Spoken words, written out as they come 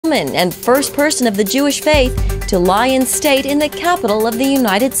woman and first person of the Jewish faith to lie in state in the capital of the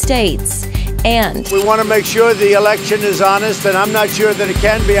United States. And we want to make sure the election is honest, and I'm not sure that it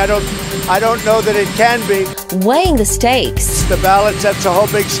can be. I don't know that it can be. Weighing the stakes. The ballots, that's a whole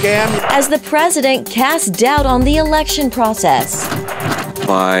big scam. As the president casts doubt on the election process.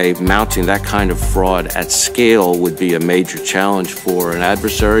 By mounting that kind of fraud at scale would be a major challenge for an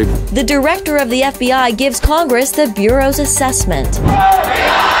adversary. The director of the FBI gives Congress the Bureau's assessment.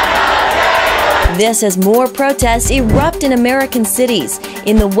 This as more protests erupt in American cities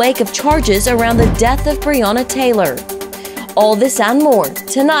in the wake of charges around the death of Breonna Taylor. All this and more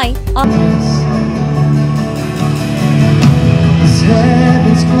tonight on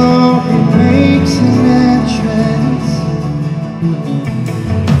Heaven's glory makes an entrance.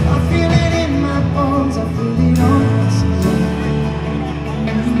 I feel it in my bones, I feel it on my skin.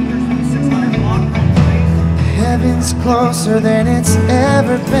 Heaven's closer than it's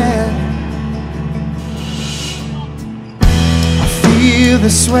ever been. Feel the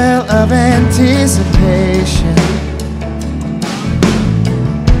swell of anticipation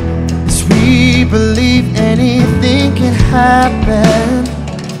as we believe anything can happen.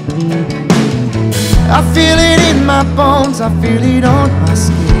 I feel it in my bones, I feel it on my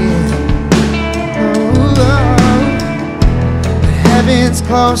skin. Oh, heaven's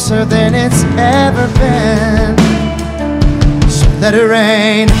closer than it's ever been. So let it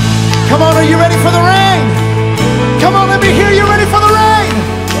rain. Come on, are you ready for the rain? Come on, let me hear you ready for the rain.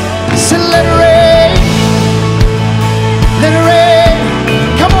 So let it rain. Let it rain.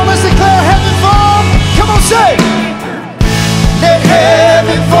 Come on, let's declare heaven fall. Come on, say. Let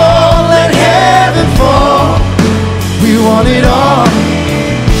heaven fall, let heaven fall. We want it all.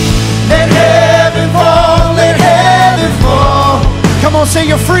 Let heaven fall, let heaven fall. Come on, say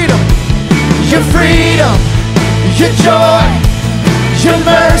your freedom. Your freedom, your joy, your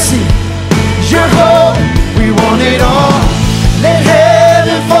mercy, your hope. We want it all. Let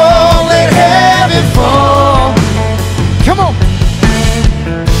heaven fall, let heaven fall. Come on.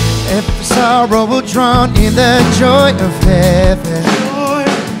 Every sorrow will drown in the joy of heaven.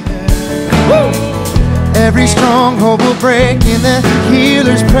 Woo! Every stronghold will break in the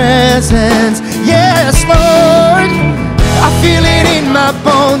healer's presence. Yes, Lord. I feel it in my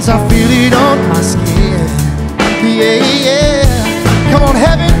bones, I feel it on my skin. Yeah, yeah. Come on,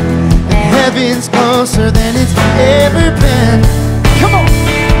 heaven. Heaven's closer than it's ever been. Come on.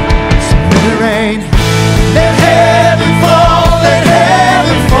 So let it rain. Let heaven fall, let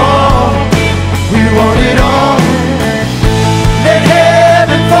heaven fall. We want it all. Let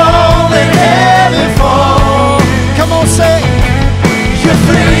heaven fall, let heaven fall. Come on, say your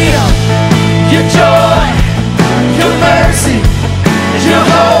freedom, your joy, your mercy, your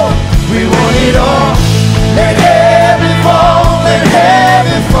hope. We want it all. Let heaven fall, let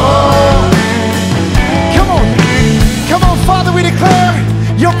heaven fall. Come on, Father, we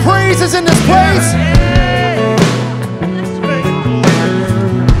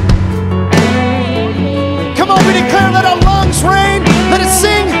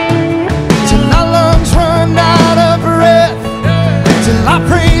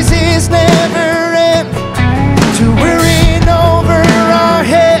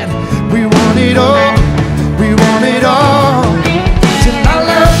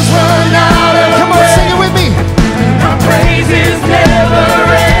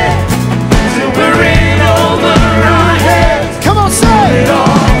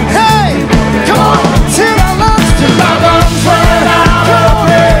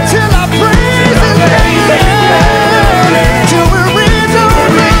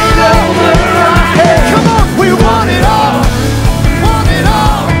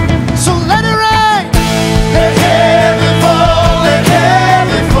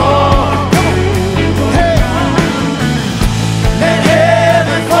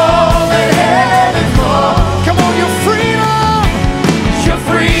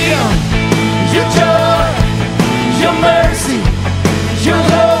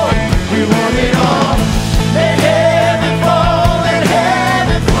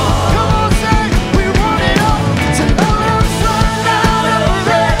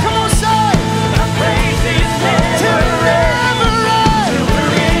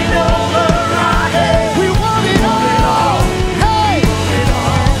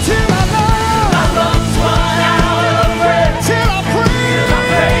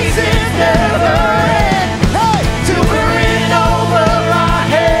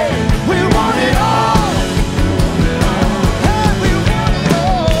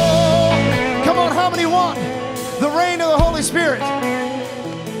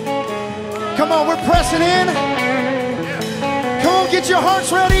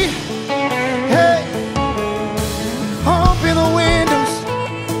church ready? Hey, open the windows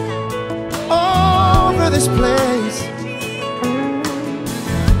over this place.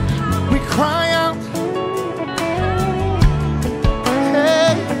 We cry out.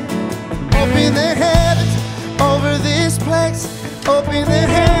 Hey, open the heavens over this place. Open the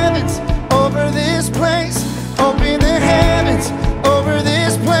heavens over this place. Open the heavens over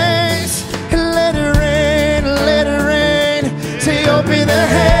this place. And let it rain, let it rain. Say, open the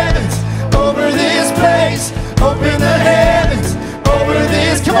heavens over this place. Open the heavens over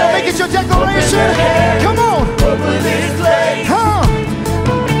this place. Come on, make it your declaration. Come on. Over this place. Huh?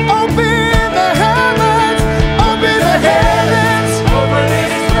 Open the heavens. Open the heavens over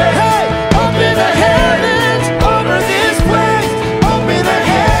this place. Hey, open the heavens over this place. Open the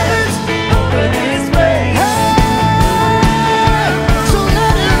heavens over this place. Hey, so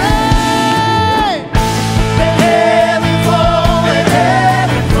let it rain. Let heaven fall, let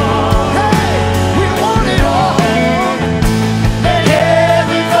heaven fall. Hey, we want it all. Let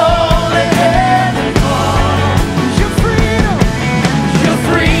heaven fall, let heaven fall. Your freedom, your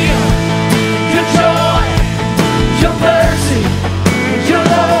freedom, your joy, your mercy, your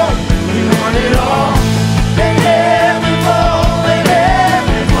love. We want it all. Let heaven fall, let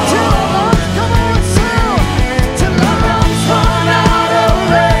heaven fall. Till our lungs, come on, sound. Till our lungs run out of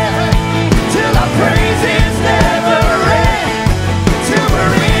breath. Till our praises never end. Till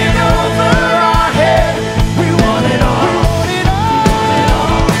we're in over our head. We want it all. We want it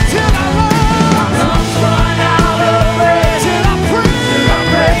all. Till our lungs run out of breath. Till our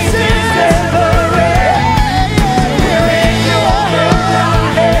praises never end. We're in over our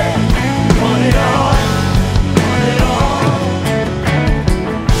head. We want it all. Want it all.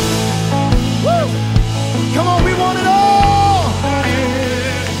 Woo! Come on, we want it all.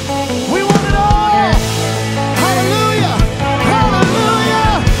 We want it all. Hallelujah.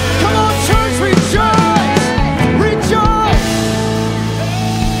 Hallelujah. Come on, church, rejoice. Rejoice.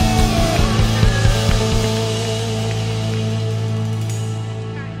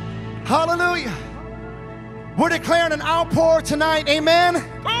 Hallelujah. We're declaring an outpour tonight. Amen.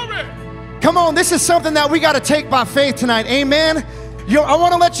 Come on, this is something that we got to take by faith tonight. Amen. I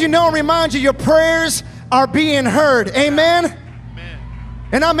want to let you know and remind you your prayers are being heard. Amen.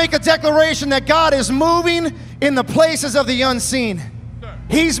 And I make a declaration that God is moving in the places of the unseen.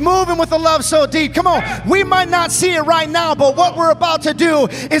 He's moving with a love so deep. Come on, we might not see it right now, but what we're about to do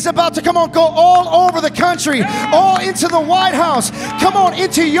is about to, come on, go all over the country, all into the White House. Come on,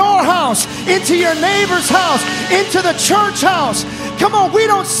 into your house, into your neighbor's house, into the church house. Come on, we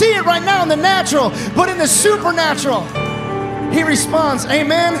don't see it right now in the natural, but in the supernatural, He responds.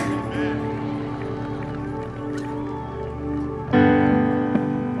 Amen.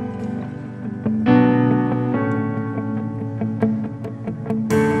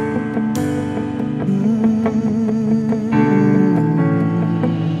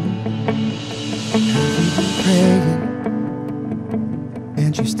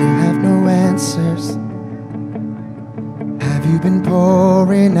 And you still have no answers. Have you been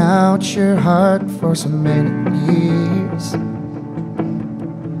pouring out your heart for so many years?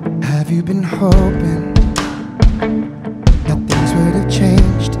 Have you been hoping that things would have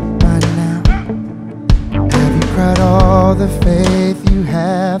changed by now? Have you cried all the faith you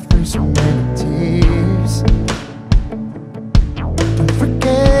have through so many tears? Don't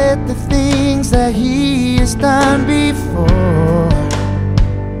forget the things that He has done before.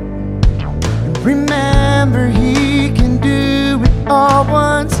 Remember, He can do it all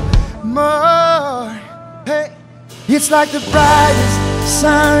once more. Hey, it's like the brightest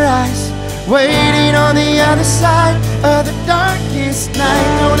sunrise waiting on the other side of the darkest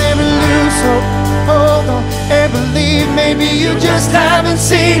night. Don't ever lose hope. Hold on and believe. Maybe you just haven't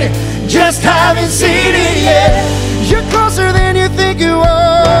seen it. Just haven't seen it yet. You're closer than you think you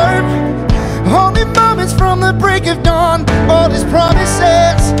are. Only moments from the break of dawn. All His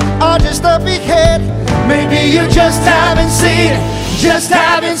promises are just up ahead. Maybe you just haven't seen it. Just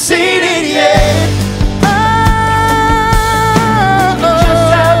haven't seen it yet. Just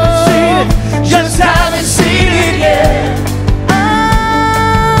haven't seen it. Just haven't seen it yet.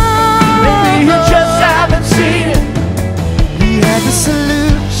 Maybe you just haven't seen it. We had the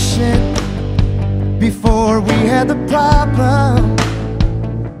solution before we had the problem.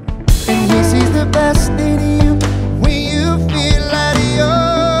 And He sees the best in you when you feel at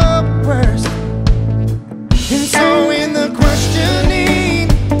your worst. And so in the questioning,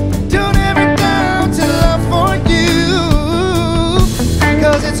 don't ever doubt to love for you.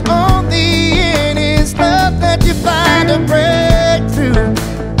 'Cause it's only in His love that you find a breakthrough.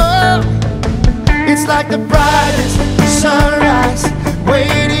 Oh, it's like the brightest sunrise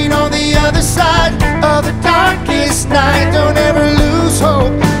this night. Don't ever lose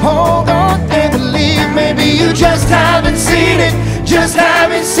hope. Hold on and believe. Maybe you just haven't seen it. Just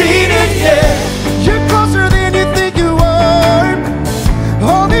haven't seen it yet. You're closer than you think you are.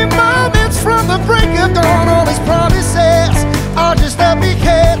 Only moments from the break of dawn. All His promises are just up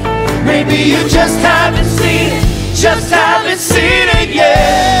ahead. Maybe you just haven't seen it. Just haven't seen it yet.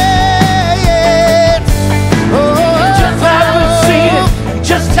 Oh, Just haven't seen it.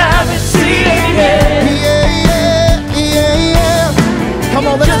 Just haven't seen it yet. yeah. Come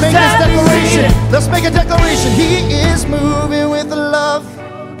on, let's Just make this haven't declaration. seen it. Let's make a declaration. He is moving with love.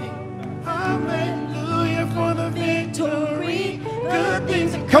 Hallelujah for the victory. Good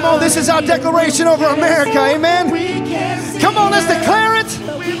things are Come on, this is our declaration over America. Amen. Come on, let's declare it.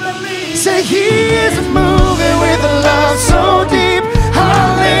 Say He is moving with a love so deep.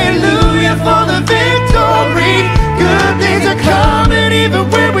 Hallelujah for the victory. Good things are coming even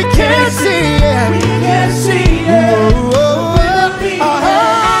when we can't see it. We can't see it.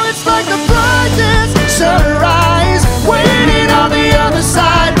 Oh, it's like the brightest sunrise waiting on the other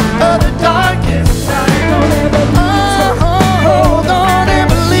side of the darkest night. Hold on and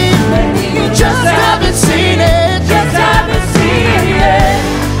believe. You just haven't seen it. Just haven't seen it yet.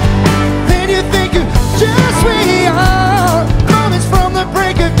 Then you think you just we are. Moments from the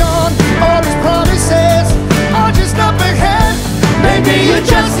break of dawn. All His promises are just up ahead. Maybe you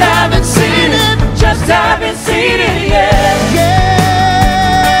just haven't seen it. Just haven't seen it yet.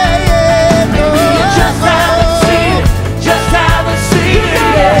 Maybe you just haven't seen it. Just haven't seen it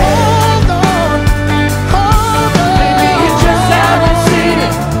yet. Hold on. Maybe you just haven't seen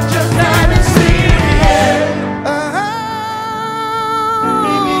it. Just haven't seen it yet.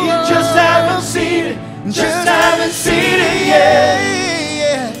 Maybe you just haven't seen it. Just haven't seen it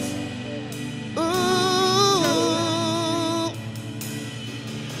yet. Ooh.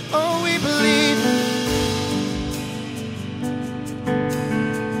 Oh, we believe.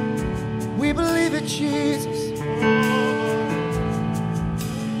 We believe it, Jesus.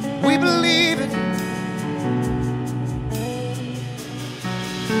 We believe it.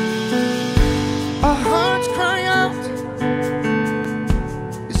 Our hearts cry out,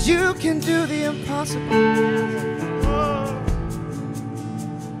 'cause you can do the impossible.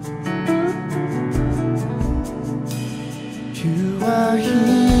 You are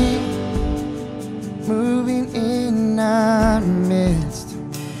here, moving in our midst.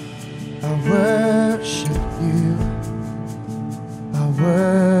 I worship you. I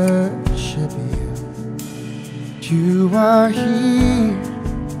worship you. You are here,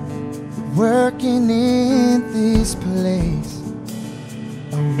 working in this place.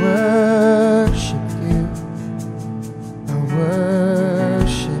 I worship you. I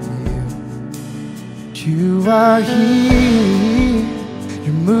worship you. You are here,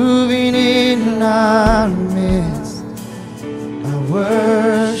 you're moving in our midst. I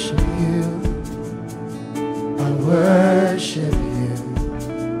worship you. I worship you.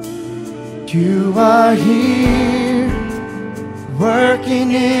 You are here,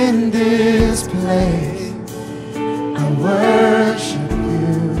 working in this place. I worship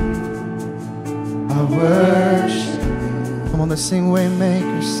you. I worship you. Come on, let's sing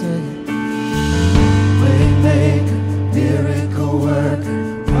Waymaker, say Waymaker, miracle worker,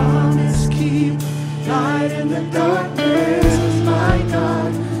 promise keeper, light in the darkness, my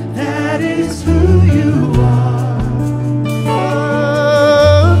God, that is who you are.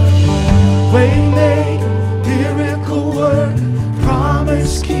 Waymaker, miracle worker,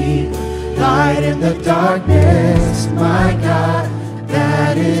 promise keeper, light in the darkness, my God,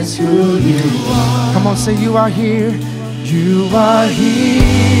 that is who you are. Come on, say you are here. You are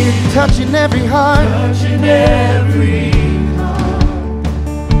here, touching every heart. Touching every heart,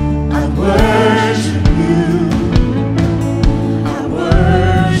 I worship you. I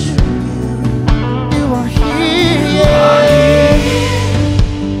worship you. You are here, yeah.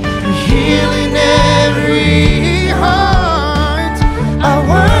 You're healing every heart. I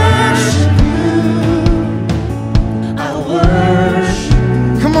worship you. I worship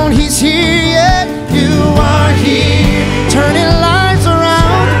you. Come on, He's here, yeah. You are here, turning lives around.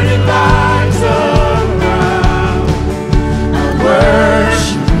 Turning lives around. I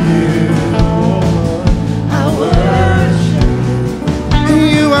worship you. I worship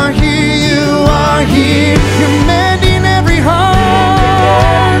You are here, you are here. You're mending every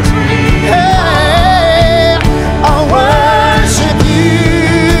heart. Hey, I worship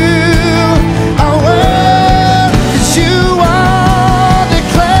you.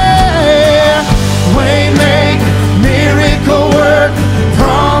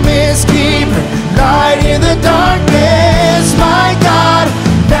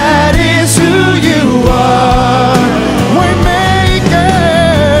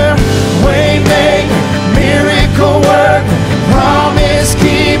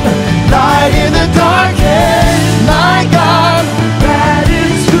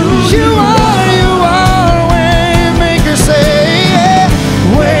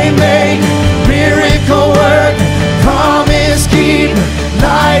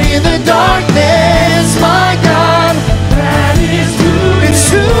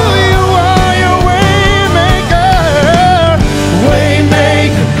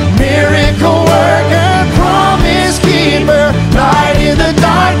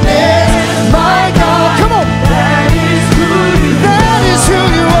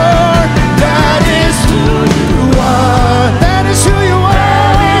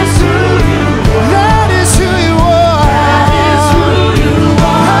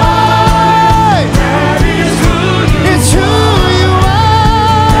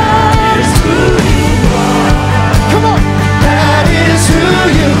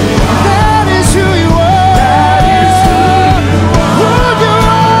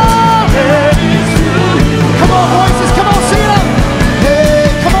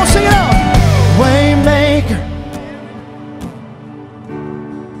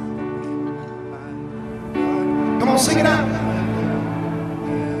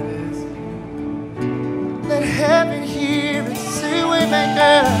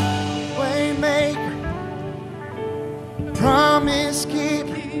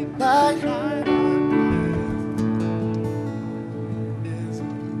 light.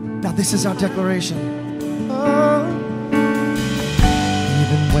 Now this is our declaration. Oh.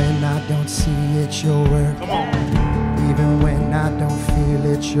 Even when I don't see it, you're working. Even when I don't feel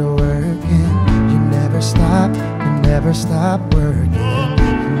it, you're working. You never stop working. You never stop working.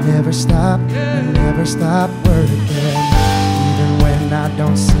 Even when I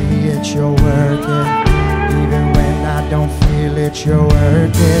don't see it, you're working. Even when I don't feel it, you're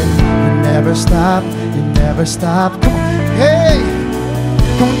working. You never stop. Come on, hey.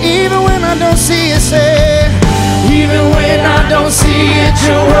 Come on, even when I don't see it, say. Even when I don't see it,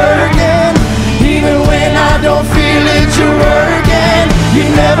 you're working. Even when I don't feel it, you're working. You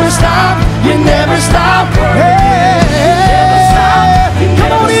never stop working. Hey,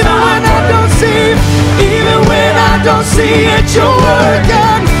 come on, even when I don't see it, even when I don't see it, you're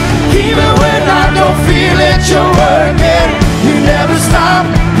working. Even when I don't feel it, you're working. You never stop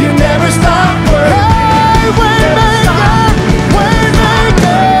working. Hey, waymaker,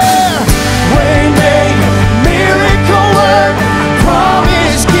 miracle worker,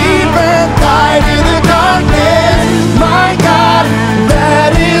 promise keeper, light in the darkness. My God,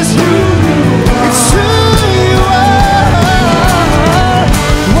 that is who you are. It's who you are.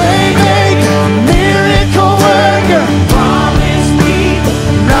 Waymaker, miracle worker, promise keeper,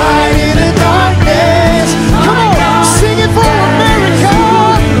 light in the darkness. Come on, sing it for America.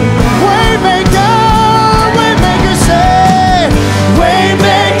 Waymaker, waymaker, say,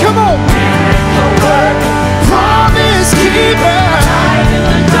 waymaker, come on. Promise keeper, light in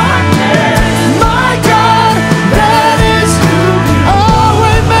the darkness. My God, that is who you are. Oh,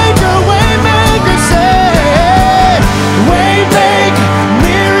 waymaker, waymaker, say, waymaker,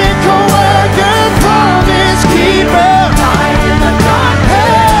 miracle worker, promise keeper, light in the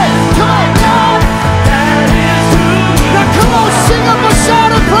darkness. Come on, God, that is who you are. Now come on, sing up a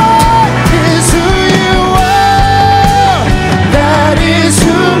shout of praise. Is who you are. That is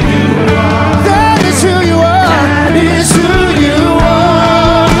who you are. That is who you are. That is who you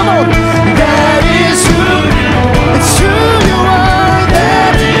are. Come on. That is who you are. It's who you are.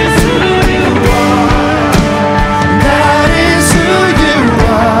 That is who you are. That is who you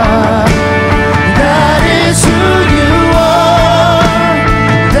are. That is who you are.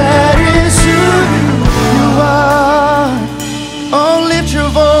 That is who you are. Oh, lift your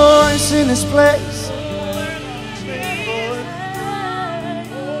voice in this place.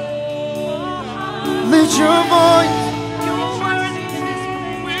 Lift your voice.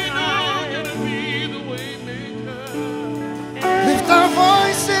 Lift our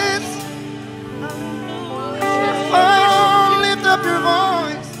voices. Oh, lift up your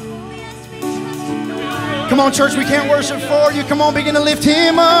voice. Come on, church, we can't worship for you. Come on, begin to lift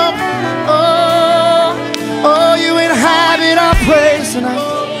him up. Oh, you inhabit our praise tonight.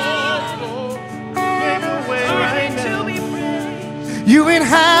 You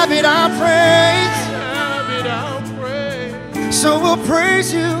inhabit our praise. So we'll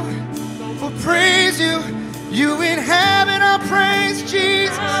praise you. We'll praise you. You inhabit our praise,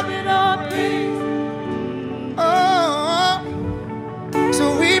 Jesus. Oh,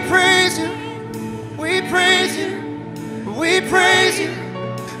 so we praise you. We praise you. We praise you.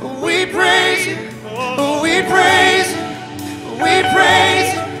 We praise you. We praise you. We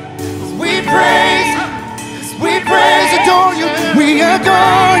praise you. We praise you. We praise, adore you. We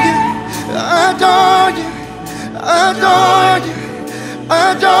adore you. Adore you. Adore you.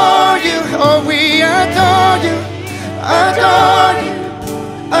 Adore you. Oh, we adore you. Adore you.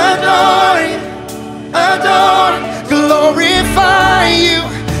 Adore you. Adore you. Glorify you.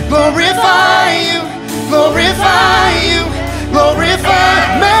 Glorify you. Glorify you.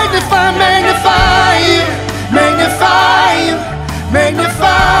 Glorify. Magnify. Magnify you. Magnify you.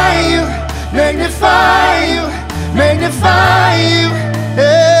 Magnify you. Magnify you. Magnify you.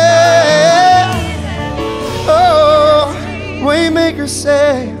 Hey. Oh, waymaker,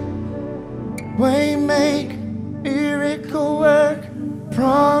 say, waymaker, miracle work,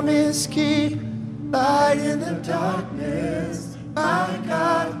 promise keep, light in the darkness. My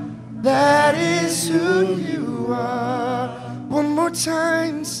God, that is who you are. One more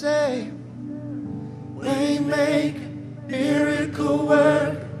time, say, waymaker, miracle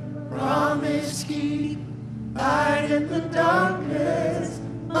work, promise keep, light in the darkness.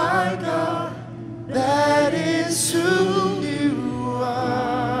 My God, that is who you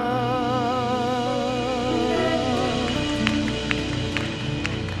are.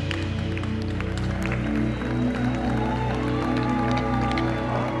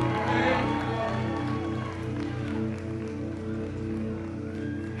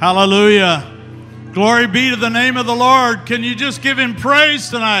 Hallelujah. Glory be to the name of the Lord. Can you just give him praise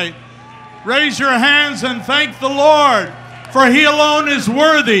tonight? Raise your hands and thank the Lord, for he alone is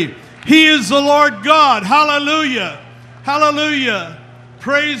worthy. He is the Lord God. Hallelujah. Hallelujah.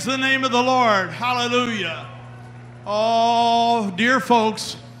 Praise the name of the Lord. Hallelujah. Oh, dear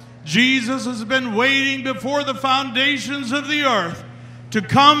folks, Jesus has been waiting before the foundations of the earth to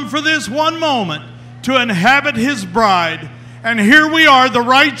come for this one moment to inhabit his bride. And here we are, the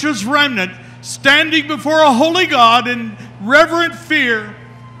righteous remnant, standing before a holy God in reverent fear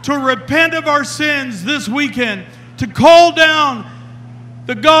to repent of our sins this weekend, to call down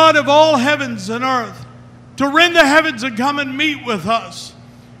the God of all heavens and earth, to rend the heavens and come and meet with us.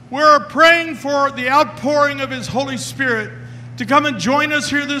 We're praying for the outpouring of his Holy Spirit to come and join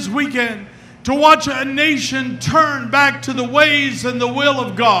us here this weekend, to watch a nation turn back to the ways and the will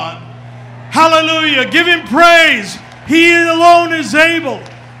of God. Hallelujah. Give him praise. He alone is able.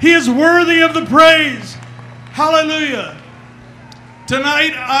 He is worthy of the praise. Hallelujah.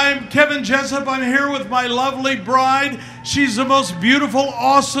 Tonight, I'm Kevin Jessup. I'm here with my lovely bride. She's the most beautiful,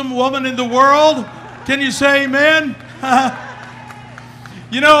 awesome woman in the world. Can you say amen?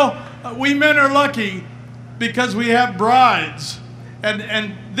 You know, we men are lucky because we have brides.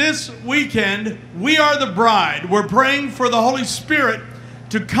 And this weekend, we are the bride. We're praying for the Holy Spirit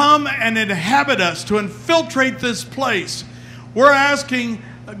to come and inhabit us, to infiltrate this place. We're asking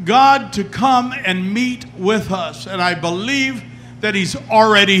God to come and meet with us. And I believe that he's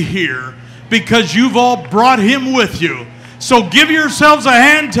already here because you've all brought him with you. So give yourselves a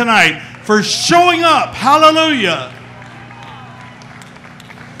hand tonight for showing up. Hallelujah.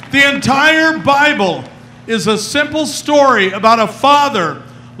 The entire Bible is a simple story about a father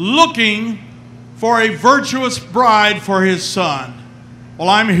looking for a virtuous bride for his son. Well,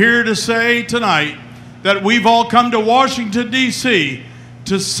 I'm here to say tonight that we've all come to Washington, D.C.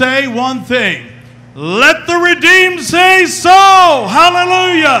 to say one thing. Let the redeemed say so.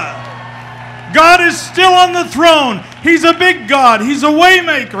 Hallelujah. God is still on the throne. He's a big God. He's a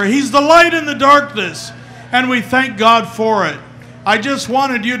waymaker. He's the light in the darkness. And we thank God for it. I just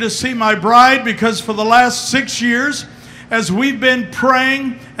wanted you to see my bride because for the last 6 years, as we've been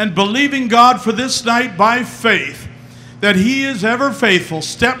praying and believing God for this night by faith, that he is ever faithful,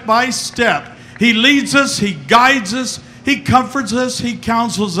 step by step. He leads us, he guides us, he comforts us, he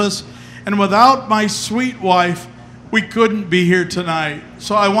counsels us. And without my sweet wife, we couldn't be here tonight.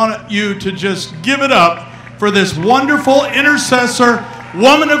 So I want you to just give it up for this wonderful intercessor,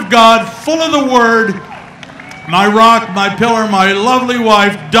 woman of God, full of the word, my rock, my pillar, my lovely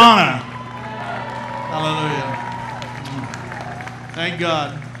wife, Donna. Hallelujah. Thank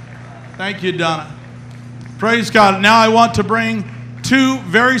God. Thank you, Donna. Praise God. Now I want to bring two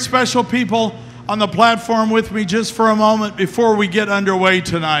very special people on the platform with me just for a moment before we get underway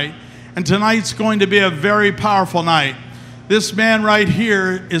tonight. And tonight's going to be a very powerful night. This man right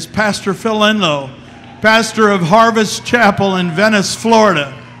here is Pastor Phil Enlow, pastor of Harvest Chapel in Venice,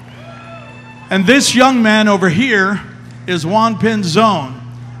 Florida. And this young man over here is Juan Pinzon.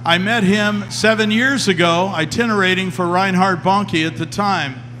 I met him 7 years ago, itinerating for Reinhard Bonnke at the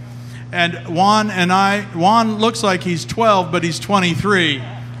time. And Juan looks like he's 12, but he's 23.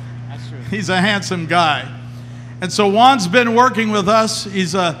 That's true. He's a handsome guy. And so Juan's been working with us.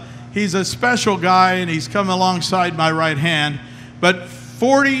 He's a special guy, and he's come alongside my right hand. But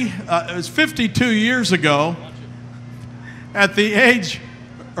it was 52 years ago, at the age,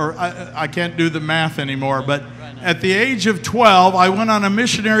 or I can't do the math anymore, but at the age of 12, I went on a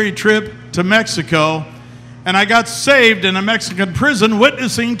missionary trip to Mexico, and I got saved in a Mexican prison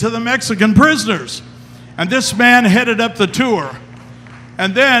witnessing to the Mexican prisoners. And this man headed up the tour.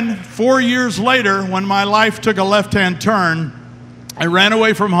 And then 4 years later, when my life took a left-hand turn, I ran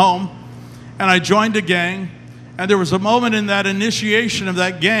away from home, and I joined a gang. And there was a moment in that initiation of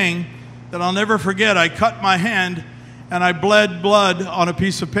that gang that I'll never forget. I cut my hand, and I bled blood on a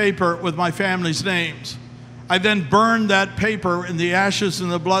piece of paper with my family's names. I then burned that paper in the ashes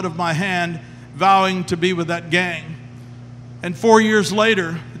and the blood of my hand, vowing to be with that gang. And 4 years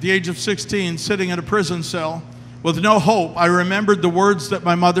later, at the age of 16, sitting in a prison cell with no hope, I remembered the words that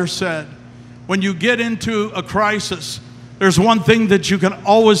my mother said. When you get into a crisis, there's one thing that you can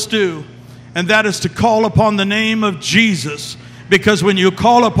always do, and that is to call upon the name of Jesus, because when you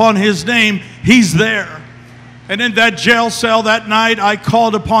call upon his name, he's there. And in that jail cell that night, I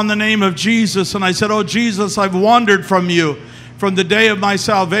called upon the name of Jesus, and I said, "Oh, Jesus, I've wandered from you from the day of my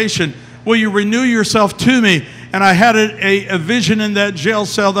salvation. Will you renew yourself to me?" And I had a vision in that jail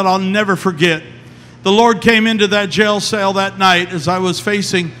cell that I'll never forget. The Lord came into that jail cell that night as I was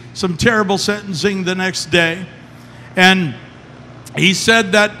facing some terrible sentencing the next day. And he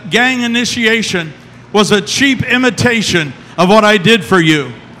said that gang initiation was a cheap imitation of what I did for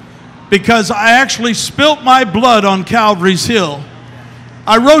you, because I actually spilt my blood on Calvary's Hill.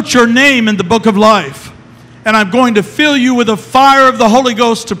 I wrote your name in the book of life, and I'm going to fill you with the fire of the Holy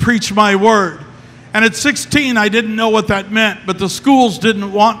Ghost to preach my word. And at 16, I didn't know what that meant, but the schools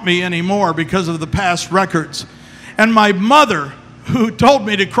didn't want me anymore because of the past records. And my mother, who told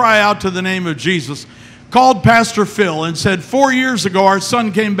me to cry out to the name of Jesus, called Pastor Phil and said, 4 years ago, our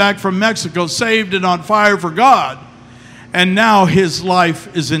son came back from Mexico, saved and on fire for God, and now his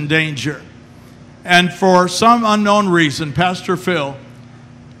life is in danger. And for some unknown reason, Pastor Phil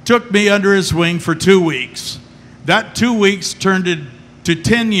took me under his wing for 2 weeks. That 2 weeks turned into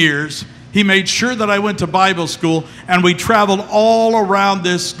 10 years. He made sure that I went to Bible school, and we traveled all around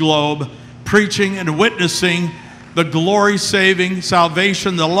this globe preaching and witnessing the glory-saving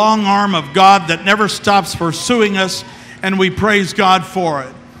salvation, the long arm of God that never stops pursuing us, and we praise God for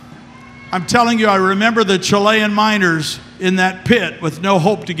it. I'm telling you, I remember the Chilean miners in that pit with no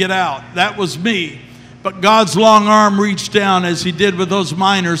hope to get out. That was me. But God's long arm reached down as he did with those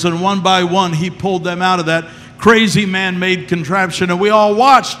miners, and one by one he pulled them out of that crazy man-made contraption, and we all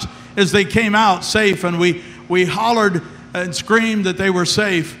watched as they came out safe, and we hollered and screamed that they were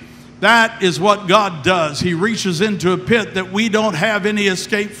safe. That is what God does. He reaches into a pit that we don't have any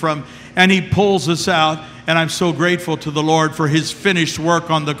escape from, and he pulls us out, and I'm so grateful to the Lord for his finished work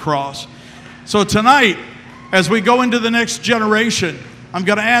on the cross. So tonight, as we go into the next generation, I'm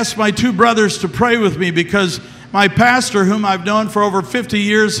going to ask my two brothers to pray with me, because my pastor, whom I've known for over 50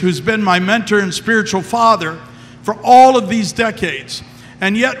 years, who's been my mentor and spiritual father for all of these decades,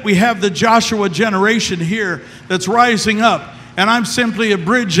 and yet we have the Joshua generation here that's rising up, and I'm simply a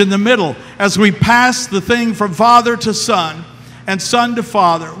bridge in the middle as we pass the thing from father to son and son to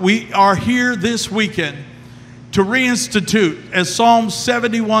father. We are here this weekend to reinstitute, as Psalm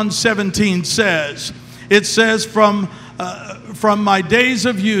 71:17 says. It says, from my days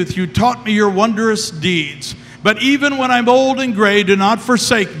of youth you taught me your wondrous deeds. But even when I'm old and gray, do not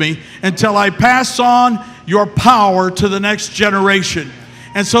forsake me until I pass on your power to the next generation.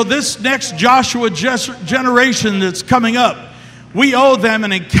 And so this next Joshua generation that's coming up, we owe them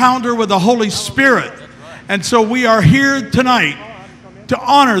an encounter with the Holy Spirit. And so we are here tonight to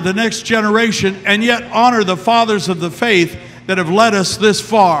honor the next generation, and yet honor the fathers of the faith that have led us this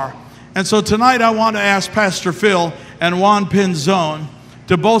far. And so tonight I want to ask Pastor Phil and Juan Pinzon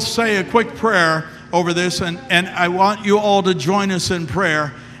to both say a quick prayer over this, and I want you all to join us in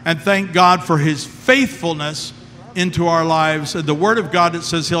prayer and thank God for his faithfulness into our lives. And the Word of God, it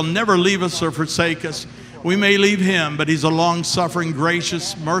says he'll never leave us or forsake us. We may leave him, but he's a long-suffering,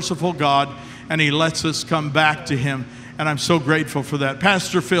 gracious, merciful God, and he lets us come back to him. And I'm so grateful for that.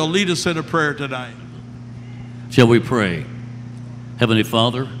 Pastor Phil, lead us in a prayer tonight. Shall we pray? Heavenly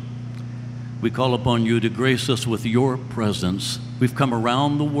Father, we call upon you to grace us with your presence. We've come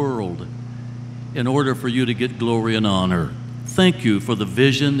around the world in order for you to get glory and honor. Thank you for the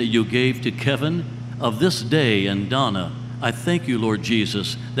vision that you gave to Kevin of this day and Donna. I thank you, Lord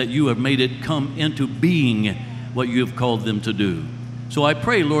Jesus, that you have made it come into being what you have called them to do. So I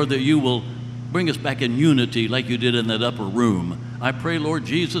pray, Lord, that you will bring us back in unity like you did in that upper room. I pray, Lord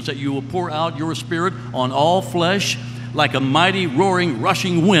Jesus, that you will pour out your Spirit on all flesh like a mighty, roaring,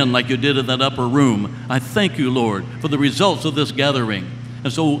 rushing wind like you did in that upper room. I thank you, Lord, for the results of this gathering.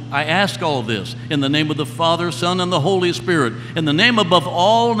 And so I ask all this in the name of the Father, Son, and the Holy Spirit, in the name above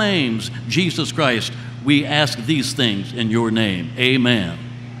all names, Jesus Christ. We ask these things in your name. Amen.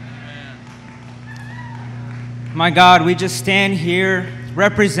 My God, we just stand here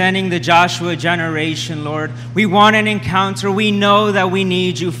representing the Joshua generation, Lord. We want an encounter. We know that we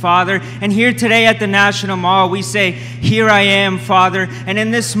need you, Father. And here today at the National Mall, we say, here I am, Father. And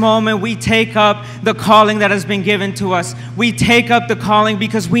in this moment, we take up the calling that has been given to us. We take up the calling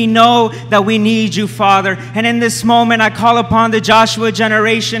because we know that we need you, Father. And in this moment, I call upon the Joshua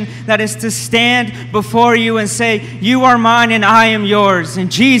generation that is to stand before you and say, you are mine and I am yours. In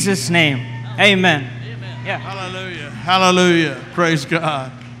Jesus' name, amen. Yeah. Hallelujah. Hallelujah. Praise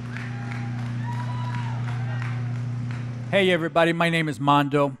God. Hey, everybody. My name is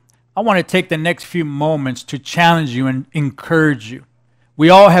Mondo. I want to take the next few moments to challenge you and encourage you. We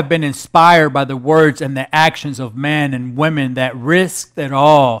all have been inspired by the words and the actions of men and women that risked it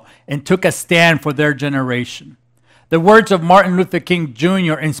all and took a stand for their generation. The words of Martin Luther King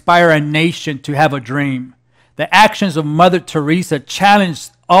Jr. inspire a nation to have a dream. The actions of Mother Teresa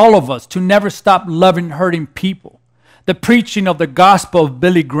challenged all of us to never stop loving hurting people. The preaching of the gospel of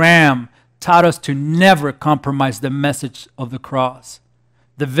Billy Graham taught us to never compromise the message of the cross.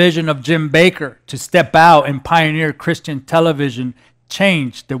 The vision of Jim Baker to step out and pioneer Christian television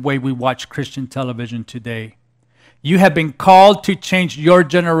change the way we watch Christian television today. You have been called to change your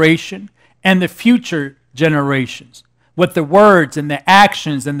generation and the future generations with the words and the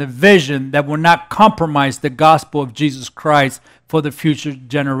actions and the vision that will not compromise the gospel of Jesus Christ for the future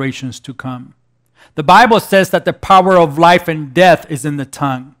generations to come. The Bible says that the power of life and death is in the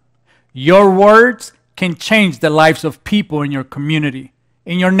tongue. Your words can change the lives of people in your community,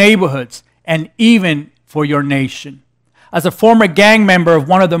 in your neighborhoods, and even for your nation. As a former gang member of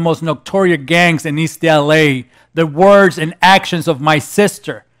one of the most notorious gangs in East LA, the words and actions of my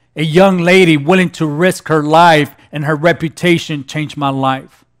sister, a young lady willing to risk her life and her reputation, changed my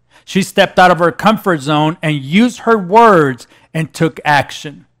life. She stepped out of her comfort zone and used her words and took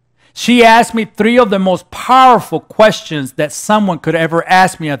action. She asked me 3 of the most powerful questions that someone could ever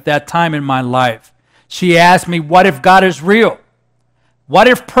ask me at that time in my life. She asked me, what if God is real? What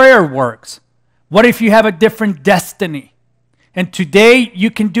if prayer works? What if you have a different destiny? And today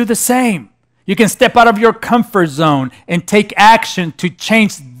you can do the same. You can step out of your comfort zone and take action to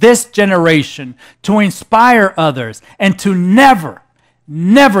change this generation, to inspire others, and to never,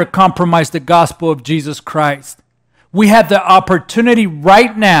 never compromise the gospel of Jesus Christ. We have the opportunity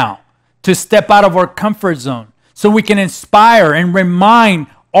right now to step out of our comfort zone so we can inspire and remind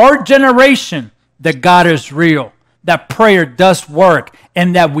our generation that God is real, that prayer does work,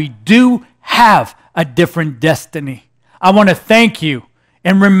 and that we do have a different destiny. I want to thank you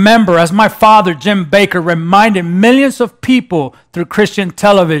and remember, as my father, Jim Baker, reminded millions of people through Christian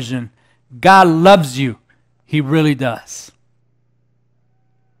television, God loves you. He really does.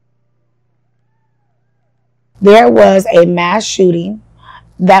 There was a mass shooting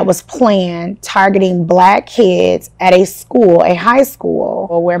that was planned targeting Black kids at a school, a high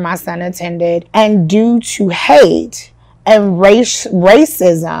school where my son attended. And due to hate and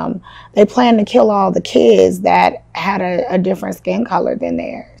racism, they planned to kill all the kids that had a different skin color than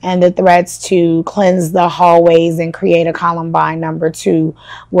theirs. And the threats to cleanse the hallways and create a Columbine #2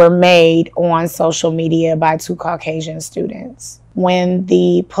 were made on social media by 2 Caucasian students. When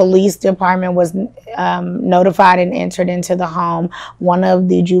the police department was notified and entered into the home, one of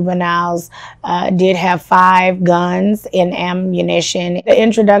the juveniles did have 5 guns and ammunition. The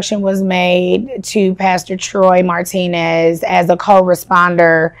introduction was made to Pastor Troy Martinez as a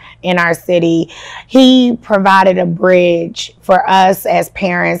co-responder in our city. He provided a bridge for us as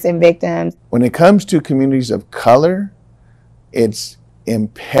parents and victims. When it comes to communities of color, it's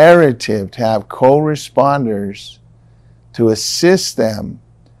imperative to have co-responders to assist them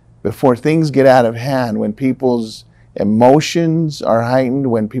before things get out of hand, when people's emotions are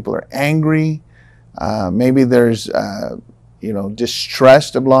heightened, when people are angry, maybe there's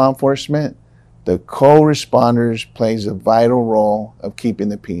distrust of law enforcement. The co-responders plays a vital role of keeping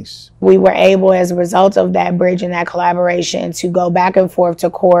the peace. We were able, as a result of that bridge and that collaboration, to go back and forth to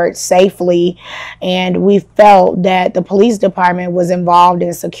court safely, and we felt that the police department was involved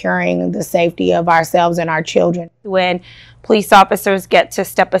in securing the safety of ourselves and our children. When police officers get to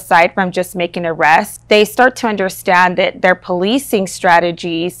step aside from just making arrests, they start to understand that their policing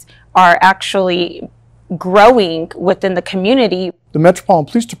strategies are actually growing within the community. The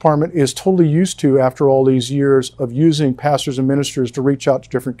Metropolitan Police Department is totally used to, after all these years of using pastors and ministers to reach out to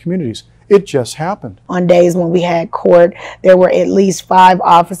different communities. It just happened. On days when we had court, there were at least 5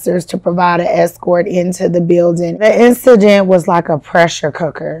 officers to provide an escort into the building. The incident was like a pressure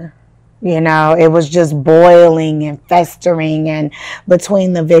cooker. You know, it was just boiling and festering, and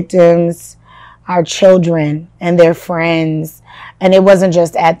between the victims, our children and their friends. And it wasn't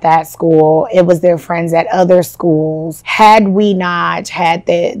just at that school, it was their friends at other schools. Had we not had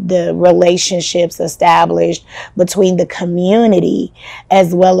the relationships established between the community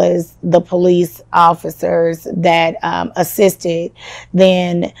as well as the police officers that assisted,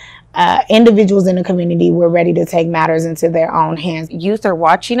 then individuals in the community were ready to take matters into their own hands. Youth are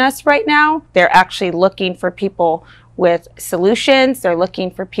watching us right now. They're actually looking for people with solutions. They're looking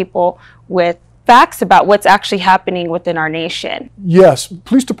for people with facts about what's actually happening within our nation. Yes,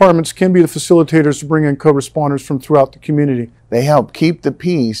 police departments can be the facilitators to bring in co-responders from throughout the community. They help keep the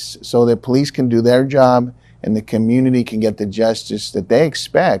peace so that police can do their job and the community can get the justice that they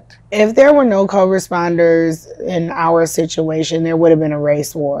expect. If there were no co-responders in our situation, there would have been a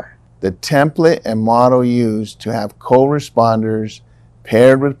race war. The template and model used to have co-responders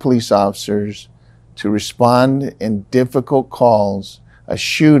paired with police officers to respond in difficult calls, a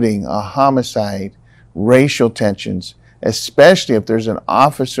shooting, a homicide, racial tensions, especially if there's an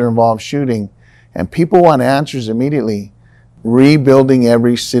officer-involved shooting and people want answers immediately, rebuilding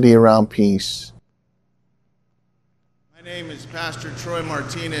every city around peace. My name is Pastor Troy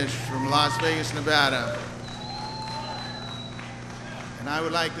Martinez from Las Vegas, Nevada. And I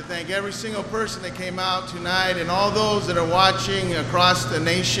would like to thank every single person that came out tonight and all those that are watching across the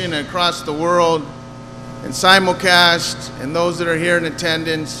nation, across the world, and simulcast, and those that are here in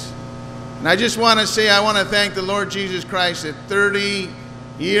attendance. And I just want to say, I want to thank the Lord Jesus Christ that 30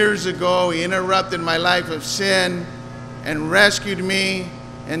 years ago, He interrupted my life of sin and rescued me.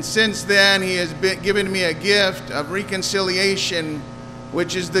 And since then, He has given me a gift of reconciliation,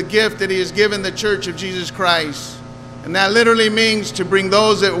 which is the gift that He has given the Church of Jesus Christ. And that literally means to bring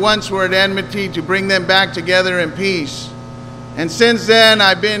those that once were at enmity, to bring them back together in peace. And since then,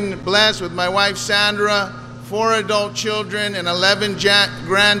 I've been blessed with my wife, Sandra, 4 adult children, and 11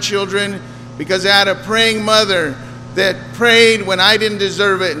 grandchildren, because I had a praying mother that prayed when I didn't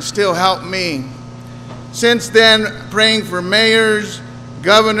deserve it and still helped me. Since then, praying for mayors,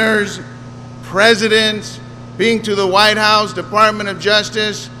 governors, presidents, being to the White House, Department of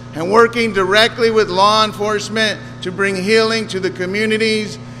Justice, and working directly with law enforcement to bring healing to the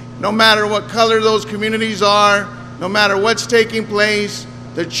communities, no matter what color those communities are, no matter what's taking place.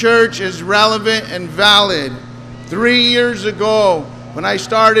 The church is relevant and valid. 3 years ago, when I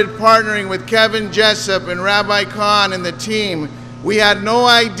started partnering with Kevin Jessup and Rabbi Khan and the team, we had no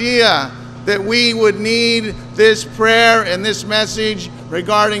idea that we would need this prayer and this message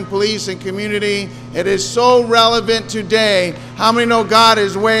regarding police and community. It is so relevant today. How many know God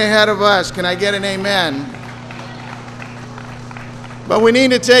is way ahead of us? Can I get an amen? But we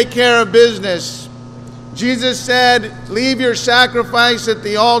need to take care of business. Jesus said, leave your sacrifice at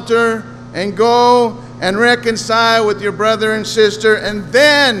the altar and go and reconcile with your brother and sister, and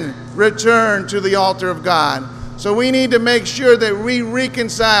then return to the altar of God. So we need to make sure that we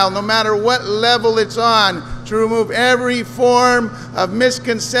reconcile, no matter what level it's on, to remove every form of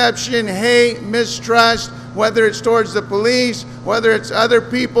misconception, hate, mistrust, whether it's towards the police, whether it's other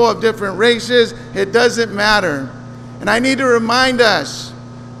people of different races. It doesn't matter. And I need to remind us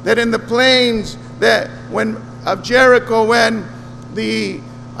that in the plains of Jericho, when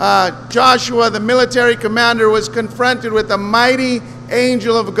Joshua, the military commander, was confronted with a mighty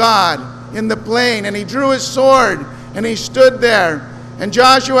angel of God in the plain, and he drew his sword and he stood there, and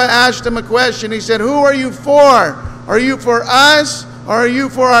Joshua asked him a question. He said, who are you for? Are you for us, or are you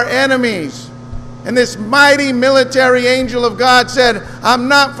for our enemies? And this mighty military angel of God said, I'm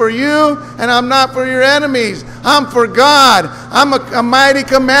not for you and I'm not for your enemies. I'm for God. I'm a mighty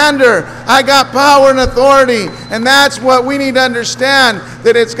commander. I got power and authority. And that's what we need to understand,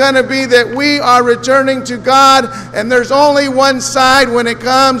 that it's going to be that we are returning to God, and there's only one side when it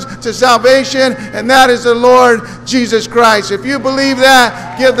comes to salvation, and that is the Lord Jesus Christ. If you believe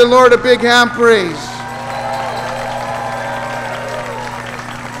that, give the Lord a big hand praise.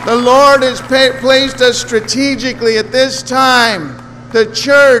 The Lord has placed us strategically at this time. The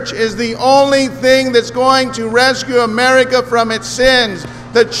church is the only thing that's going to rescue America from its sins.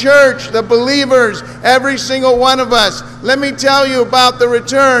 The church, the believers, every single one of us. Let me tell you about the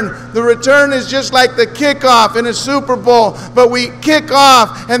return. The return is just like the kickoff in a Super Bowl, but we kick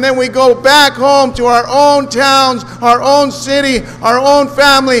off and then we go back home to our own towns, our own city, our own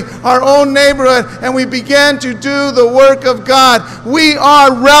family, our own neighborhood, and we begin to do the work of God. We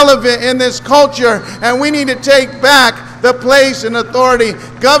are relevant in this culture, and we need to take back the place and authority.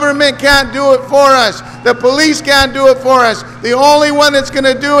 Government can't do it for us. The police can't do it for us. The only one that's going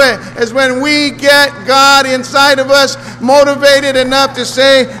to do it is when we get God inside of us, motivated enough to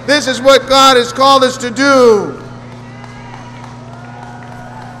say, this is what God has called us to do.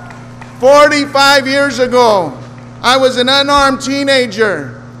 45 years ago, I was an unarmed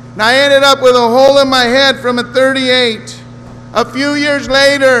teenager, and I ended up with a hole in my head from a .38. A few years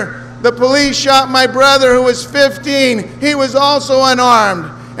later, the police shot my brother, who was 15. He was also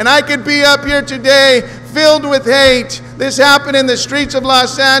unarmed. And I could be up here today filled with hate. This happened in the streets of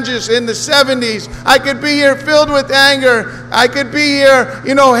Los Angeles in the 70s. I could be here filled with anger. I could be here,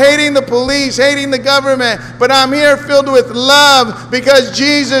 hating the police, hating the government. But I'm here filled with love, because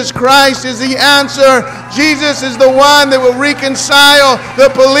Jesus Christ is the answer. Jesus is the one that will reconcile the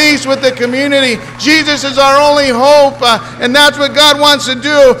police with the community. Jesus is our only hope, and that's what God wants to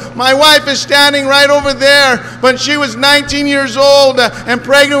do. My wife is standing right over there. When she was 19 years old and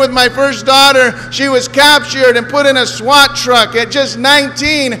pregnant with my first daughter, she was captured and put in a SWAT truck. At just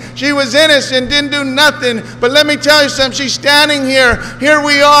 19, she was innocent, didn't do nothing. But let me tell you something, she's standing here. Here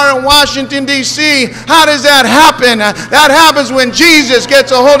we are in Washington, D.C. How does that happen? That happens when Jesus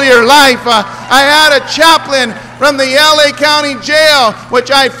gets a hold of your life. I had a chaplain from the LA County Jail, which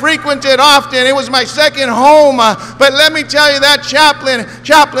I frequented often. It was my second home. But let me tell you, that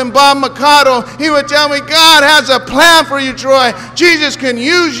Chaplain Bob Mercado, he would tell me, God has a plan for you, Troy. Jesus can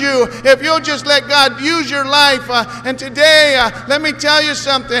use you if you'll just let God use your life. And today, let me tell you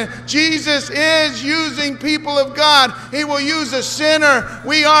something. Jesus is using people of God. He will use a sinner.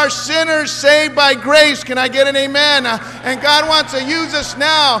 We are sinners saved by grace. Can I get an amen? And God wants to use us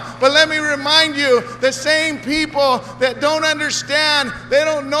now. But let me remind you, the same people that don't understand, they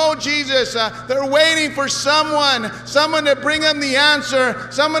don't know Jesus. They're waiting for someone to bring them the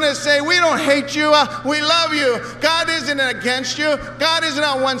answer. Someone to say, we don't hate you. We love you. God isn't against you. God isn't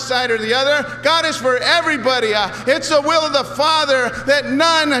on one side or the other. God is for everybody. It's the will of the Father that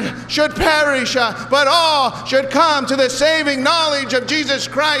none should perish, but all should come to the saving knowledge of Jesus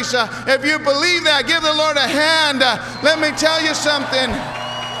Christ. If you believe that, give the Lord a hand. Let me tell you something.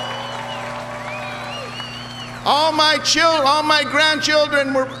 All my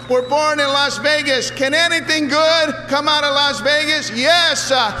grandchildren were born in Las Vegas. Can anything good come out of Las Vegas?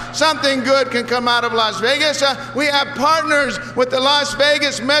 Yes, something good can come out of Las Vegas. We have partners with the Las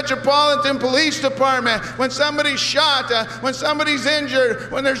Vegas Metropolitan Police Department. When somebody's shot, when somebody's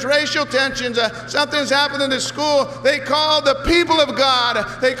injured, when there's racial tensions, something's happened in the school, they call the people of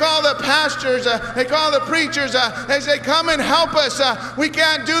God. They call the pastors. They call the preachers. They say, come and help us. We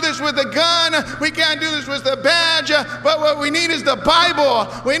can't do this with a gun. We can't do this with a badge, but what we need is the Bible.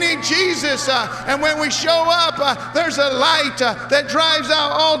 We need Jesus, and when we show up, there's a light that drives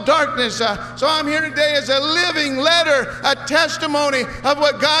out all darkness. So I'm here today as a living letter, a testimony of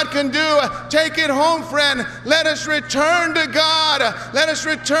what God can do. Take it home, friend. Let us return to God. Let us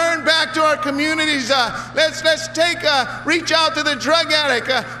return back to our communities. Let's reach out to the drug addict.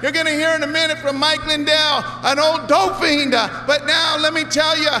 You're going to hear in a minute from Mike Lindell, an old dope fiend. But now let me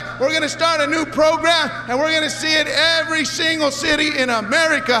tell you, we're going to start a new program, and we're going to see it every single city in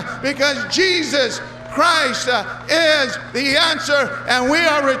America, because Jesus Christ is the answer, and we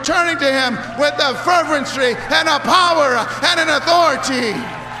are returning to him with a fervency and a power and an authority.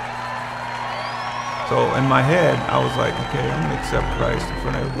 So in my head, I was like, okay, I'm going to accept Christ in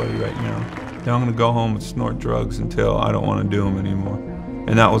front of everybody right now. Then I'm going to go home and snort drugs until I don't want to do them anymore.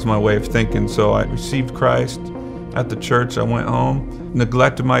 And that was my way of thinking. So I received Christ at the church. I went home,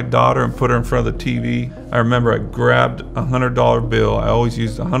 neglected my daughter and put her in front of the TV. I remember I grabbed a $100 bill. I always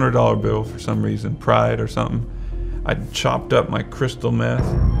used a $100 bill for some reason, pride or something. I chopped up my crystal meth,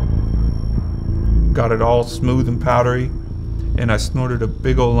 got it all smooth and powdery, and I snorted a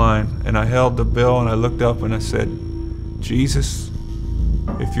big old line. And I held the bill and I looked up and I said, Jesus,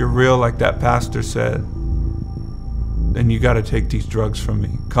 if you're real like that pastor said, then you got to take these drugs from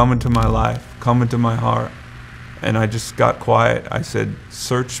me. Come into my life, come into my heart. And I just got quiet. I said,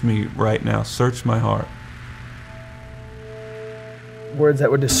 search me right now, search my heart. Words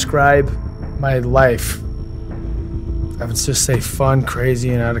that would describe my life, I would just say fun, crazy,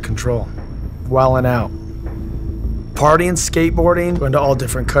 and out of control. Wilding out. Partying, skateboarding, going to all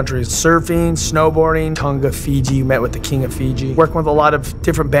different countries. Surfing, snowboarding, Tonga, Fiji, met with the king of Fiji. Working with a lot of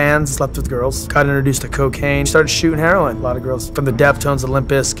different bands, slept with girls. Got introduced to cocaine, started shooting heroin. A lot of girls from the Deftones, the Limp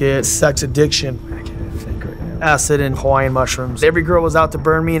Bizkit, sex addiction. Acid and Hawaiian mushrooms. Every girl was out to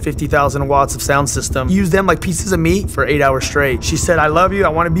burn me, 50,000 watts of sound system. Used them like pieces of meat for 8 hours straight. She said, I love you, I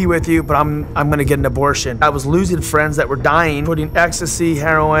want to be with you, but I'm gonna get an abortion. I was losing friends that were dying, putting ecstasy,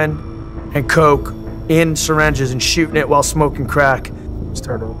 heroin, and coke in syringes and shooting it while smoking crack.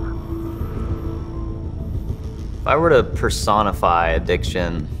 Start over. If I were to personify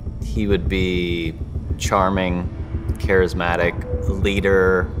addiction, he would be charming, charismatic,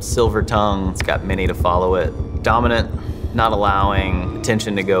 leader, silver tongue, it's got many to follow it. Dominant, not allowing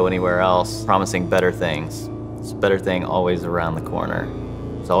attention to go anywhere else, promising better things. It's a better thing always around the corner.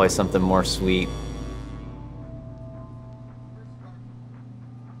 There's always something more sweet.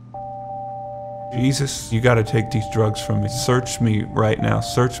 Jesus, you got to take these drugs from me. Search me right now,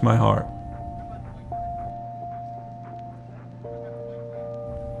 search my heart.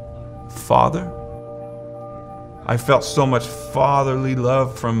 Father, I felt so much fatherly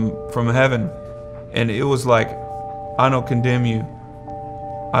love from heaven. And it was like, I don't condemn you.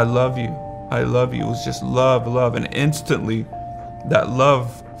 I love you. I love you. It was just love, love. And instantly, that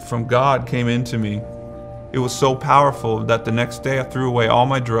love from God came into me. It was so powerful that the next day I threw away all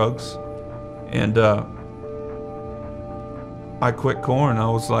my drugs. And I quit corn. I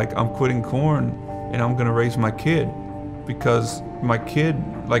was like, I'm quitting corn and I'm going to raise my kid. Because my kid,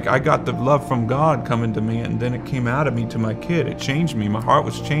 like, I got the love from God coming to me, and then it came out of me to my kid. It changed me. My heart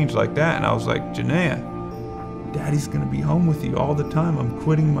was changed like that. And I was like, Janaea, Daddy's going to be home with you all the time. I'm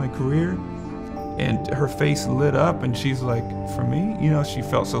quitting my career, And her face lit up, and she's like, for me? You know, she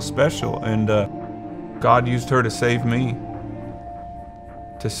felt so special. And God used her to save me,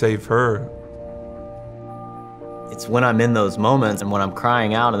 to save her. It's when I'm in those moments and when I'm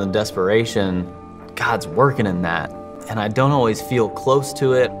crying out in the desperation, God's working in that. And I don't always feel close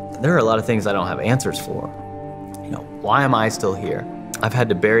to it. There are a lot of things I don't have answers for. You know, why am I still here? I've had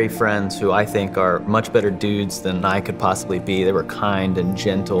to bury friends who I think are much better dudes than I could possibly be. They were kind and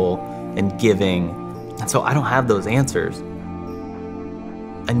gentle and giving. And so I don't have those answers.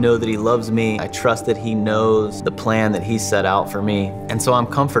 I know that he loves me. I trust that he knows the plan that he set out for me. And so I'm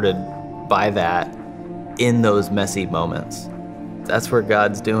comforted by that in those messy moments. That's where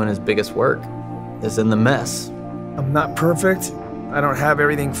God's doing his biggest work, is in the mess. I'm not perfect. I don't have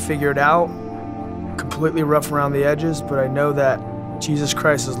everything figured out. Completely rough around the edges, but I know that Jesus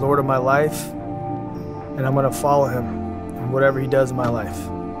Christ is Lord of my life, and I'm going to follow him in whatever he does in my life.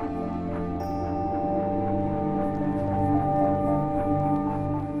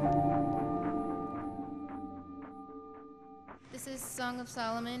 This is Song of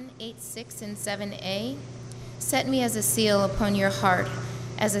Solomon 8:6 and 7a. Set me as a seal upon your heart,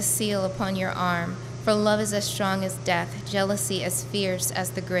 as a seal upon your arm. For love is as strong as death, jealousy as fierce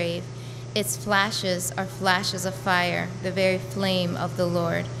as the grave. Its flashes are flashes of fire, the very flame of the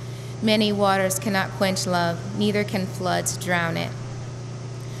Lord. Many waters cannot quench love, neither can floods drown it.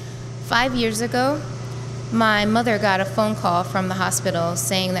 5 years ago, my mother got a phone call from the hospital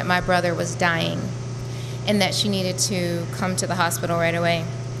saying that my brother was dying and that she needed to come to the hospital right away.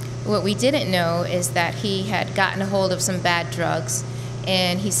 What we didn't know is that he had gotten a hold of some bad drugs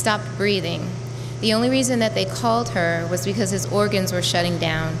and he stopped breathing. The only reason that they called her was because his organs were shutting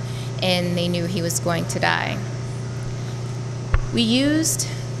down and they knew he was going to die. We used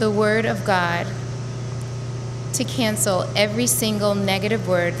the Word of God to cancel every single negative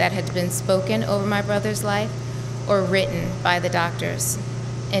word that had been spoken over my brother's life or written by the doctors.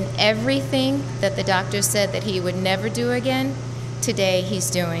 And everything that the doctors said that he would never do again, today he's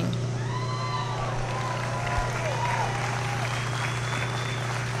doing.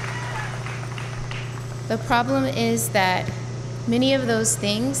 The problem is that many of those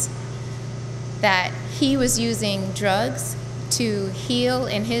things that he was using drugs to heal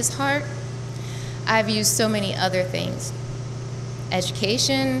in his heart, I've used so many other things.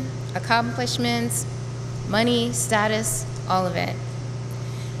 Education, accomplishments, money, status, all of it.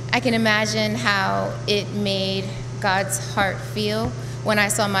 I can imagine how it made God's heart feel when I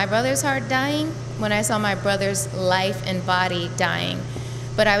saw my brother's heart dying, when I saw my brother's life and body dying.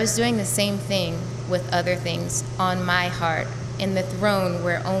 But I was doing the same thing with other things on my heart, in the throne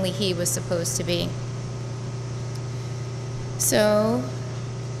where only he was supposed to be. So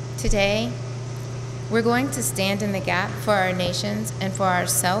today, we're going to stand in the gap for our nations and for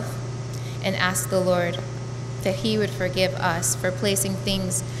ourselves and ask the Lord that he would forgive us for placing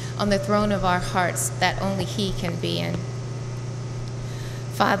things on the throne of our hearts that only he can be in.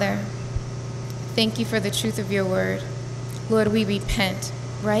 Father, thank you for the truth of your word. Lord, we repent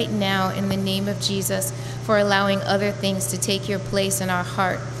right now in the name of Jesus for allowing other things to take your place in our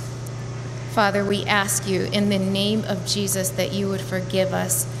heart. Father, we ask you in the name of Jesus that you would forgive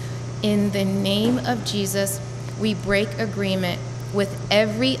us. In the name of Jesus, we break agreement with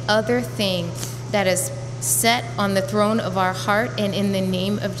every other thing that is set on the throne of our heart, and in the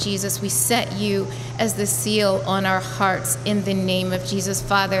name of Jesus, we set you as the seal on our hearts in the name of Jesus.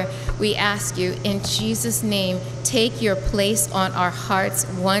 Father, we ask you in Jesus' name, take your place on our hearts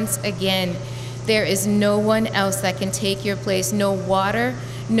once again. There is no one else that can take your place. No water,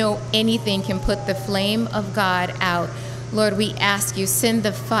 no anything can put the flame of God out. Lord, we ask you, send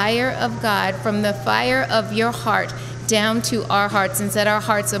the fire of God from the fire of your heart down to our hearts and set our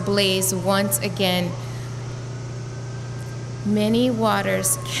hearts ablaze once again. Many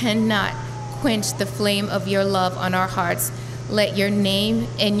waters cannot quench the flame of your love on our hearts. Let your name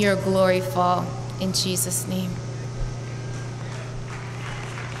and your glory fall. In Jesus' name.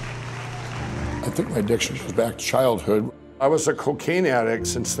 I think my addiction goes back to childhood. I was a cocaine addict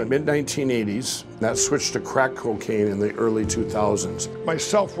since the mid-1980s. That switched to crack cocaine in the early 2000s. My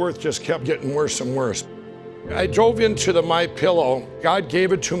self-worth just kept getting worse and worse. I drove into the My Pillow. God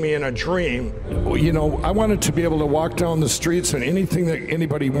gave it to me in a dream. You know, I wanted to be able to walk down the streets and anything that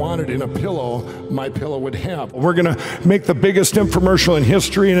anybody wanted in a pillow, My Pillow would have. We're gonna make the biggest infomercial in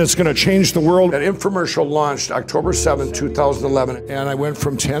history, and it's gonna change the world. That infomercial launched October 7th, 2011, and I went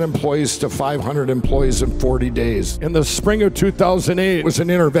from 10 employees to 500 employees in 40 days. In the spring of 2008, it was an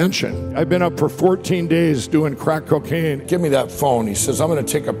intervention. I've been up for 14 days doing crack cocaine. Give me that phone. He says, I'm gonna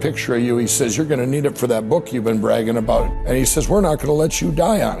take a picture of you. He says, you're gonna need it for that book you've been bragging about. And he says, we're not gonna let you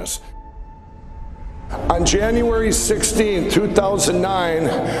die on us. On January 16,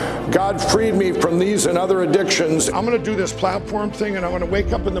 2009, God freed me from these and other addictions. I'm going to do this platform thing, and I'm going to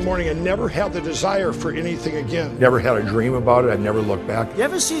wake up in the morning and never have the desire for anything again. Never had a dream about it. I never looked back. You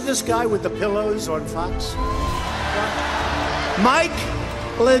ever see this guy with the pillows on Fox? Mike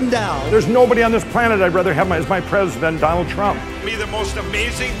Lindell. There's nobody on this planet I'd rather have as my president than Donald Trump. Be the most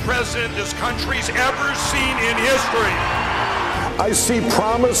amazing president this country's ever seen in history. I see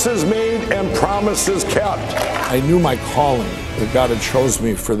promises made and promises kept. I knew my calling, that God had chose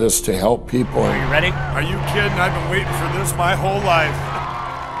me for this to help people. Are you ready? Are you kidding? I've been waiting for this my whole life.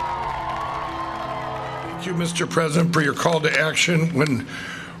 Thank you, Mr. President, for your call to action,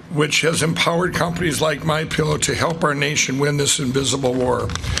 which has empowered companies like MyPillow to help our nation win this invisible war.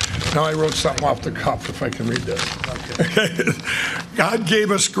 Now I wrote something off the cuff, if I can read this. Okay. God gave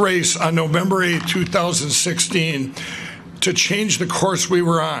us grace on November 8, 2016, to change the course we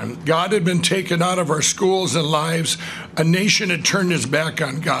were on. God had been taken out of our schools and lives. A nation had turned its back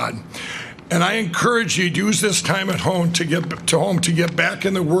on God. And I encourage you to use this time at home to get back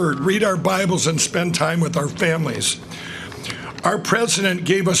in the Word, read our Bibles, and spend time with our families. Our president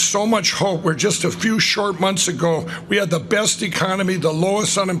gave us so much hope where just a few short months ago, we had the best economy, the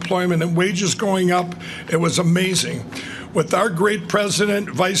lowest unemployment, and wages going up. It was amazing. With our great president,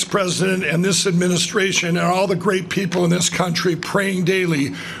 vice president, and this administration, and all the great people in this country praying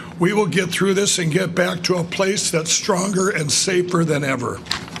daily, we will get through this and get back to a place that's stronger and safer than ever.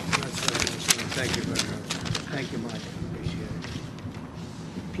 Thank you very much. Thank you, Mike. Appreciate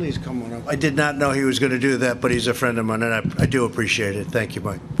it. Please come on up. I did not know he was going to do that, but he's a friend of mine, and I do appreciate it. Thank you,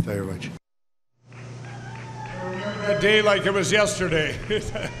 Mike, very much. I remember that day like it was yesterday.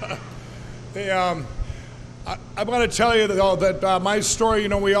 I want to tell you that my story,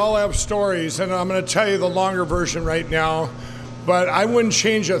 we all have stories, and I'm going to tell you the longer version right now. But I wouldn't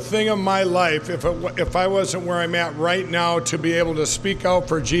change a thing in my life if I wasn't where I'm at right now to be able to speak out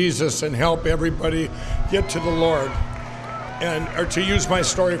for Jesus and help everybody get to the Lord, or to use my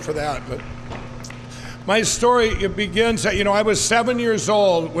story for that. But my story, it begins at, I was 7 years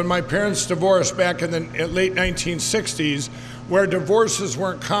old when my parents divorced back in the late 1960s, where divorces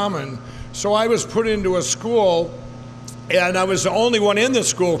weren't common. So I was put into a school, and I was the only one in the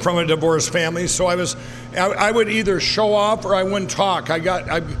school from a divorced family. So I would either show off or I wouldn't talk.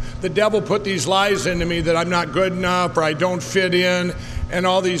 The devil put these lies into me that I'm not good enough or I don't fit in and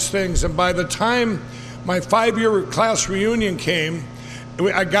all these things. And by the time my 5-year class reunion came,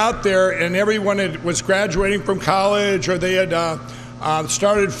 I got there and everyone was graduating from college, or they had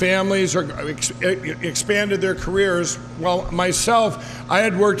started families or expanded their careers. Well, myself, I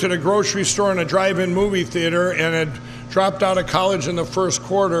had worked at a grocery store and a drive-in movie theater and had dropped out of college in the first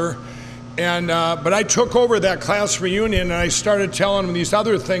quarter. But I took over that class reunion and I started telling them these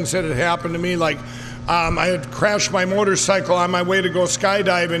other things that had happened to me, like I had crashed my motorcycle on my way to go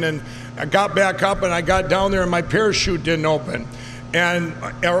skydiving, and I got back up and I got down there and my parachute didn't open.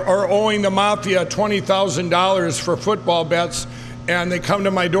 Or owing the mafia $20,000 for football bets, and they come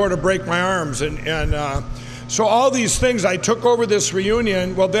to my door to break my arms. So all these things, I took over this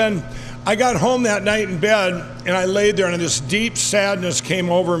reunion. Well, then I got home that night in bed, and I laid there, and this deep sadness came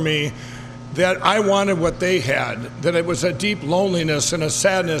over me that I wanted what they had, that it was a deep loneliness and a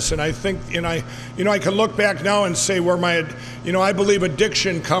sadness. And I think, I can look back now and say where I believe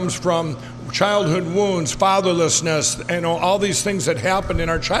addiction comes from childhood wounds, fatherlessness, all these things that happened in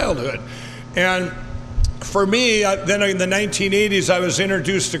our childhood. And for me, then in the 1980s, I was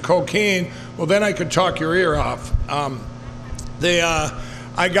introduced to cocaine. Well, then I could talk your ear off.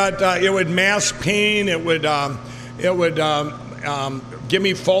 It would mask pain. It would give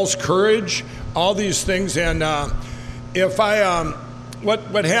me false courage. All these things. And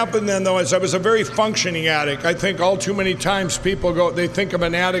what happened then, though, is I was a very functioning addict. I think all too many times they think of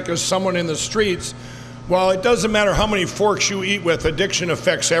an addict as someone in the streets. Well, it doesn't matter how many forks you eat with. Addiction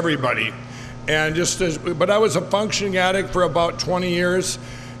affects everybody. But I was a functioning addict for about 20 years,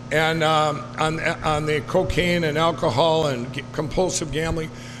 and on the cocaine and alcohol and compulsive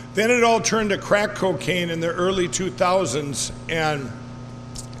gambling. Then it all turned to crack cocaine in the early 2000s, and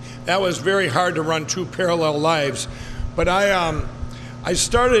that was very hard to run two parallel lives. But I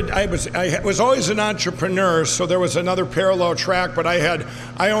was always an entrepreneur, so there was another parallel track. But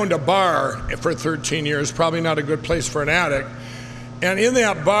I owned a bar for 13 years, probably not a good place for an addict. And in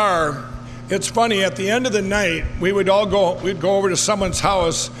that bar, it's funny, at the end of the night, we'd go over to someone's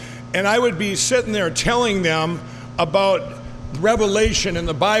house, and I would be sitting there telling them about Revelation in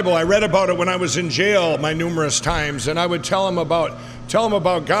the Bible. I read about it when I was in jail numerous times, and I would tell them about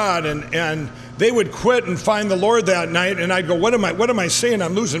God, and they would quit and find the Lord that night, and I'd go, what am I saying?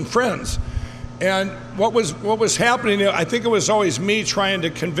 I'm losing friends. And what was happening, I think it was always me trying to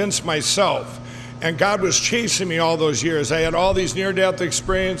convince myself. And God was chasing me all those years. I had all these near-death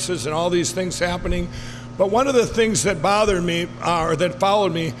experiences and all these things happening. But one of the things that bothered me, or that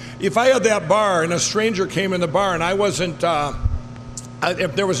followed me, if I had that bar and a stranger came in the bar and I wasn't,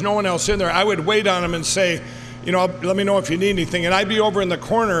 if there was no one else in there, I would wait on him and say, you know, let me know if you need anything. And I'd be over in the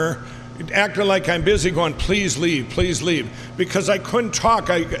corner acting like I'm busy going, please leave, because I couldn't talk.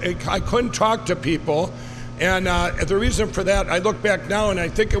 I couldn't talk to people. And the reason for that, I look back now and I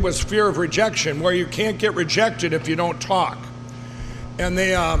think it was fear of rejection, where you can't get rejected if you don't talk. And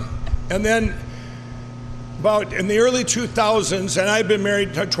then about in the early 2000s, and I'd been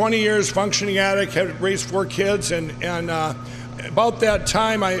married 20 years, functioning addict, had raised 4 kids, and about that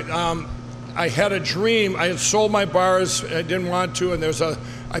time I had a dream. I had sold my bars, I didn't want to, and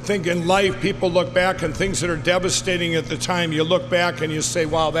I think in life people look back on things that are devastating at the time. You look back and you say,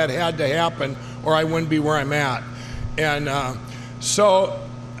 wow, that had to happen or I wouldn't be where I'm at. And so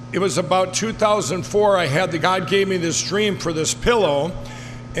it was about 2004, God gave me this dream for this pillow,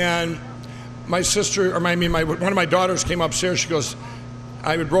 and my sister, or one of my daughters came upstairs. She goes,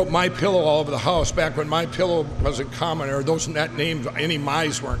 I wrote My Pillow all over the house back when My Pillow wasn't common, or that name, any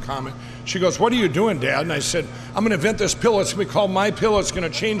My's weren't common. She goes, what are you doing, Dad? And I said, I'm going to invent this pillow. It's going to be called My Pillow. It's going to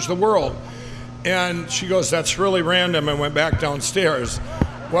change the world. And she goes, that's really random, and went back downstairs.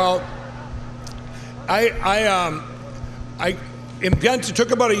 Well, I invented, it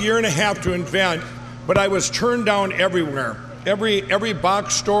took about 1.5 years to invent, but I was turned down everywhere. Every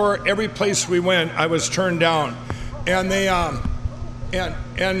box store, every place we went, I was turned down. And they,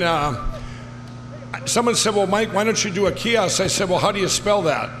 someone said, well, Mike, why don't you do a kiosk? I said, well, how do you spell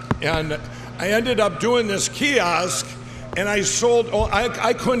that? And I ended up doing this kiosk, and I sold,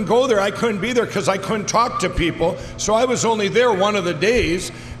 I couldn't go there, I couldn't be there because I couldn't talk to people. So I was only there one of the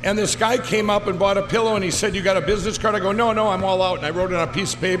days, and this guy came up and bought a pillow, and he said, you got a business card? I go, no, I'm all out. And I wrote it on a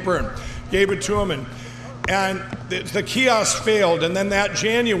piece of paper and gave it to him, and the kiosk failed. And then that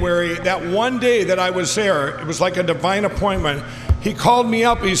January, that one day that I was there, it was like a divine appointment. He called me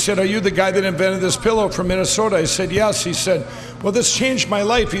up. He said, are you the guy that invented this pillow from Minnesota? I said, yes. He said, well, this changed my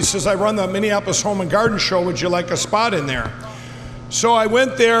life. He says, I run the Minneapolis Home and Garden Show. Would you like a spot in there? So I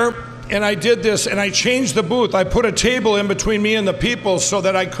went there and I did this, and I changed the booth. I put a table in between me and the people so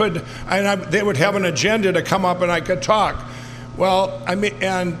that I could, they would have an agenda to come up and I could talk. Well,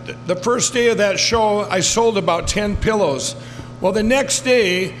 and the first day of that show, I sold about 10 pillows. Well, the next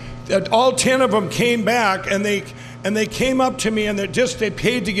day, all 10 of them came back, and they came up to me, and they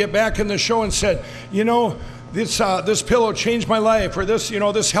paid to get back in the show and said, you know, this pillow changed my life, or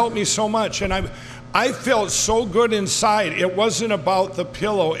this helped me so much. And I felt so good inside. It wasn't about the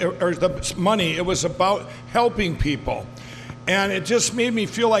pillow or the money. It was about helping people. And it just made me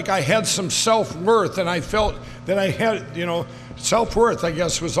feel like I had some self-worth, and I felt that I had, self-worth, I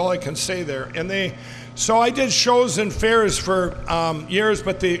guess, was all I can say there. And so I did shows and fairs for years,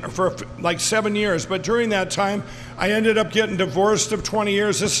 for like 7 years. But during that time, I ended up getting divorced of 20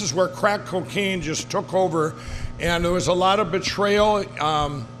 years. This is where crack cocaine just took over. And there was a lot of betrayal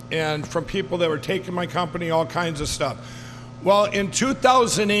and from people that were taking my company, all kinds of stuff. Well, in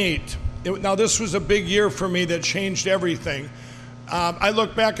 2008, now this was a big year for me that changed everything. I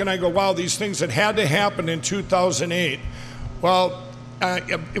look back and I go, wow, these things that had to happen in 2008. Well,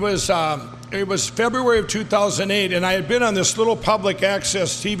 it was February of 2008, and I had been on this little public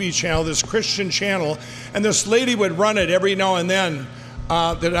access TV channel, this Christian channel, and this lady would run it every now and then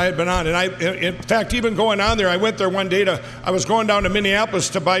that I had been on. And in fact, even going on there, I went there one day I was going down to Minneapolis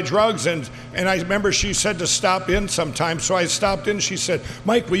to buy drugs, and I remember she said to stop in sometime, so I stopped in. She said,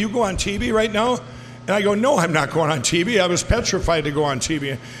 Mike, will you go on TV right now? And I go, no, I'm not going on TV. I was petrified to go on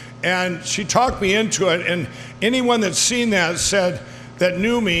TV. And she talked me into it, and anyone that's seen that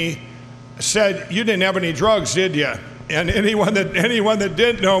knew me said, you didn't have any drugs, did you? And anyone that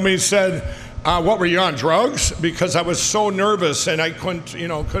didn't know me said, what, were you on drugs? Because I was so nervous and I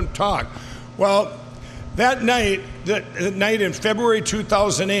couldn't talk. Well, that night in February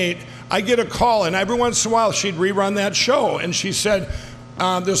 2008, I get a call, and every once in a while she'd rerun that show, and she said,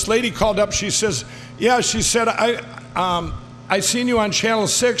 this lady called up, she says, yeah, she said, I seen you on Channel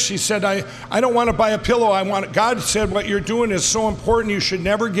 6. She said, I don't want to buy a pillow. God said what you're doing is so important, you should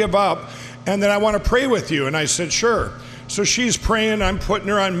never give up, and then I want to pray with you. And I said, sure. So she's praying, I'm putting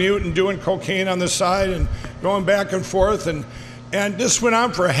her on mute and doing cocaine on the side and going back and forth, and this went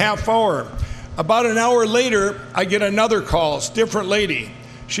on for a half hour. About an hour later, I get another call, it's a different lady.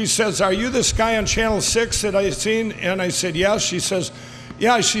 She says, are you this guy on Channel 6 that I seen? And I said, yes. She says,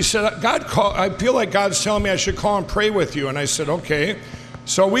 yeah, she said, I feel like God's telling me I should call and pray with you. And I said, okay.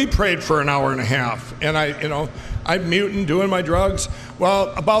 So we prayed for an hour and a half, and I'm muting, doing my drugs.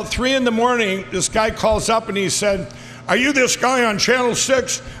 Well, about 3 in the morning, this guy calls up and he said, "Are you this guy on Channel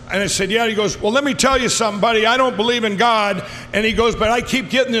 6? And I said, "Yeah." He goes, "Well, let me tell you something, buddy. I don't believe in God." And he goes, "But I keep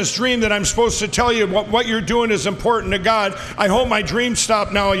getting this dream that I'm supposed to tell you what you're doing is important to God. I hope my dreams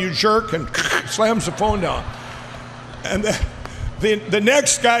stop now, you jerk," and slams the phone down. And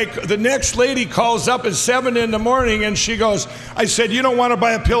the next lady calls up at 7 in the morning, and she goes, I said, "You don't want to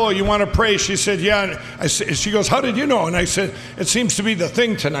buy a pillow, you want to pray?" She said, "Yeah." And she goes, "How did you know?" And I said, "It seems to be the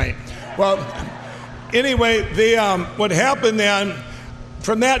thing tonight." Well, anyway, what happened then,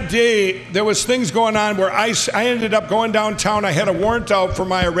 from that day, there was things going on where I ended up going downtown. I had a warrant out for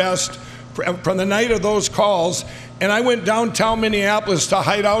my arrest from the night of those calls, and I went downtown Minneapolis to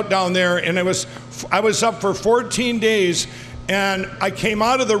hide out down there, and I was up for 14 days. And I came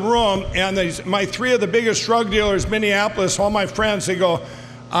out of the room, and my 3 of the biggest drug dealers, Minneapolis, all my friends, they go,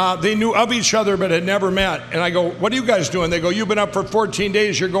 they knew of each other but had never met. And I go, "What are you guys doing?" They go, "You've been up for 14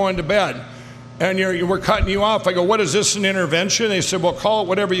 days, you're going to bed. And we're cutting you off." I go, "What is this, an intervention?" They said, "Well, call it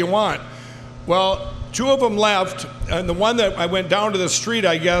whatever you want." Well, 2 of them left, and the one that I went down to the street,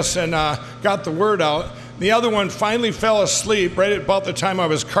 I guess, and got the word out. The other one finally fell asleep right at about the time I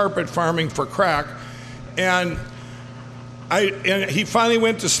was carpet farming for crack. And he finally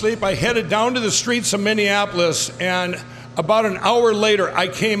went to sleep. I headed down to the streets of Minneapolis, and about an hour later, I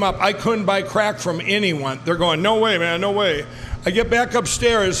came up. I couldn't buy crack from anyone. They're going, "No way, man, no way." I get back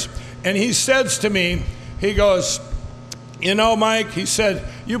upstairs, and he says to me, he goes, "You know, Mike," he said,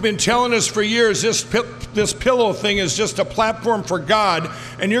 "you've been telling us for years this pillow thing is just a platform for God,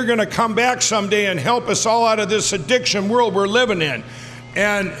 and you're going to come back someday and help us all out of this addiction world we're living in."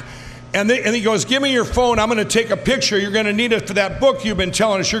 And he goes, "Give me your phone. I'm going to take a picture. You're going to need it for that book you've been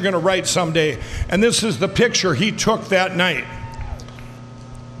telling us you're going to write someday." And this is the picture he took that night.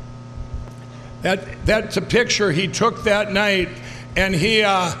 That's a picture he took that night, and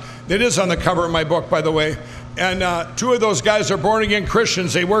it is on the cover of my book, by the way. And 2 of those guys are born-again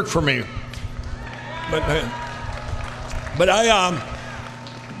Christians. They work for me.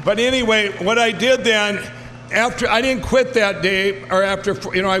 But anyway, what I did then, after I didn't quit that day, or after,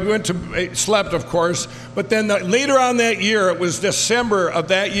 I slept, of course, but then later on that year, it was December of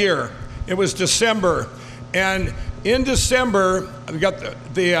that year. It was December. And in December, we got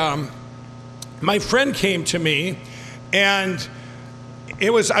my friend came to me, and I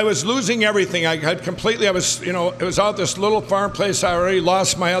was losing everything. It was out this little farm place. I already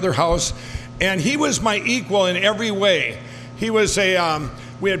lost my other house, and he was my equal in every way. He was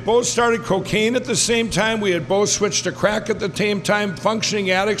we had both started cocaine at the same time. We had both switched to crack at the same time, functioning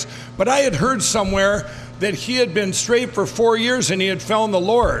addicts. But I had heard somewhere that he had been straight for 4 years and he had found the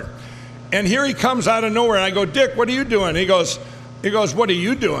Lord. And here he comes out of nowhere, and I go, "Dick, what are you doing?" He goes, "What are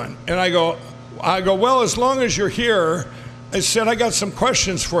you doing?" And I go, "Well, as long as you're here," I said, "I got some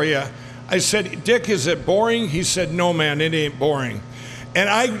questions for you." I said, "Dick, is it boring?" He said, "No, man, it ain't boring." And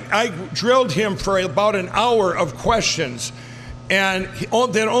I drilled him for about an hour of questions, and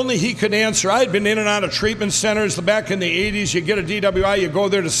that only he could answer. I had been in and out of treatment centers back in the 80s. You get a DWI, you go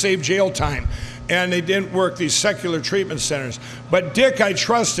there to save jail time. And they didn't work, these secular treatment centers. But Dick, I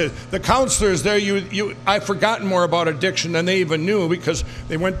trusted. The counselors there, I've forgotten more about addiction than they even knew, because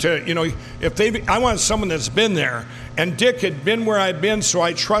they went to, I want someone that's been there. And Dick had been where I'd been, so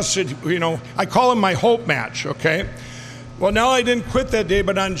I trusted, I call him my hope match, okay? Well, now I didn't quit that day,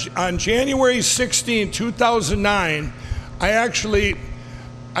 but on January 16, 2009,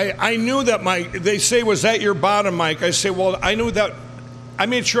 I knew that they say, "Was that your bottom, Mike?" I say, well, I knew that. I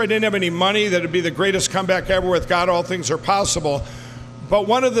made sure I didn't have any money, that it'd be the greatest comeback ever. With God, all things are possible. But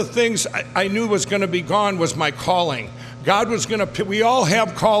one of the things I knew was going to be gone was my calling. God was going to, we all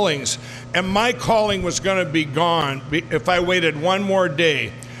have callings, and my calling was going to be gone if I waited one more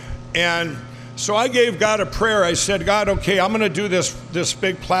day. And so I gave God a prayer. I said, "God, okay, I'm going to do this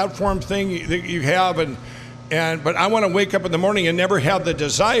big platform thing that you have, but I want to wake up in the morning and never have the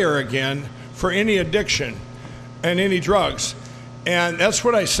desire again for any addiction and any drugs." And that's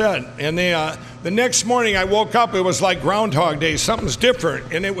what I said. And the next morning I woke up, it was like Groundhog Day. Something's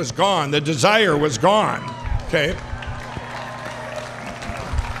different, and it was gone. The desire was gone, okay?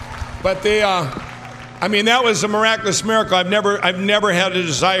 But that was a miraculous miracle. I've never had a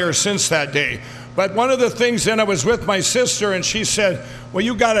desire since that day. But one of the things, then I was with my sister, and she said, "Well,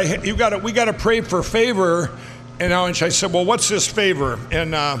 we gotta pray for favor." And I said, "Well, what's this favor?"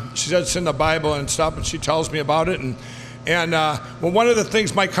 And she said, "It's in the Bible and stuff." And she tells me about it. And one of the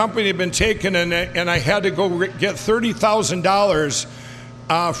things, my company had been taken, and I had to go get $30,000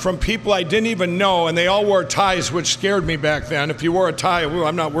 from people I didn't even know, and they all wore ties, which scared me back then. If you wore a tie, ooh,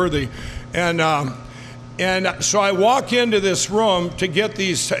 I'm not worthy. And so I walk into this room to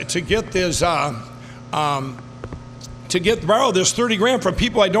borrow this 30 grand from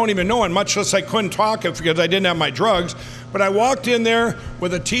people I don't even know, and much less I couldn't talk it because I didn't have my drugs. But I walked in there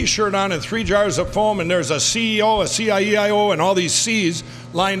with a t-shirt on and 3 jars of foam, and there's a CEO, a CIEIO, and all these C's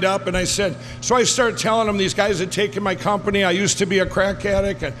lined up. And I said, so I started telling them, these guys had taken my company. I used to be a crack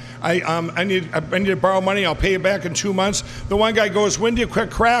addict, and I need to borrow money. I'll pay you back in 2 months. The one guy goes, when do you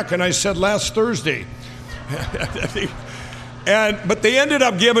quit crack? And I said, last Thursday. But they ended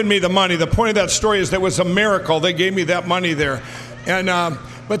up giving me the money. The point of that story is that it was a miracle. They gave me that money there.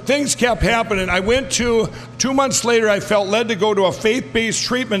 But things kept happening. I went to, 2 months later, I felt led to go to a faith-based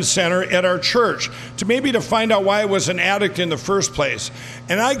treatment center at our church to find out why I was an addict in the first place.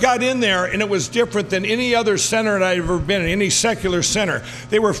 And I got in there, and it was different than any other center that I'd ever been in, any secular center.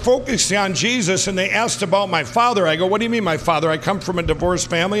 They were focusing on Jesus, and they asked about my father. I go, what do you mean my father? I come from a divorced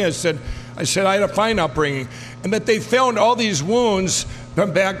family. I said I had a fine upbringing. And that they found all these wounds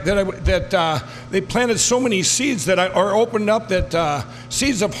back that they planted so many seeds opened up that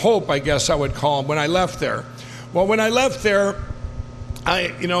seeds of hope, I guess I would call them, when I left there. Well, when I left there,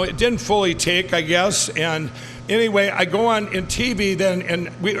 it didn't fully take, I guess. And anyway, I go on in TV then,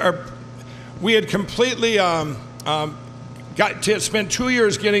 and we had completely spent 2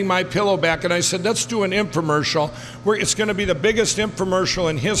 years getting my pillow back, and I said, let's do an infomercial where it's going to be the biggest infomercial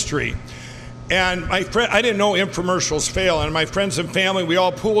in history. And I didn't know infomercials fail, and my friends and family, we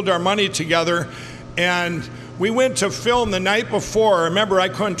all pooled our money together, and we went to film the night before. Remember, I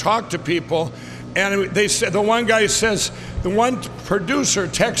couldn't talk to people, and they said, the one producer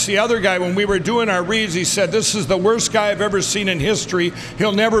texts the other guy when we were doing our reads. He said, this is the worst guy I've ever seen in history.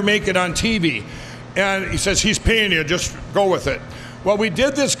 He'll never make it on TV. And he says, he's paying you, just go with it. Well, we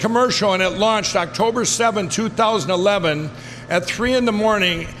did this commercial, and it launched October 7, 2011 at 3 in the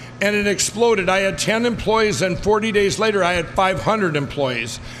morning. And it exploded. I had 10 employees, and 40 days later, I had 500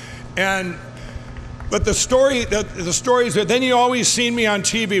 employees. But the story is that then you always seen me on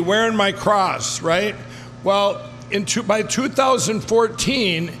TV wearing my cross, right? Well, by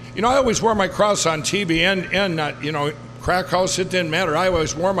 2014, I always wore my cross on TV and crack house, it didn't matter. I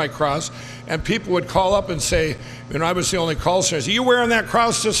always wore my cross, and people would call up and say, I was the only call center. Are you wearing that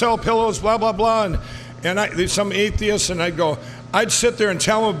cross to sell pillows, blah, blah, blah? And some atheists, and I'd sit there and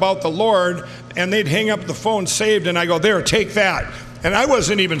tell them about the Lord, and they'd hang up the phone, saved, and I go, there, take that. And I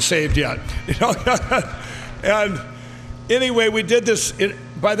wasn't even saved yet. And anyway, we did this.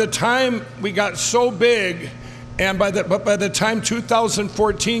 By the time we got so big, by the time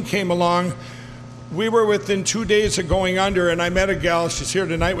 2014 came along, we were within 2 days of going under, and I met a gal, she's here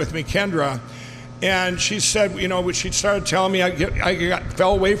tonight with me, Kendra, and she said, she started telling me I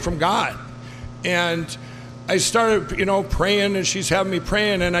fell away from God. And I started, praying, and she's having me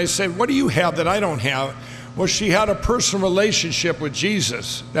praying, and I said, what do you have that I don't have? Well, she had a personal relationship with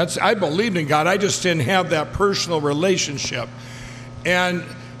Jesus. I believed in God, I just didn't have that personal relationship. And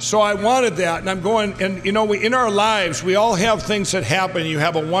so I wanted that, and I'm going, and in our lives, we all have things that happen. You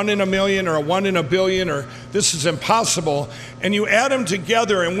have a 1 in a million or a 1 in a billion, or this is impossible, and you add them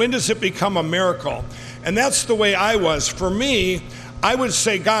together, and when does it become a miracle? And that's the way I was. For me, I would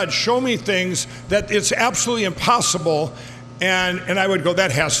say, God, show me things that it's absolutely impossible, and I would go,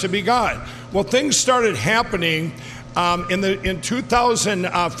 that has to be God. Well, things started happening. In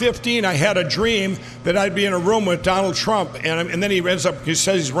 2015, I had a dream that I'd be in a room with Donald Trump, and then he says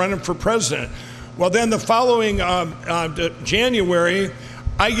he's running for president. Well, then the following January,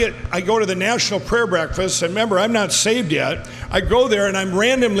 I go to the National Prayer Breakfast, and remember, I'm not saved yet. I go there, and I'm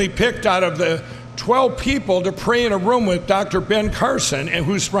randomly picked out of the 12 people to pray in a room with Dr. Ben Carson, and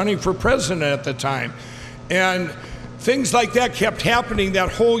who's running for president at the time. And things like that kept happening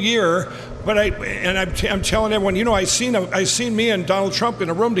that whole year. But I'm telling everyone, I seen me and Donald Trump in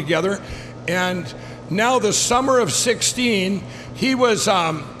a room together. And now the summer of 16,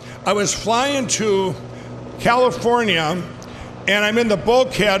 I was flying to California, and I'm in the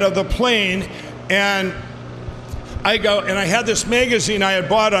bulkhead of the plane, and I go, and I had this magazine I had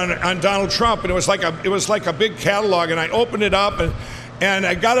bought on Donald Trump, and it was like a big catalog, and I opened it up, and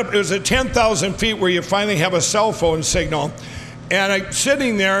I got up. It was at 10,000 feet where you finally have a cell phone signal, and I'm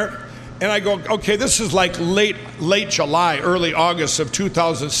sitting there, and I go, okay, this is like late July, early August of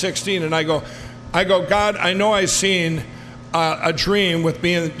 2016, and I go, God, I know I seen a dream with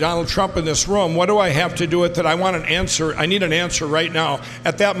me and Donald Trump in this room. What do I have to do with it? I want an answer. I need an answer right now.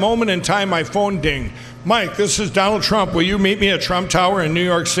 At that moment in time, my phone dinged. Mike, this is Donald Trump. Will you meet me at Trump Tower in New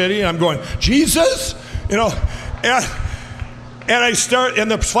York City? And I'm going, Jesus? And I start, and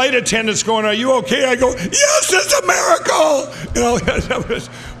the flight attendant's going, "Are you okay?" I go, "Yes, it's a miracle." You know,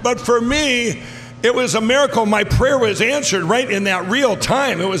 but for me, it was a miracle. My prayer was answered right in that real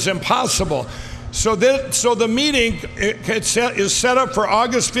time. It was impossible. So the meeting is set up for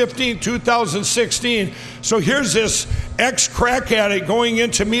August 15, 2016. So here's this ex-crack addict going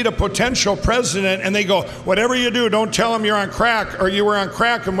in to meet a potential president, and they go, "Whatever you do, don't tell him you're on crack or you were on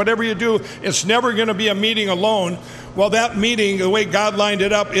crack, and whatever you do, it's never going to be a meeting alone." Well, that meeting, the way God lined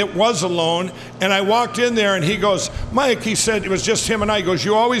it up, it was alone. And I walked in there, and he goes, "Mike," he said, it was just him and I. He goes,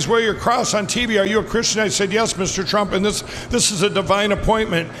 "You always wear your cross on TV. Are you a Christian?" I said, "Yes, Mr. Trump, and this is a divine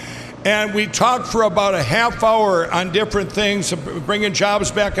appointment." And we talked for about a half hour on different things, bringing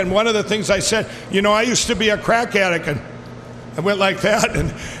jobs back. And one of the things I said, "You know, I used to be a crack addict." And I went like that.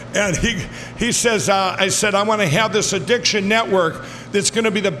 And he says, I said, "I want to have this addiction network that's going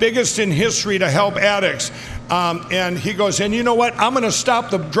to be the biggest in history to help addicts." And he goes, "And you know what? I'm going to stop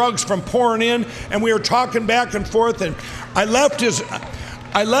the drugs from pouring in." And we were talking back and forth. And I left his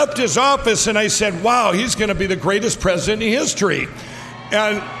office, and I said, "Wow, he's going to be the greatest president in history."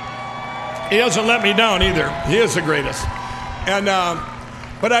 And he doesn't let me down either. He is the greatest. And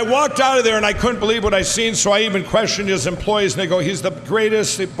but I walked out of there, and I couldn't believe what I seen, so I even questioned his employees, and they go, "He's the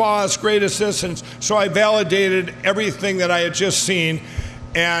greatest, the boss, greatest this." And so I validated everything that I had just seen,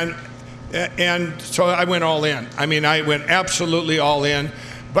 and so I went all in. I mean, I went absolutely all in.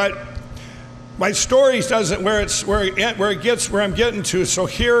 But my story doesn't where I'm getting to. So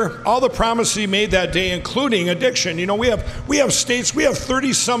here, all the promises he made that day, including addiction. You know, we have states, we have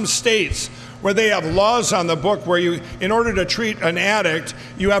 30-some states where they have laws on the book where you, in order to treat an addict,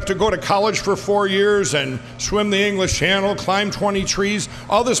 you have to go to college for 4 years and swim the English Channel, climb 20 trees,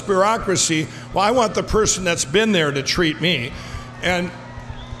 all this bureaucracy. Well, I want the person that's been there to treat me. And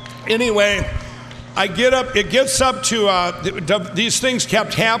anyway, it gets up to, these things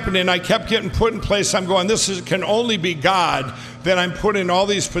kept happening. I kept getting put in place. I'm going, can only be God that I'm put in all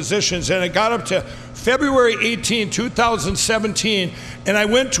these positions. And it got up to February 18, 2017, and I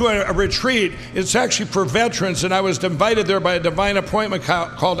went to a retreat. It's actually for veterans, and I was invited there by a divine appointment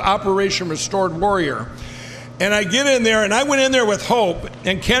called Operation Restored Warrior. And I get in there, and I went in there with hope.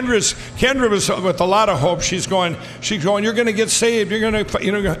 And Kendra was with a lot of hope. She's going, "You're going to get saved. You're going to,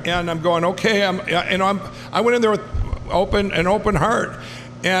 you know." And I'm going, "Okay." I went in there with an open heart,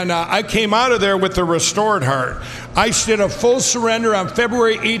 and I came out of there with a restored heart. I did a full surrender on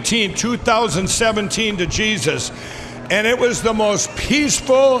February 18, 2017, to Jesus. And it was the most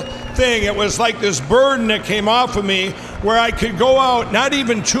peaceful thing. It was like this burden that came off of me where I could go out. Not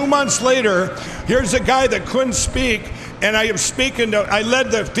even 2 months later, here's a guy that couldn't speak, and I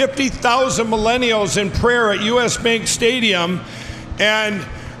led the 50,000 millennials in prayer at US Bank Stadium, and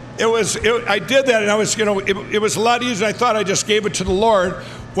I did that, and it was a lot easier. I thought I just gave it to the Lord.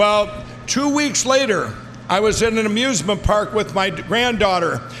 Well, 2 weeks later, I was in an amusement park with my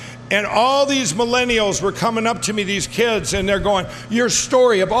granddaughter, and all these millennials were coming up to me, these kids, and they're going, "Your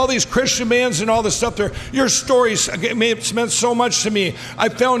story of all these Christian bands and all this stuff there, your stories meant so much to me. I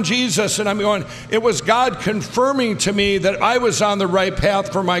found Jesus." And I'm going, it was God confirming to me that I was on the right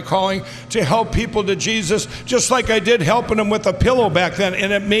path for my calling to help people to Jesus, just like I did helping them with a pillow back then.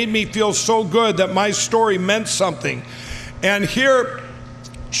 And it made me feel so good that my story meant something. And here,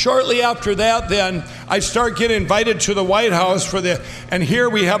 shortly after that, then I start getting invited to the White House and here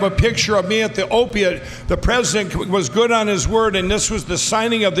we have a picture of me at the opiate. The president was good on his word, and this was the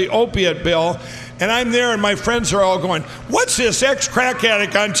signing of the opiate bill. And I'm there, and my friends are all going, "What's this ex-crack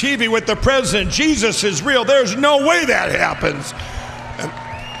addict on TV with the president? Jesus is real. There's no way that happens."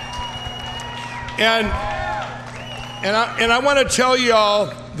 And I want to tell you all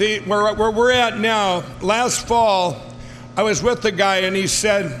where we're at now. Last fall, I was with the guy, and he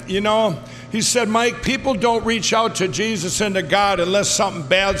said, "Mike, people don't reach out to Jesus and to God unless something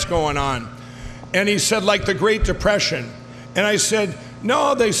bad's going on." And he said, like the Great Depression. And I said,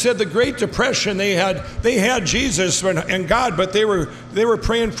 "No," they said, "the Great Depression, they had Jesus and God, but they were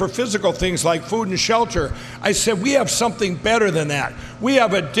praying for physical things like food and shelter." I said, "We have something better than that. We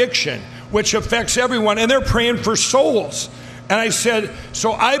have addiction, which affects everyone, and they're praying for souls." And I said,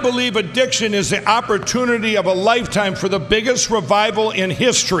 so I believe addiction is the opportunity of a lifetime for the biggest revival in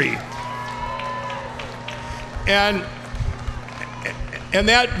history. And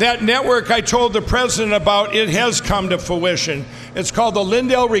that network I told the president about, it has come to fruition. It's called the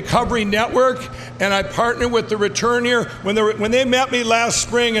Lindale Recovery Network, and I partner with the Return here. When they met me last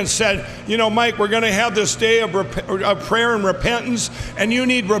spring and said, you know, Mike, we're going to have this day of prayer and repentance, and you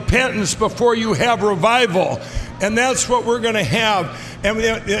need repentance before you have revival. And that's what we're going to have. And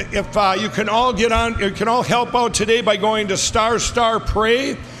if you can all get on, you can all help out today by going to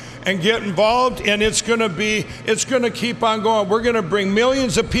 *Pray and get involved, and it's going to keep on going. We're going to bring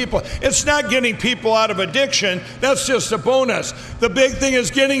millions of people. It's not getting people out of addiction. That's just a bonus. The big thing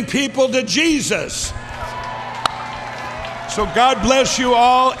is getting people to Jesus. So God bless you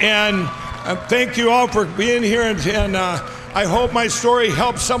all, and thank you all for being here. And I hope my story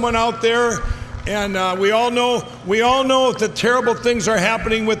helps someone out there. And we all know that terrible things are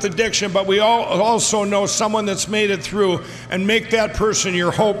happening with addiction, but we all also know someone that's made it through, and make that person your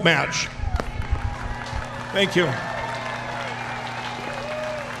hope match. Thank you.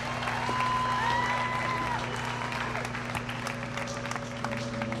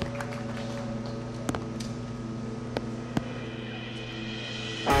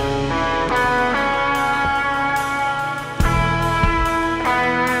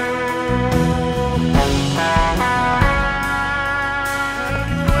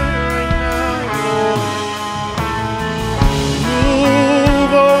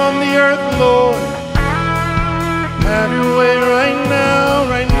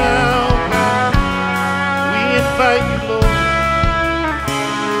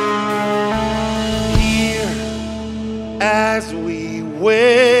 As we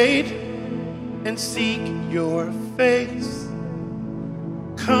wait and seek your face,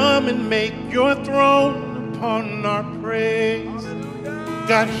 come and make your throne upon our praise.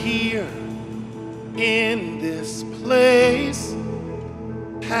 God, here in this place,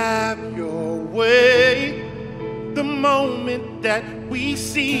 have your way. The moment that we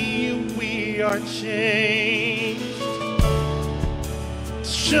see you, we are changed.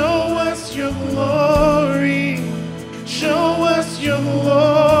 Show us your glory. Show us your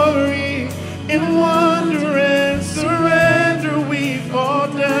glory. In wonder and surrender we fall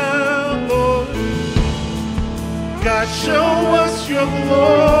down, Lord. God, show us your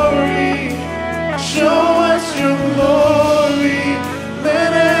glory. Show us your glory.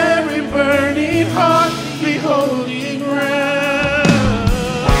 Let every burning heart be holy ground.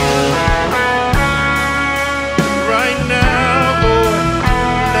 Right now, Lord,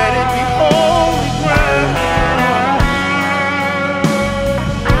 let it be holy ground.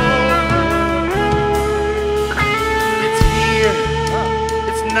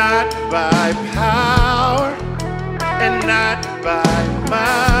 Not by power and not by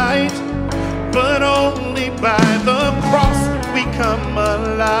might, but only by the cross we come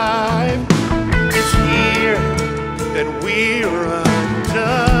alive. It's here that we're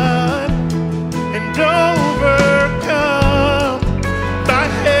undone and overcome by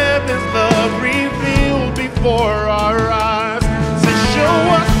heaven's love revealed before our eyes. So show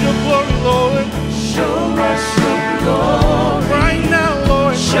us your glory, Lord. Show us your glory. Right now,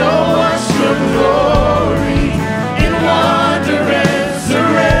 Lord. Show us your glory. In wonder and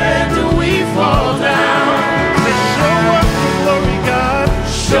surrender we fall down. So show us your glory, God.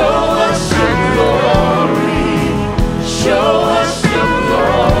 Show us your glory. Show us your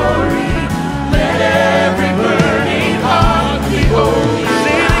glory. Let every burning heart be holy.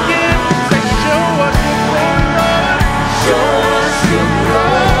 Say it again. Say, show us your glory, Lord. Show us your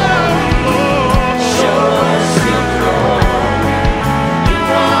glory, Lord. Show us your glory.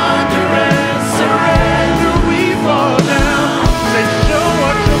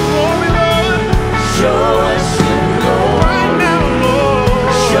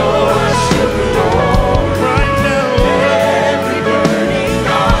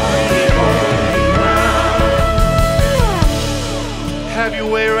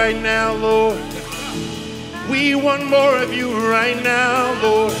 Want more of you right now,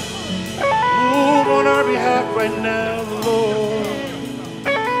 Lord. Move on our behalf right now, Lord.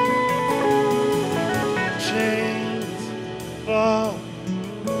 Chains fall,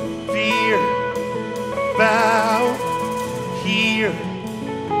 fear bow here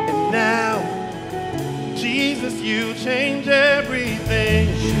and now. Jesus, you change everything.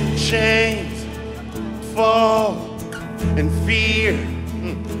 Chains fall and fear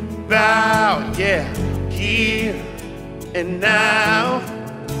bow, yeah. Here and now,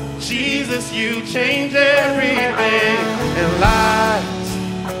 Jesus, you change everything, and lives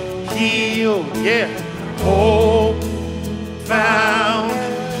healed, yeah, hope found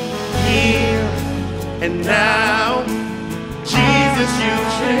here and now, Jesus, you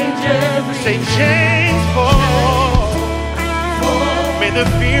change everything. Say chains fall, may the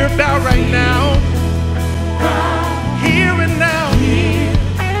fear bow right now, here and now.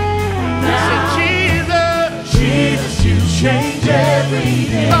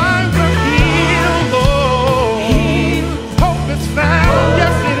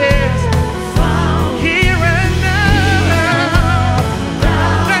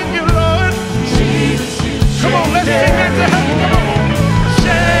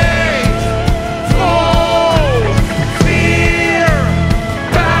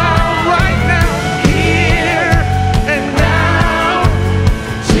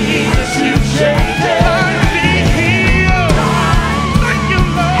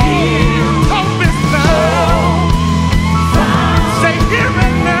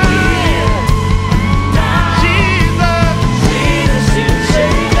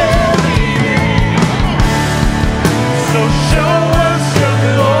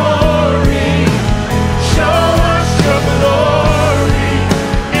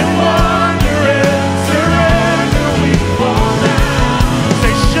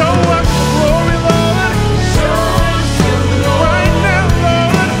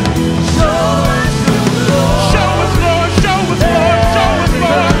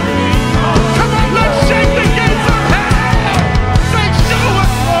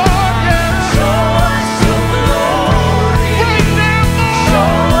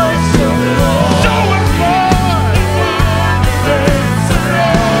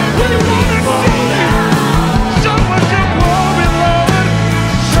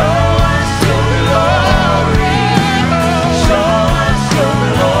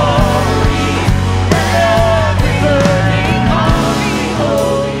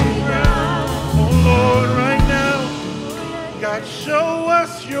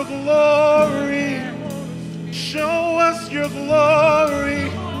 us your glory. Show us your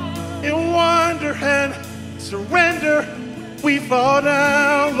glory. In wonder and surrender, we fall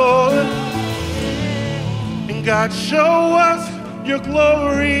down, Lord. And God, show us your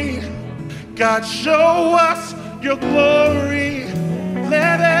glory. God, show us your glory.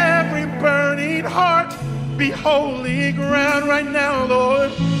 Let every burning heart be holy ground right now,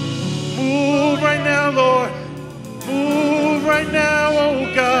 Lord. Move right now, Lord. Move right now,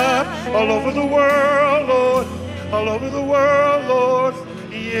 oh God, all over the world, Lord. All over the world, Lord.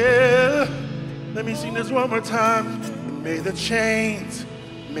 Yeah. Let me sing this one more time. And may the chains,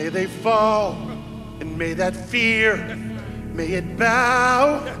 may they fall, and may that fear, may it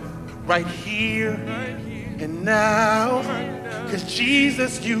bow right here and now. 'Cause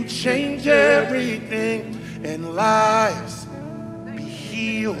Jesus, you change everything, and lives be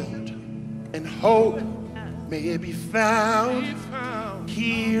healed, and hope, may it be found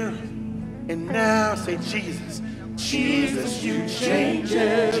here and now. Say, Jesus, Jesus, you change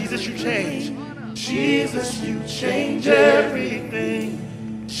it. Jesus, you change. Jesus, you change everything.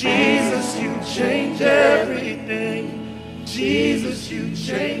 Jesus, you change everything. Jesus, you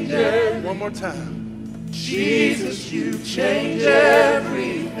change everything. One more time. Jesus, you change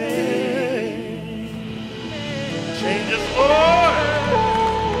everything. Change us, Lord.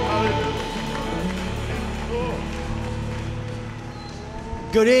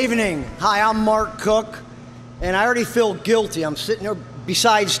 Good evening. Hi, I'm Mark Cook, and I already feel guilty. I'm sitting here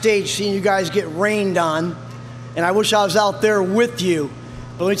beside stage seeing you guys get rained on, and I wish I was out there with you.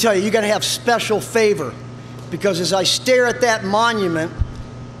 But let me tell you, you're going to have special favor, because as I stare at that monument,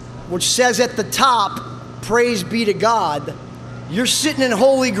 which says at the top, "Praise be to God," you're sitting in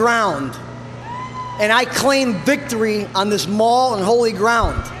holy ground, and I claim victory on this mall and holy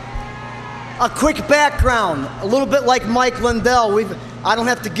ground. A quick background, a little bit like Mike Lindell. I don't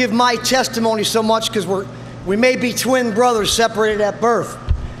have to give my testimony so much because we may be twin brothers separated at birth.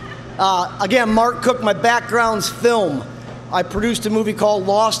 Again, Mark Cook, my background's film. I produced a movie called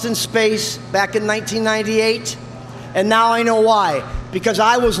Lost in Space back in 1998, and now I know why. Because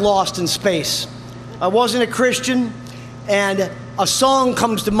I was lost in space. I wasn't a Christian, and a song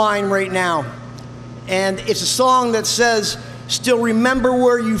comes to mind right now. And it's a song that says, "Still remember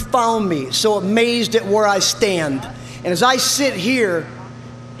where you found me, so amazed at where I stand." And as I sit here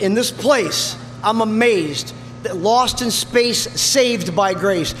in this place, I'm amazed that lost in space, saved by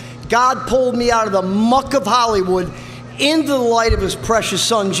grace. God pulled me out of the muck of Hollywood into the light of his precious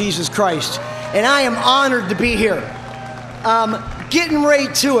son, Jesus Christ. And I am honored to be here. Getting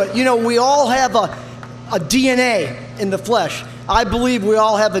right to it. You know, we all have a DNA in the flesh. I believe we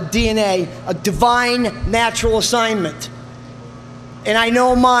all have a DNA, a divine natural assignment. And I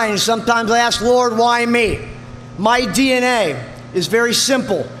know mine. Sometimes I ask, Lord, why me? My DNA is very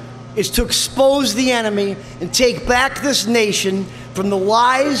simple. It's to expose the enemy and take back this nation from the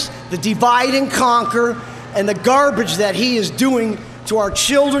lies, the divide and conquer, and the garbage that he is doing to our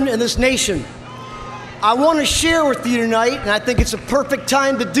children in this nation. I want to share with you tonight, and I think it's a perfect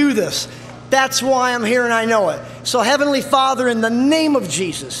time to do this. That's why I'm here, and I know it. So, Heavenly Father, in the name of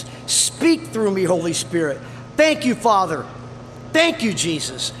Jesus, speak through me, Holy Spirit. Thank you, Father. Thank you,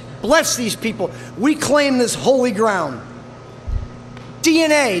 Jesus. Bless these people. We claim this holy ground.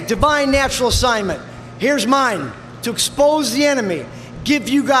 DNA, divine natural assignment. Here's mine. To expose the enemy. Give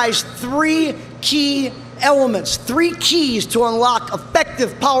you guys 3 key elements, 3 keys to unlock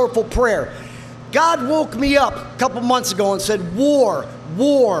effective, powerful prayer. God woke me up a couple months ago and said, war,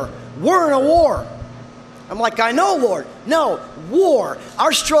 war. We're in a war. I'm like, I know, Lord. No, war.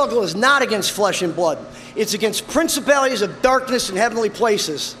 Our struggle is not against flesh and blood. It's against principalities of darkness in heavenly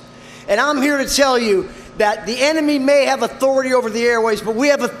places. And I'm here to tell you that the enemy may have authority over the airways, but we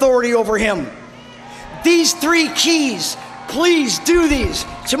have authority over him. These 3 keys, please do these.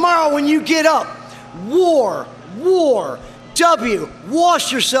 Tomorrow when you get up, war, war. W,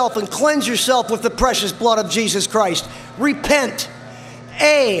 wash yourself and cleanse yourself with the precious blood of Jesus Christ. Repent.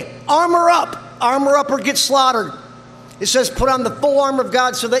 A, armor up. Armor up or get slaughtered. It says put on the full armor of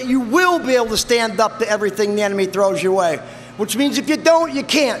God so that you will be able to stand up to everything the enemy throws your way. Which means if you don't, you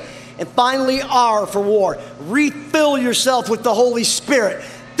can't. And finally, R for war. Refill yourself with the Holy Spirit.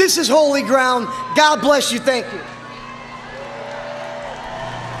 This is holy ground. God bless you. Thank you.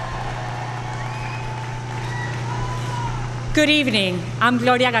 Good evening. I'm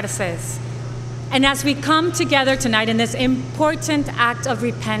Gloria Garces. And as we come together tonight in this important act of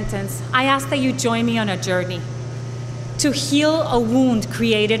repentance, I ask that you join me on a journey to heal a wound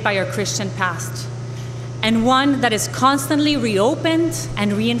created by our Christian past, and one that is constantly reopened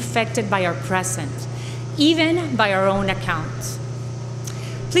and reinfected by our present, even by our own account.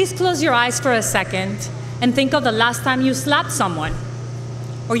 Please close your eyes for a second and think of the last time you slapped someone,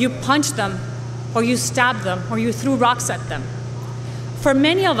 or you punched them, or you stabbed them, or you threw rocks at them. For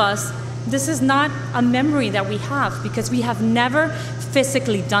many of us, this is not a memory that we have because we have never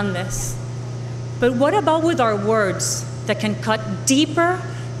physically done this. But what about with our words that can cut deeper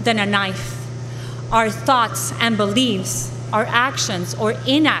than a knife? Our thoughts and beliefs, our actions or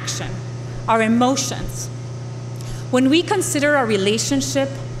inaction, our emotions. When we consider our relationship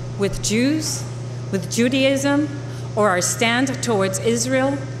with Jews, with Judaism, or our stand towards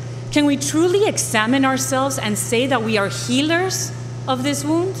Israel, can we truly examine ourselves and say that we are healers of this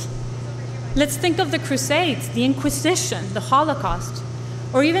wound? Let's think of the Crusades, the Inquisition, the Holocaust,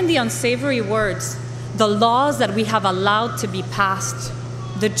 or even the unsavory words, the laws that we have allowed to be passed,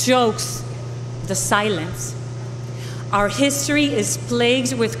 the jokes, the silence. Our history is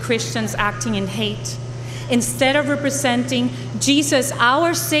plagued with Christians acting in hate. Instead of representing Jesus,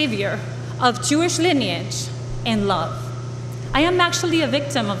 our Savior, of Jewish lineage in love. I am actually a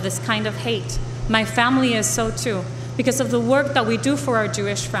victim of this kind of hate. My family is so too, because of the work that we do for our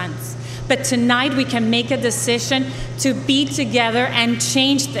Jewish friends. But tonight we can make a decision to be together and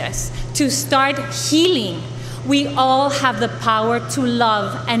change this, to start healing. We all have the power to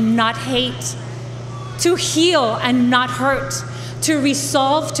love and not hate, to heal and not hurt, to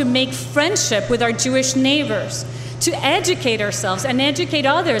resolve to make friendship with our Jewish neighbors, to educate ourselves and educate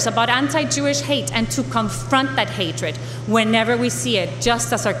others about anti-Jewish hate, and to confront that hatred whenever we see it,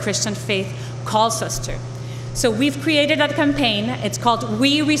 just as our Christian faith calls us to. So we've created a campaign. It's called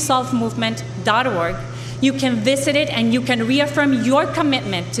WeResolveMovement.org. You can visit it and you can reaffirm your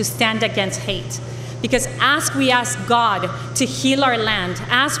commitment to stand against hate. Because as we ask God to heal our land,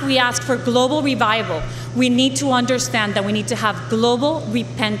 as we ask for global revival, we need to understand that we need to have global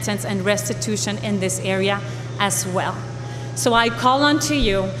repentance and restitution in this area as well. So I call unto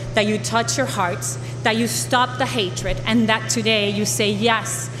you that you touch your hearts, that you stop the hatred, and that today you say,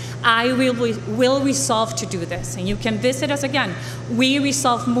 yes, I will resolve to do this. And you can visit us again,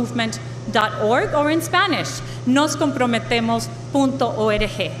 WeResolveMovement.org, or in Spanish,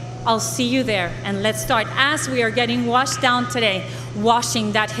 noscomprometemos.org. I'll see you there, and let's start as we are getting washed down today,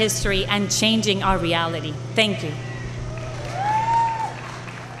 washing that history and changing our reality. Thank you.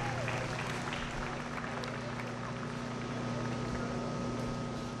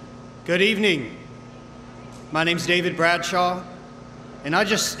 Good evening. My name's David Bradshaw, and I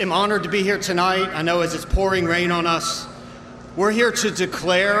just am honored to be here tonight. I know as it's pouring rain on us, we're here to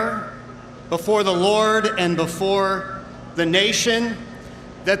declare before the Lord and before the nation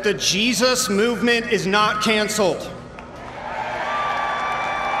that the Jesus movement is not canceled.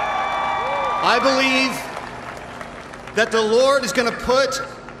 I believe that the Lord is going to put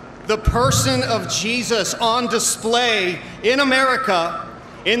the person of Jesus on display in America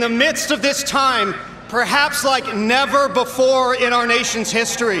in the midst of this time, perhaps like never before in our nation's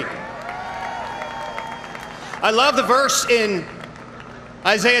history. I love the verse in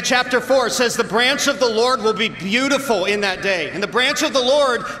Isaiah chapter 4. It says, the branch of the Lord will be beautiful in that day. And the branch of the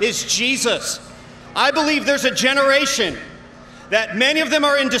Lord is Jesus. I believe there's a generation that many of them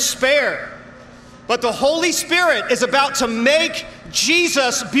are in despair, but the Holy Spirit is about to make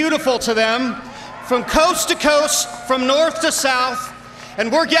Jesus beautiful to them from coast to coast, from north to south.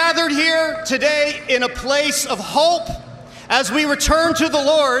 And we're gathered here today in a place of hope as we return to the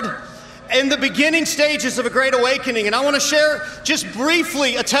Lord in the beginning stages of a great awakening. And I want to share just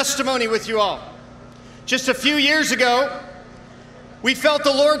briefly a testimony with you all. Just a few years ago, we felt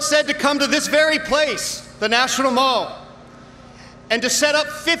the Lord said to come to this very place, the National Mall, and to set up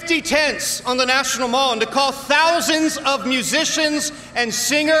 50 tents on the National Mall and to call thousands of musicians and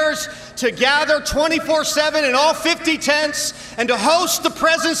singers to gather 24/7 in all 50 tents and to host the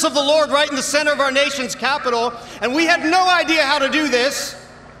presence of the Lord right in the center of our nation's capital. And we had no idea how to do this,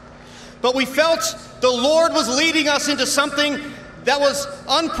 but we felt the Lord was leading us into something that was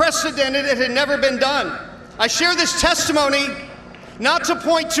unprecedented. It had never been done. I share this testimony not to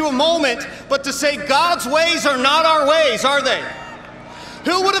point to a moment, but to say God's ways are not our ways, are they?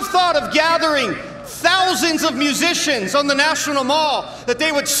 Who would have thought of gathering thousands of musicians on the National Mall, that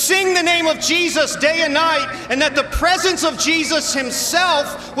they would sing the name of Jesus day and night, and that the presence of Jesus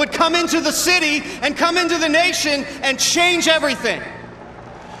himself would come into the city and come into the nation and change everything?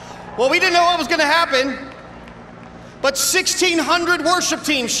 Well, we didn't know what was going to happen, but 1,600 worship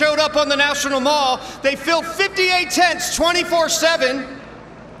teams showed up on the National Mall. They filled 58 tents 24/7.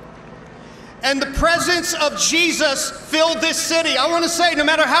 And the presence of Jesus filled this city. I want to say, no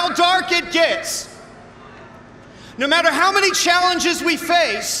matter how dark it gets, no matter how many challenges we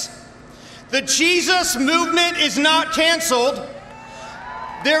face, the Jesus movement is not canceled.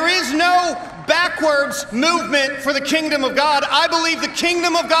 There is no backwards movement for the kingdom of God. I believe the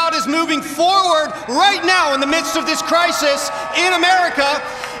kingdom of God is moving forward right now in the midst of this crisis in America.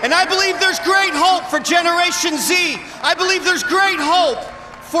 And I believe there's great hope for Generation Z. I believe there's great hope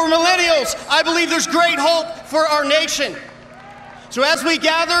for millennials. I believe there's great hope for our nation. So as we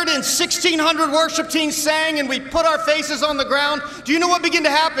gathered and 1,600 worship teams sang and we put our faces on the ground, do you know what began to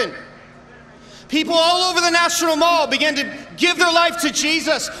happen? People all over the National Mall began to give their life to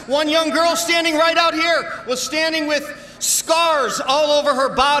Jesus. One young girl standing right out here was standing with scars all over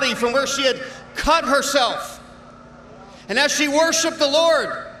her body from where she had cut herself. And as she worshiped the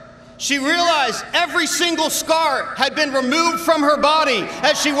Lord, she realized every single scar had been removed from her body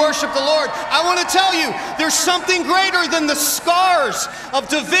as she worshiped the Lord. I want to tell you, there's something greater than the scars of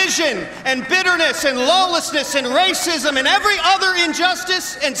division and bitterness and lawlessness and racism and every other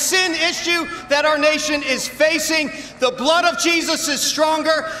injustice and sin issue that our nation is facing. The blood of Jesus is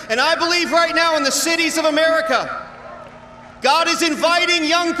stronger, and I believe right now in the cities of America, God is inviting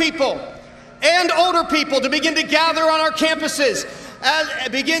young people and older people to begin to gather on our campuses,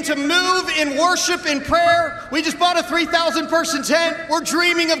 begin to move in worship and prayer. We just bought a 3,000 person tent. We're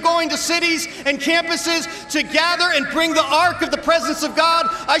dreaming of going to cities and campuses to gather and bring the ark of the presence of God.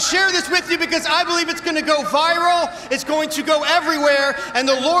 I share this with you because I believe it's going to go viral. It's going to go everywhere. And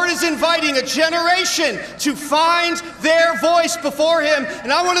the Lord is inviting a generation to find their voice before Him.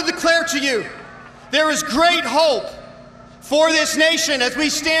 And I want to declare to you, there is great hope for this nation as we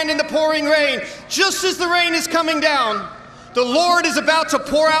stand in the pouring rain. Just as the rain is coming down, the Lord is about to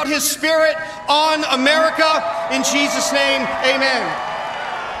pour out His Spirit on America. In Jesus' name, amen.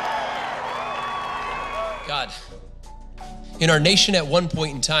 God, in our nation at one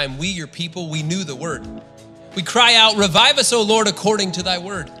point in time, we, your people, we knew the word. We cry out, revive us, O Lord, according to thy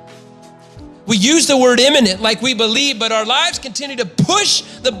word. We use the word imminent like we believe, but our lives continue to push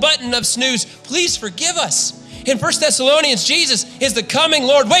the button of snooze. Please forgive us. In 1 Thessalonians, Jesus is the coming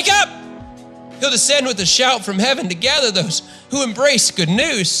Lord. Wake up! He'll descend with a shout from heaven to gather those who embrace good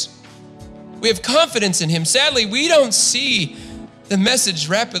news. We have confidence in Him. Sadly, we don't see the message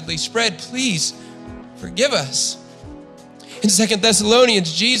rapidly spread. Please forgive us. In 2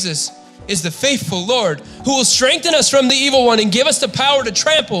 Thessalonians, Jesus is the faithful Lord who will strengthen us from the evil one and give us the power to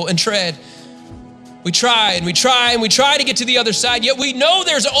trample and tread. We try and we try and we try to get to the other side, yet we know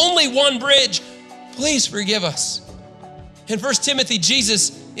there's only one bridge. Please forgive us. In 1 Timothy,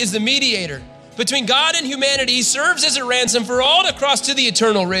 Jesus is the mediator between God and humanity. He serves as a ransom for all to cross to the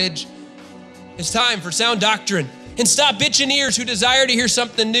eternal ridge. It's time for sound doctrine and stop bitching ears who desire to hear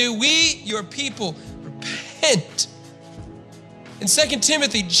something new. We, your people, repent. In 2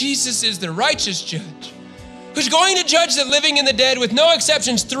 Timothy, Jesus is the righteous judge who's going to judge the living and the dead with no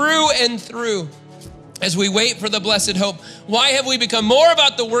exceptions through and through. As we wait for the blessed hope, why have we become more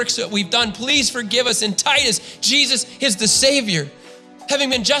about the works that we've done? Please forgive us. In Titus, Jesus is the Savior.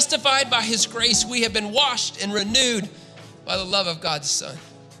 Having been justified by His grace, we have been washed and renewed by the love of God's Son.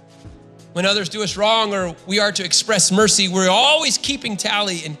 When others do us wrong or we are to express mercy, we're always keeping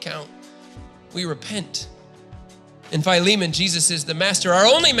tally and count. We repent. In Philemon, Jesus is the Master, our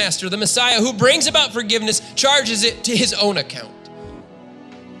only Master, the Messiah, who brings about forgiveness, charges it to His own account.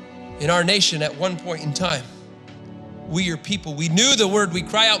 In our nation at one point in time, we, your people, we knew the word. We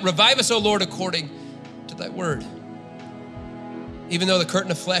cry out, revive us, O Lord, according to thy word. Even though the curtain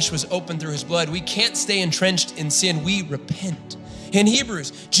of flesh was opened through His blood, we can't stay entrenched in sin. We repent. In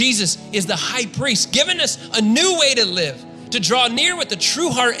Hebrews, Jesus is the high priest, giving us a new way to live, to draw near with a true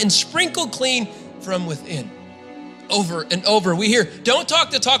heart and sprinkle clean from within. Over and over, we hear, don't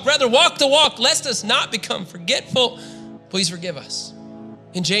talk the talk, rather walk the walk, lest us not become forgetful. Please forgive us.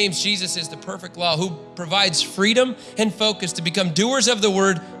 In James, Jesus is the perfect law who provides freedom and focus to become doers of the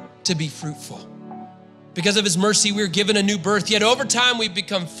word, to be fruitful. Because of His mercy, we're given a new birth, yet over time we've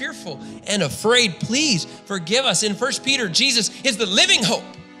become fearful and afraid. Please forgive us. In 1 Peter, Jesus is the living hope.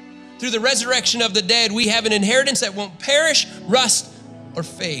 Through the resurrection of the dead, we have an inheritance that won't perish, rust, or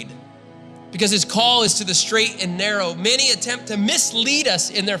fade. Because His call is to the straight and narrow. Many attempt to mislead us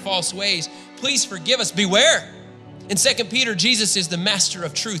in their false ways. Please forgive us. Beware. In 2 Peter, Jesus is the master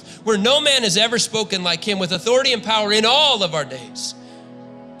of truth, where no man has ever spoken like Him, with authority and power in all of our days.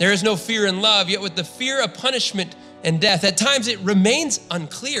 There is no fear in love, yet with the fear of punishment and death, at times it remains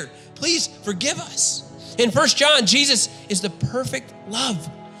unclear. Please forgive us. In 1 John, Jesus is the perfect love,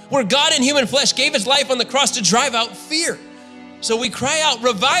 where God in human flesh gave His life on the cross to drive out fear. So we cry out,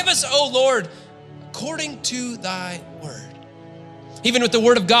 revive us, O Lord, according to thy word. Even with the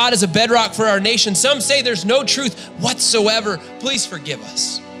word of God as a bedrock for our nation, some say there's no truth whatsoever. Please forgive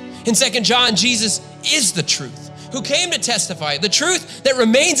us. In 2 John, Jesus is the truth, who came to testify. The truth that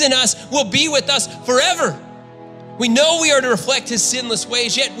remains in us will be with us forever. We know we are to reflect his sinless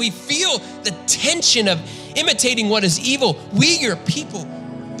ways, yet we feel the tension of imitating what is evil. We, your people,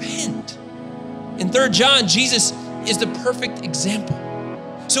 repent. In 3 John, Jesus is the perfect example.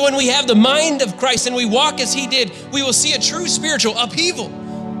 So when we have the mind of Christ and we walk as he did, we will see a true spiritual upheaval.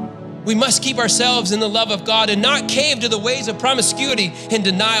 We must keep ourselves in the love of God and not cave to the ways of promiscuity and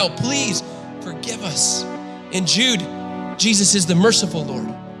denial. Please forgive us. In Jude, Jesus is the merciful Lord,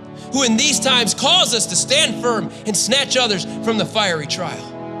 who in these times calls us to stand firm and snatch others from the fiery trial.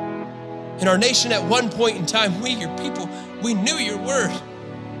 In our nation at one point in time, we, your people, we knew your word.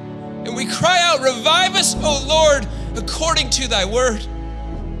 And we cry out, revive us, O Lord, according to thy word.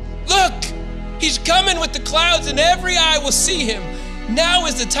 Look, he's coming with the clouds and every eye will see him. Now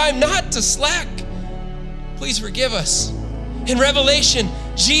is the time not to slack. Please forgive us. In Revelation,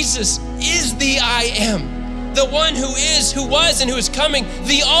 Jesus is the I am, the one who is, who was, and who is coming.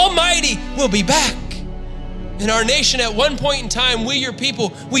 The Almighty will be back. In our nation at one point in time, we, your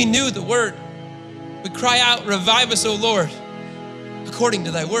people, we knew the word. We cry out, revive us, O Lord, according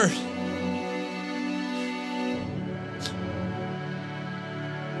to thy word.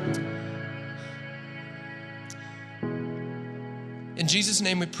 In Jesus'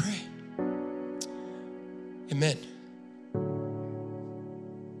 name we pray. Amen.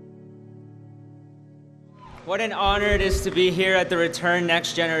 What an honor it is to be here at the Return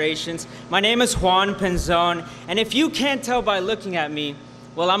Next Generations. My name is Juan Penzon, and if you can't tell by looking at me,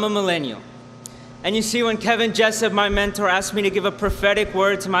 well, I'm a millennial. And you see, when Kevin Jessup, my mentor, asked me to give a prophetic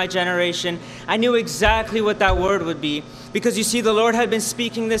word to my generation, I knew exactly what that word would be. Because you see, the Lord had been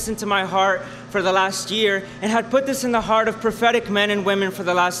speaking this into my heart for the last year and had put this in the heart of prophetic men and women for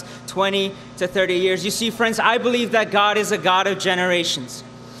the last 20 to 30 years. You see, friends, I believe that God is a God of generations.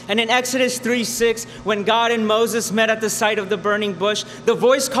 And in Exodus 3:6, when God and Moses met at the site of the burning bush, the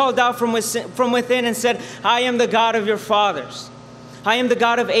voice called out from within and said, I am the God of your fathers. I am the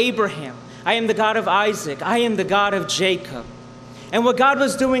God of Abraham. I am the God of Isaac. I am the God of Jacob. And what God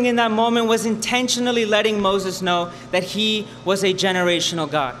was doing in that moment was intentionally letting Moses know that he was a generational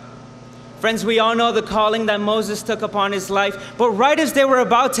God. Friends, we all know the calling that Moses took upon his life, but right as they were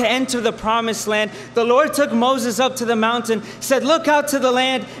about to enter the promised land, the Lord took Moses up to the mountain, said, look out to the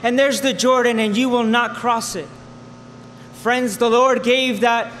land, and there's the Jordan, and you will not cross it. Friends, the Lord gave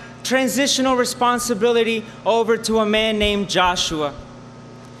that transitional responsibility over to a man named Joshua.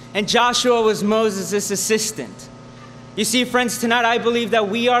 And Joshua was Moses' assistant. You see, friends, tonight I believe that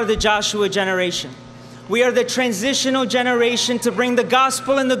we are the Joshua generation. We are the transitional generation to bring the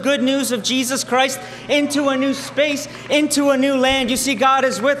gospel and the good news of Jesus Christ into a new space, into a new land. You see, God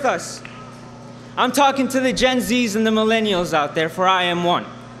is with us. I'm talking to the Gen Zs and the millennials out there, for I am one.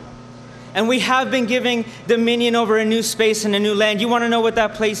 And we have been giving dominion over a new space and a new land. You want to know what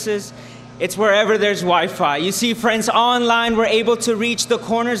that place is? It's wherever there's Wi-Fi. You see, friends, online we're able to reach the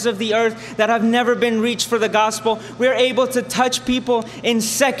corners of the earth that have never been reached for the gospel. We're able to touch people in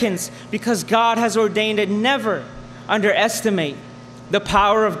seconds because God has ordained it. Never underestimate the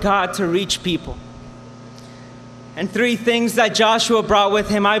power of God to reach people. And 3 things that Joshua brought with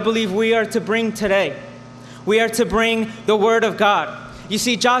him, I believe we are to bring today. We are to bring the word of God. You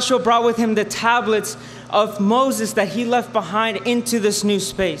see, Joshua brought with him the tablets of Moses that he left behind into this new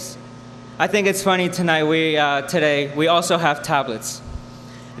space. I think it's funny tonight, today, we also have tablets.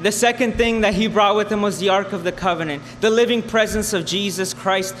 The second thing that he brought with him was the Ark of the Covenant, the living presence of Jesus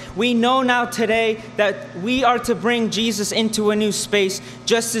Christ. We know now today that we are to bring Jesus into a new space,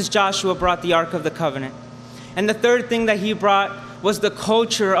 just as Joshua brought the Ark of the Covenant. And the third thing that he brought was the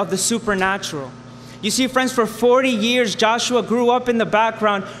culture of the supernatural. You see, friends, for 40 years, Joshua grew up in the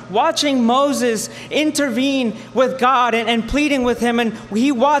background, watching Moses intervene with God and pleading with him. And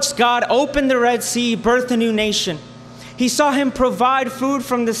he watched God open the Red Sea, birth a new nation. He saw him provide food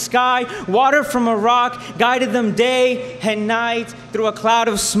from the sky, water from a rock, guided them day and night through a cloud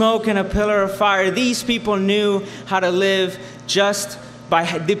of smoke and a pillar of fire. These people knew how to live just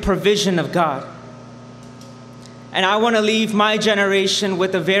by the provision of God. And I want to leave my generation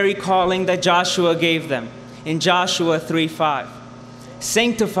with the very calling that Joshua gave them in Joshua 3:5.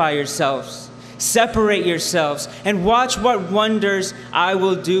 Sanctify yourselves, separate yourselves, and watch what wonders I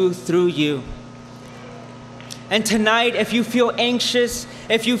will do through you. And tonight, if you feel anxious,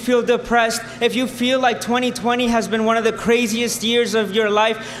 if you feel depressed, if you feel like 2020 has been one of the craziest years of your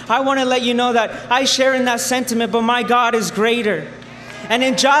life, I want to let you know that I share in that sentiment, but my God is greater. And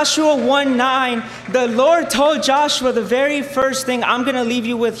in Joshua 1:9, the Lord told Joshua the very first thing I'm going to leave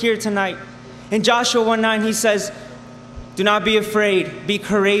you with here tonight. In Joshua 1:9, he says, do not be afraid, be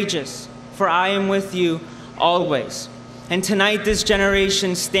courageous, for I am with you always. And tonight this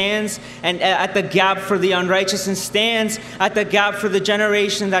generation stands and at the gap for the unrighteous and stands at the gap for the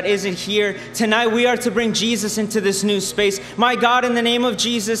generation that isn't here. Tonight we are to bring Jesus into this new space. My God, in the name of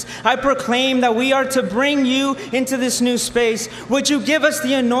Jesus, I proclaim that we are to bring you into this new space. Would you give us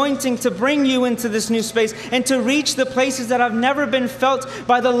the anointing to bring you into this new space and to reach the places that have never been felt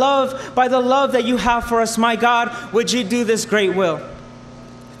by the love that you have for us. My God, would you do this great will?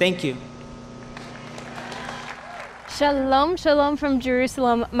 Thank you. Shalom, shalom from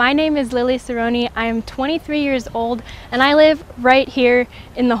Jerusalem. My name is Lily Cerrone. I am 23 years old and I live right here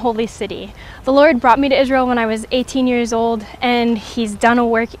in the Holy City. The Lord brought me to Israel when I was 18 years old and He's done a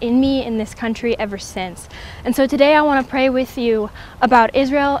work in me in this country ever since. And so today I want to pray with you about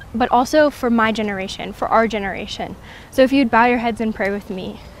Israel, but also for my generation, for our generation. So if you'd bow your heads and pray with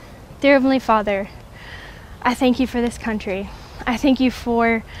me. Dear Heavenly Father, I thank you for this country. I thank you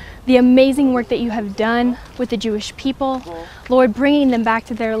for the amazing work that you have done with the Jewish people, Lord, bringing them back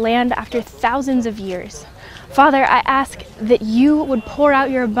to their land after thousands of years. Father, I ask that you would pour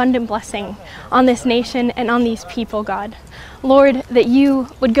out your abundant blessing on this nation and on these people, God. Lord, that you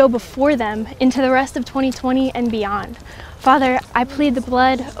would go before them into the rest of 2020 and beyond. Father, I plead the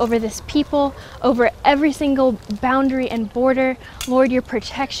blood over this people, over every single boundary and border. Lord, your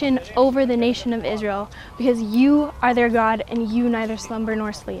protection over the nation of Israel, because you are their God and you neither slumber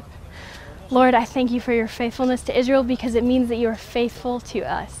nor sleep. Lord, I thank you for your faithfulness to Israel because it means that you are faithful to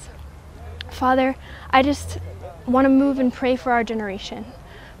us. Father, I just want to move and pray for our generation,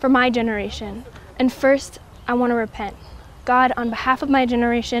 for my generation. And first, I want to repent. God, on behalf of my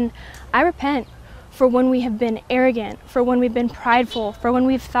generation, I repent for when we have been arrogant, for when we've been prideful, for when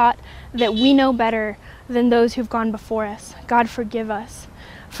we've thought that we know better than those who've gone before us. God, forgive us.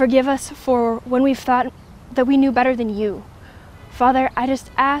 Forgive us for when we've thought that we knew better than you. Father, I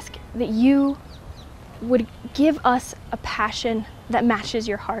just ask that you would give us a passion that matches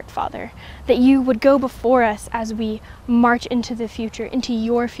your heart, Father. That you would go before us as we march into the future, into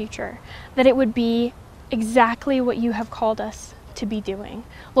your future. That it would be exactly what you have called us to be doing.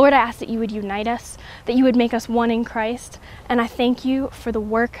 Lord, I ask that you would unite us, that you would make us one in Christ, and I thank you for the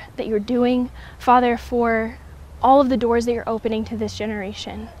work that you're doing, Father, for all of the doors that you're opening to this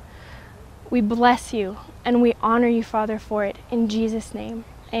generation. We bless you and we honor you, Father, for it. In Jesus' name,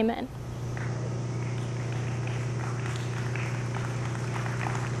 amen.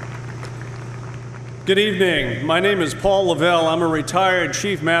 Good evening. My name is Paul Lavelle. I'm a retired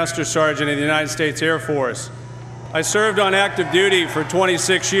Chief Master Sergeant in the United States Air Force. I served on active duty for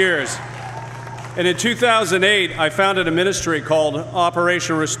 26 years. And in 2008, I founded a ministry called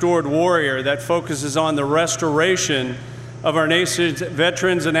Operation Restored Warrior that focuses on the restoration of our nation's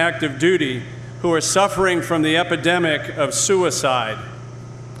veterans and active duty who are suffering from the epidemic of suicide.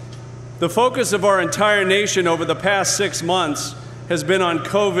 The focus of our entire nation over the past 6 months has been on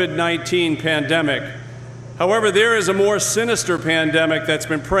COVID-19 pandemic. However, there is a more sinister pandemic that's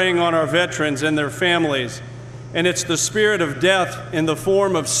been preying on our veterans and their families, and it's the spirit of death in the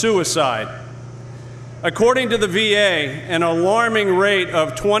form of suicide. According to the VA, an alarming rate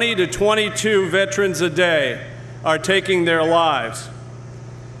of 20 to 22 veterans a day are taking their lives.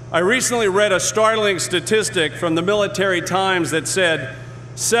 I recently read a startling statistic from the Military Times that said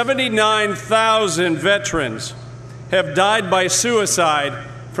 79,000 veterans have died by suicide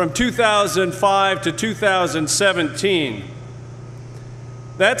from 2005 to 2017.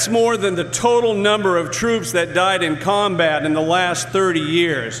 That's more than the total number of troops that died in combat in the last 30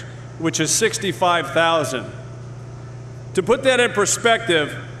 years, which is 65,000. To put that in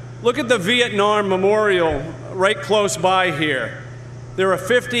perspective, look at the Vietnam Memorial right close by here. There are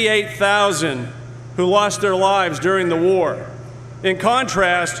 58,000 who lost their lives during the war. In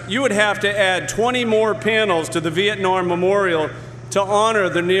contrast, you would have to add 20 more panels to the Vietnam Memorial to honor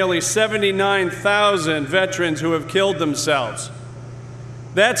the nearly 79,000 veterans who have killed themselves.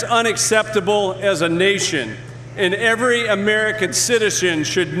 That's unacceptable as a nation, and every American citizen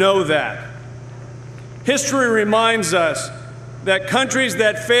should know that. History reminds us that countries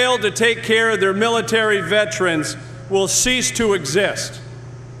that fail to take care of their military veterans will cease to exist.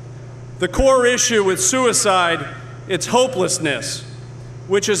 The core issue with suicide, it's hopelessness,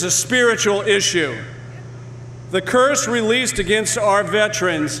 which is a spiritual issue. The curse released against our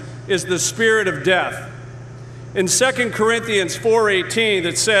veterans is the spirit of death. In 2 Corinthians 4:18,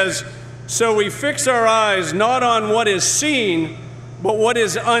 it says, "So we fix our eyes not on what is seen, but what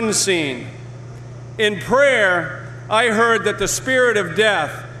is unseen." In prayer, I heard that the spirit of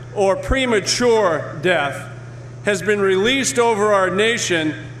death, or premature death, has been released over our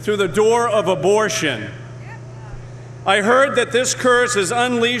nation through the door of abortion. I heard that this curse has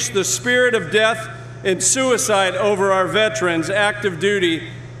unleashed the spirit of death and suicide over our veterans, active duty,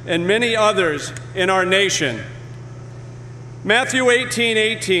 and many others in our nation. Matthew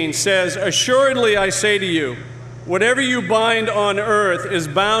 18:18 says, "Assuredly I say to you, whatever you bind on earth is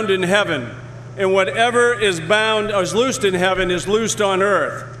bound in heaven, and whatever is loosed in heaven is loosed on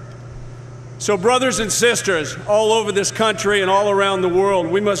earth." So brothers and sisters all over this country and all around the world,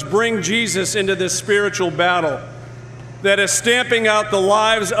 we must bring Jesus into this spiritual battle that is stamping out the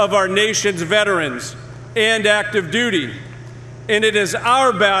lives of our nation's veterans and active duty. And it is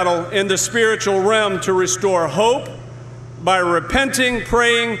our battle in the spiritual realm to restore hope by repenting,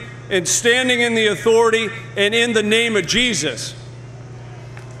 praying, and standing in the authority and in the name of Jesus.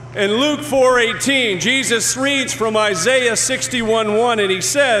 In Luke 4:18, Jesus reads from Isaiah 61:1, and he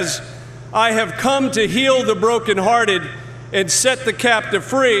says, "I have come to heal the brokenhearted and set the captive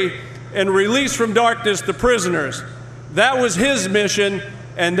free and release from darkness the prisoners." That was his mission,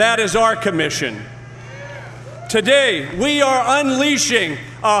 and that is our commission. Today, we are unleashing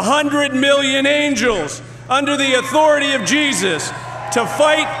 100 million angels under the authority of Jesus to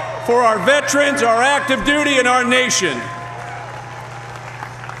fight for our veterans, our active duty, and our nation.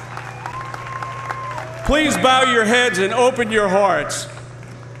 Please bow your heads and open your hearts.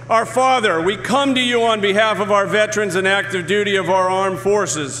 Our Father, we come to you on behalf of our veterans and active duty of our armed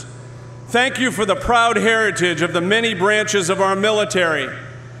forces. Thank you for the proud heritage of the many branches of our military.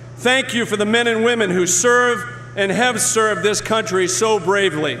 Thank you for the men and women who serve and have served this country so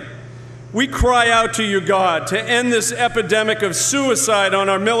bravely. We cry out to you, God, to end this epidemic of suicide on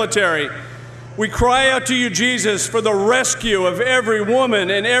our military. We cry out to you, Jesus, for the rescue of every woman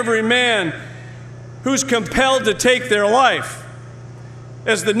and every man who's compelled to take their life.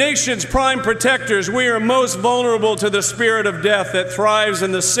 As the nation's prime protectors, we are most vulnerable to the spirit of death that thrives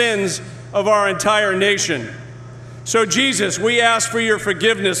in the sins of our entire nation. So, Jesus, we ask for your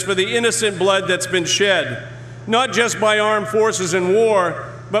forgiveness for the innocent blood that's been shed, not just by armed forces in war,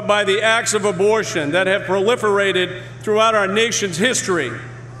 but by the acts of abortion that have proliferated throughout our nation's history.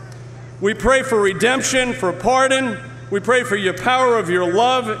 We pray for redemption, for pardon. We pray for your power of your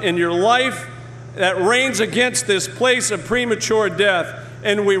love and your life that reigns against this place of premature death.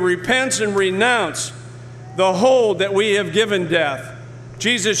 And we repent and renounce the hold that we have given death.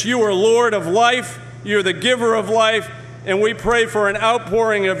 Jesus, you are Lord of life. You're the giver of life. And we pray for an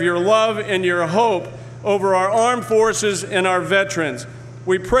outpouring of your love and your hope over our armed forces and our veterans.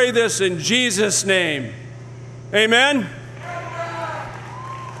 We pray this in Jesus' name. Amen.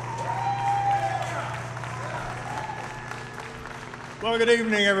 Well, good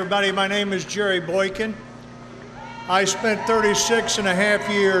evening, everybody. My name is Jerry Boykin. I spent 36 and a half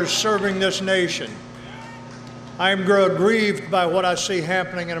years serving this nation. I am grieved by what I see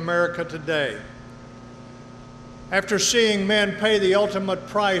happening in America today. After seeing men pay the ultimate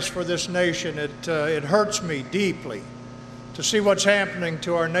price for this nation, it hurts me deeply to see what's happening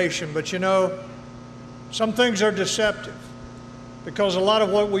to our nation. But you know, some things are deceptive, because a lot of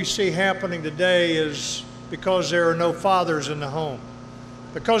what we see happening today is because there are no fathers in the home,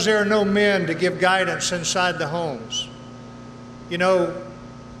 because there are no men to give guidance inside the homes. You know,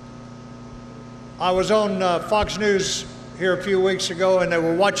 I was on Fox News here a few weeks ago, and they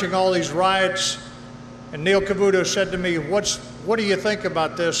were watching all these riots, and Neil Cavuto said to me, what do you think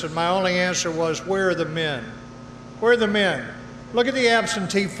about this? And my only answer was, where are the men? Where are the men? Look at the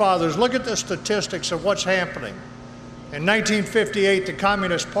absentee fathers. Look at the statistics of what's happening. In 1958, the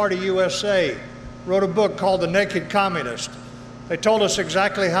Communist Party USA wrote a book called The Naked Communist. They told us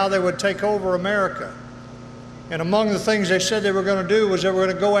exactly how they would take over America. And among the things they said they were going to do was they were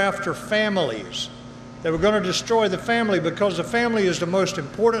going to go after families. They were going to destroy the family, because the family is the most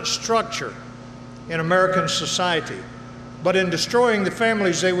important structure in American society. But in destroying the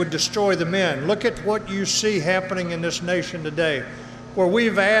families, they would destroy the men. Look at what you see happening in this nation today, where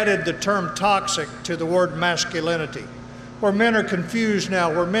we've added the term toxic to the word masculinity, where men are confused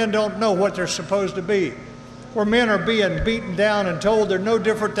now, where men don't know what they're supposed to be, where men are being beaten down and told they're no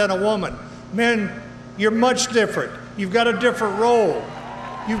different than a woman. Men, you're much different. You've got a different role.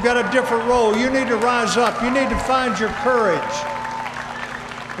 You've got a different role. You need to rise up. You need to find your courage.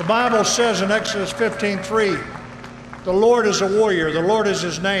 The Bible says in Exodus 15:3, the Lord is a warrior. The Lord is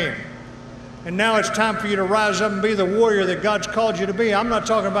his name. And now it's time for you to rise up and be the warrior that God's called you to be. I'm not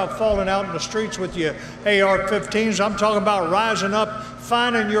talking about falling out in the streets with your AR-15s. I'm talking about rising up,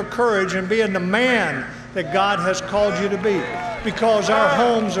 finding your courage, and being the man that God has called you to be. Because our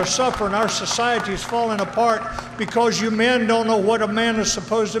homes are suffering, our society is falling apart, because you men don't know what a man is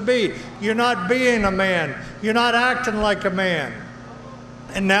supposed to be. You're not being a man. You're not acting like a man.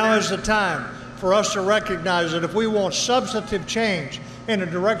 And now is the time for us to recognize that if we want substantive change in the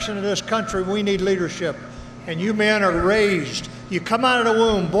direction of this country, we need leadership. And you men are raised. You come out of the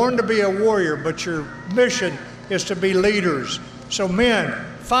womb, born to be a warrior, but your mission is to be leaders. So men,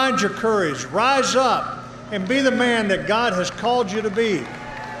 find your courage, rise up, and be the man that God has called you to be.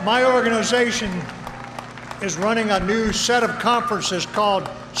 My organization is running a new set of conferences called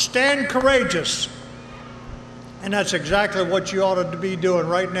Stand Courageous. And that's exactly what you ought to be doing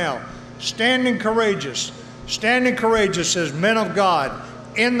right now. Standing courageous. Standing courageous as men of God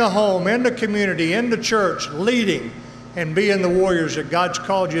in the home, in the community, in the church, leading and being the warriors that God's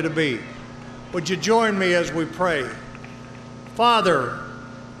called you to be. Would you join me as we pray? Father,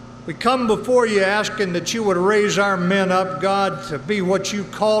 we come before you asking that you would raise our men up, God, to be what you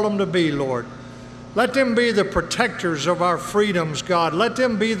call them to be, Lord. Let them be the protectors of our freedoms, God. Let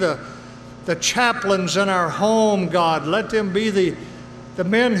them be the chaplains in our home, God. Let them be the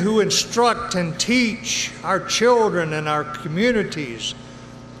men who instruct and teach our children and our communities.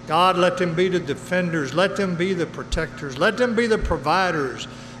 God, let them be the defenders. Let them be the protectors. Let them be the providers.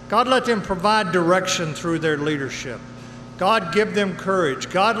 God, let them provide direction through their leadership. God, give them courage.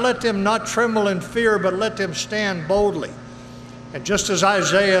 God, let them not tremble in fear, but let them stand boldly. And just as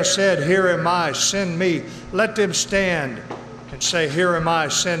Isaiah said, "Here am I, send me," let them stand and say, "Here am I,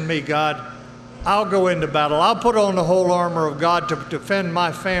 send me, God. I'll go into battle. I'll put on the whole armor of God to defend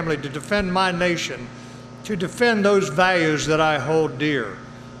my family, to defend my nation, to defend those values that I hold dear."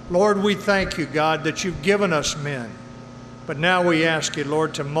 Lord, we thank you, God, that you've given us men. But now we ask you,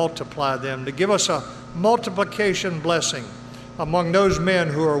 Lord, to multiply them, to give us a multiplication blessing among those men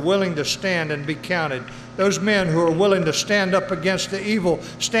who are willing to stand and be counted, those men who are willing to stand up against the evil,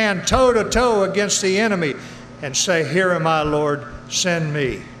 stand toe to toe against the enemy, and say, "Here am I, Lord, send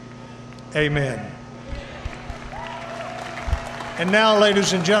me." Amen. And now,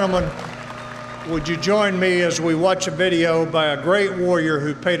 ladies and gentlemen, would you join me as we watch a video by a great warrior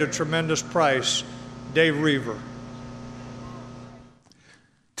who paid a tremendous price, Dave Reaver.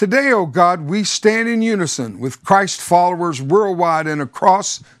 Today, O God, we stand in unison with Christ followers worldwide and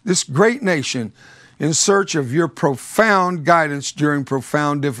across this great nation in search of your profound guidance during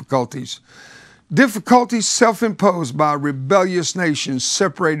profound difficulties. Difficulties self-imposed by rebellious nations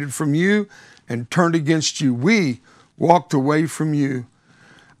separated from you and turned against you. We walked away from you.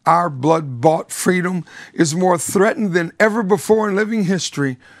 Our blood-bought freedom is more threatened than ever before in living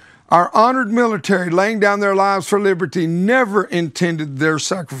history. Our honored military, laying down their lives for liberty, never intended their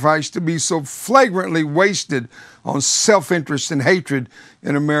sacrifice to be so flagrantly wasted on self-interest and hatred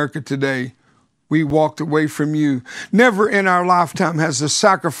in America today. We walked away from you. Never in our lifetime has the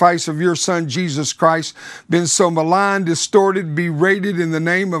sacrifice of your Son, Jesus Christ, been so maligned, distorted, berated in the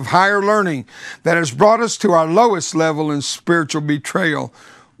name of higher learning that has brought us to our lowest level in spiritual betrayal.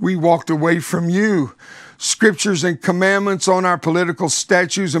 We walked away from you. Scriptures and commandments on our political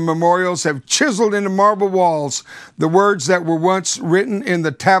statues and memorials have chiseled into marble walls the words that were once written in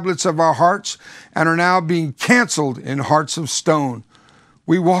the tablets of our hearts and are now being canceled in hearts of stone.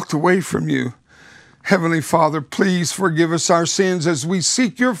 We walked away from you. Heavenly Father, please forgive us our sins as we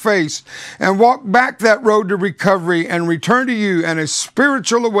seek your face and walk back that road to recovery and return to you and a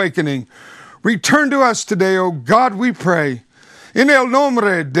spiritual awakening. Return to us today, O God, we pray. En el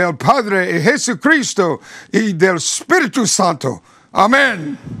nombre del Padre y Jesucristo y del Espíritu Santo.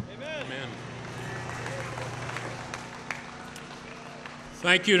 Amen. Amen.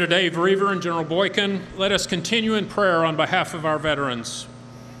 Thank you to Dave Reaver and General Boykin. Let us continue in prayer on behalf of our veterans.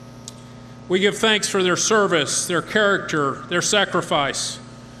 We give thanks for their service, their character, their sacrifice.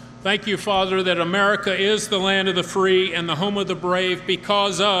 Thank you, Father, that America is the land of the free and the home of the brave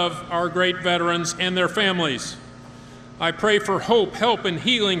because of our great veterans and their families. I pray for hope, help, and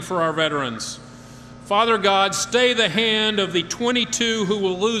healing for our veterans. Father God, stay the hand of the 22 who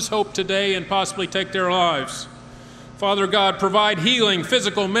will lose hope today and possibly take their lives. Father God, provide healing,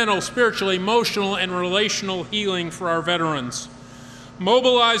 physical, mental, spiritual, emotional, and relational healing for our veterans.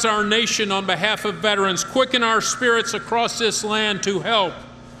 Mobilize our nation on behalf of veterans. Quicken our spirits across this land to help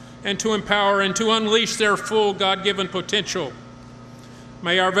and to empower and to unleash their full God-given potential.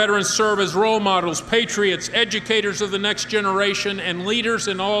 May our veterans serve as role models, patriots, educators of the next generation, and leaders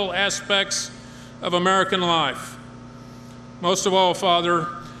in all aspects of American life. Most of all, Father,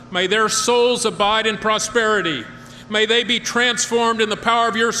 may their souls abide in prosperity. May they be transformed in the power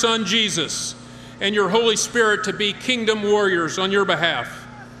of your Son, Jesus, and your Holy Spirit to be kingdom warriors on your behalf.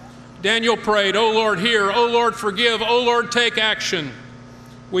 Daniel prayed, "O Lord, hear. O Lord, forgive. O Lord, take action."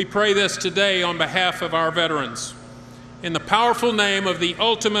 We pray this today on behalf of our veterans. In the powerful name of the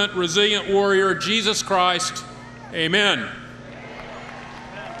ultimate resilient warrior, Jesus Christ, amen.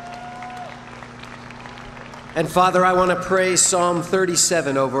 And Father, I want to pray Psalm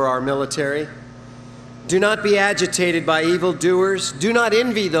 37 over our military. Do not be agitated by evildoers. Do not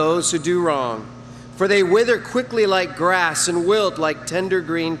envy those who do wrong, for they wither quickly like grass and wilt like tender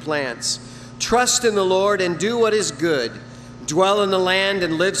green plants. Trust in the Lord and do what is good. Dwell in the land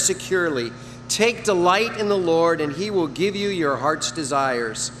and live securely. Take delight in the Lord, and he will give you your heart's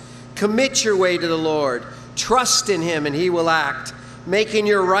desires. Commit your way to the Lord. Trust in him, and he will act, making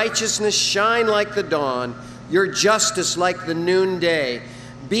your righteousness shine like the dawn, your justice like the noonday.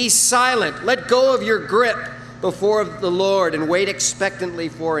 Be silent. Let go of your grip before the Lord and wait expectantly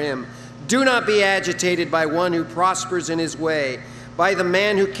for him. Do not be agitated by one who prospers in his way, by the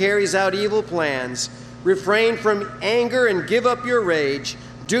man who carries out evil plans. Refrain from anger and give up your rage.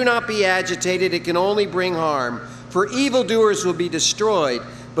 Do not be agitated. It can only bring harm. For evildoers will be destroyed,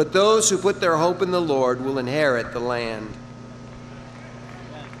 but those who put their hope in the Lord will inherit the land.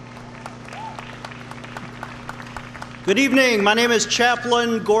 Good evening. My name is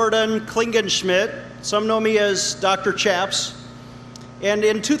Chaplain Gordon Klingenschmidt. Some know me as Dr. Chaps. And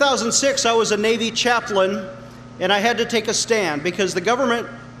in 2006, I was a Navy chaplain, and I had to take a stand because the government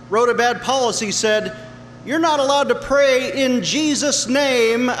wrote a bad policy, said, you're not allowed to pray in Jesus'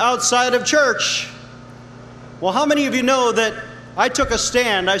 name outside of church. Well, how many of you know that I took a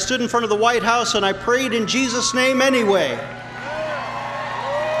stand? I stood in front of the White House and I prayed in Jesus' name anyway.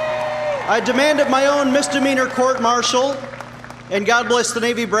 I demanded my own misdemeanor court-martial, and God bless the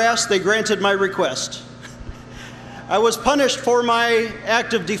Navy brass, they granted my request. I was punished for my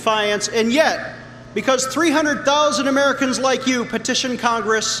act of defiance, and yet, because 300,000 Americans like you petitioned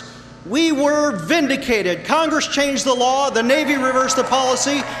Congress, we were vindicated. Congress changed the law, the Navy reversed the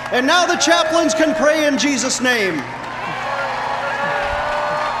policy, and now the chaplains can pray in Jesus' name.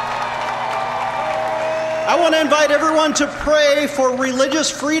 I want to invite everyone to pray for religious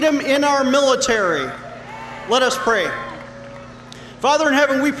freedom in our military. Let us pray. Father in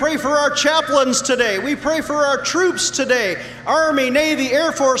heaven, we pray for our chaplains today. We pray for our troops today. Army, Navy,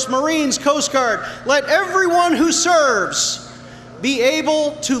 Air Force, Marines, Coast Guard. Let everyone who serves be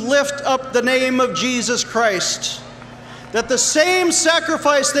able to lift up the name of Jesus Christ. That the same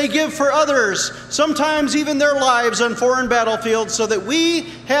sacrifice they give for others, sometimes even their lives on foreign battlefields, so that we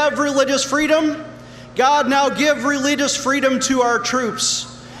have religious freedom, God, now give religious freedom to our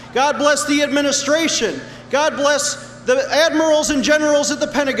troops. God bless the administration. God bless the admirals and generals at the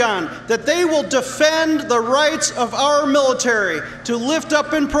Pentagon, that they will defend the rights of our military to lift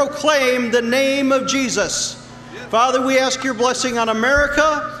up and proclaim the name of Jesus. Father, we ask your blessing on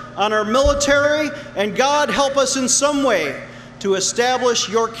America, on our military, and God, help us in some way to establish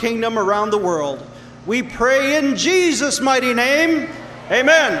your kingdom around the world. We pray in Jesus' mighty name.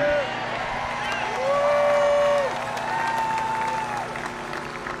 Amen.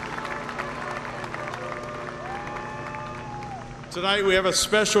 Tonight we have a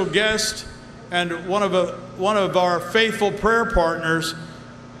special guest and one of our faithful prayer partners,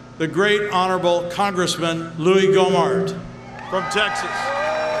 the great Honorable Congressman Louis Gohmert from Texas.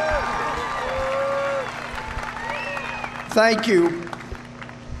 Thank you.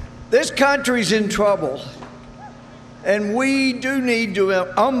 This country's in trouble, and we do need to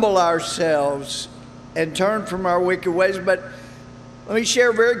humble ourselves and turn from our wicked ways. But let me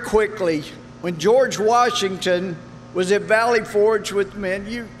share very quickly, when George Washington was at Valley Forge with men,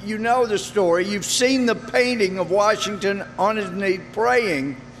 you know the story. You've seen the painting of Washington on his knee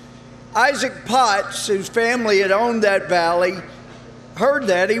praying. Isaac Potts, whose family had owned that valley, heard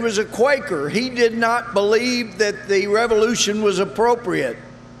that. He was a Quaker. He did not believe that the revolution was appropriate.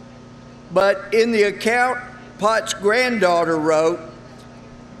 But in the account Potts' granddaughter wrote,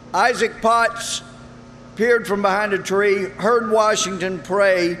 Isaac Potts peered from behind a tree, heard Washington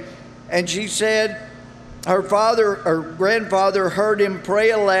pray, and she said her grandfather heard him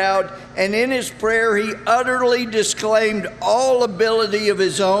pray aloud, and in his prayer he utterly disclaimed all ability of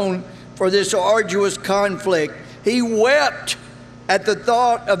his own for this arduous conflict. He wept at the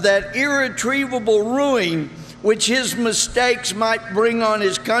thought of that irretrievable ruin which his mistakes might bring on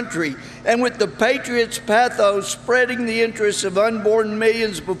his country, and with the patriot's pathos spreading the interests of unborn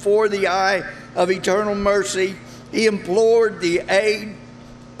millions before the eye of eternal mercy, he implored the aid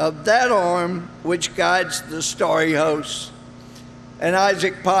of that arm which guides the starry hosts. And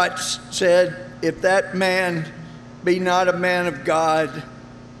Isaac Potts said, if that man be not a man of God,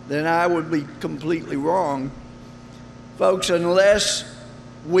 then I would be completely wrong. Folks, unless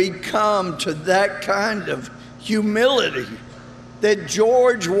we come to that kind of humility that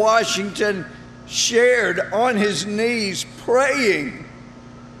George Washington shared on his knees praying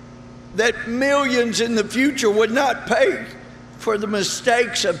that millions in the future would not pay for the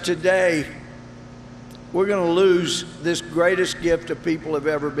mistakes of today, we're going to lose this greatest gift that people have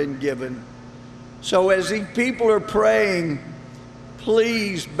ever been given. So as these people are praying,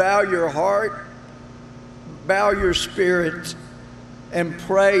 please bow your heart, bow your spirit, and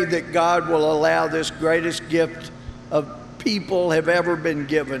pray that God will allow this greatest gift of people have ever been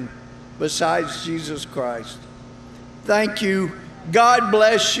given besides Jesus Christ. Thank you. God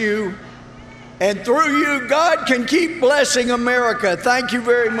bless you. And through you, God can keep blessing America. Thank you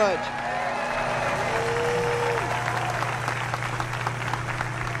very much.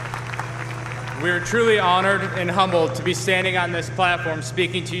 We are truly honored and humbled to be standing on this platform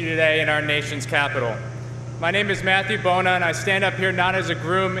speaking to you today in our nation's capital. My name is Matthew Bona, and I stand up here not as a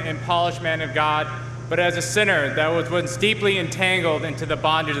groom and polished man of God, but as a sinner that was once deeply entangled into the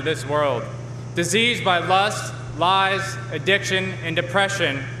bondage of this world. Diseased by lust, lies, addiction, and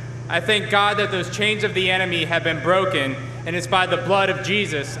depression, I thank God that those chains of the enemy have been broken, and it's by the blood of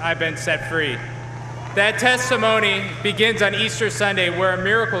Jesus I've been set free. That testimony begins on Easter Sunday, where a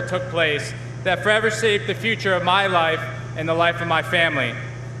miracle took place that forever shaped the future of my life and the life of my family.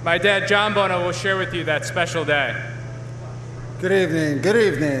 My dad, John Bona, will share with you that special day. Good evening, good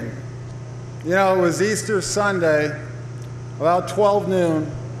evening. You know, it was Easter Sunday, about 12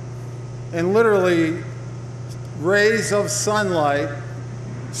 noon, and literally rays of sunlight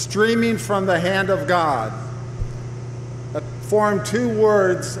streaming from the hand of God formed two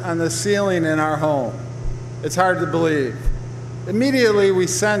words on the ceiling in our home. It's hard to believe. Immediately we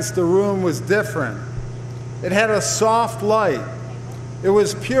sensed the room was different. It had a soft light. It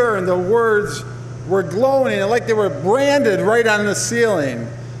was pure, and the words were glowing and like they were branded right on the ceiling.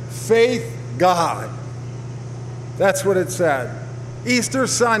 Faith God. That's what it said. Easter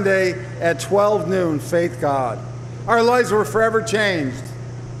Sunday at 12 noon, faith God. Our lives were forever changed.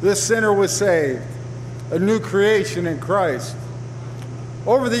 This sinner was saved, a new creation in Christ.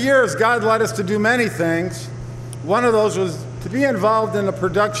 Over the years, God led us to do many things. One of those was to be involved in the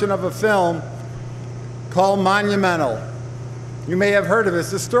production of a film called Monumental. You may have heard of it. It's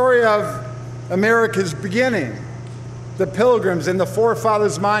the story of America's beginning, the Pilgrims and the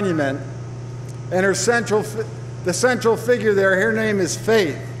Forefathers Monument, and the central figure there, her name is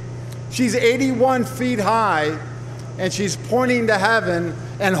Faith. She's 81 feet high, and she's pointing to heaven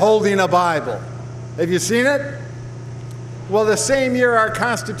and holding a Bible. Have you seen it? Well, the same year our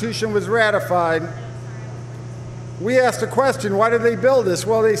Constitution was ratified, we asked a question, why did they build this?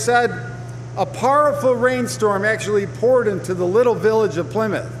 Well, they said a powerful rainstorm actually poured into the little village of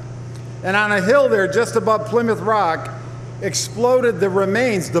Plymouth. And on a hill there, just above Plymouth Rock, exploded the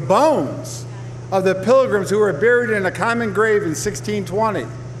remains, the bones, of the Pilgrims who were buried in a common grave in 1620.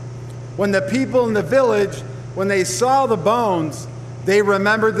 When the people in the village, when they saw the bones, they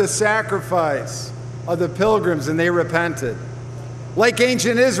remembered the sacrifice of the Pilgrims and they repented. Like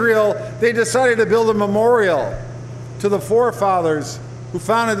ancient Israel, they decided to build a memorial to the forefathers who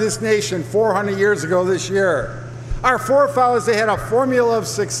founded this nation 400 years ago this year. Our forefathers, they had a formula of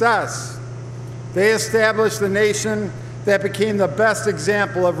success. They established the nation that became the best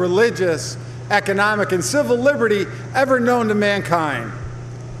example of religious, economic, and civil liberty ever known to mankind.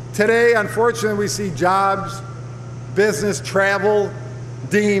 Today, unfortunately, we see jobs, business, travel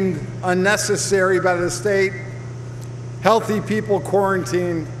deemed unnecessary by the state, healthy people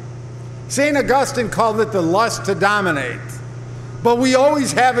quarantined. St. Augustine called it the lust to dominate. But we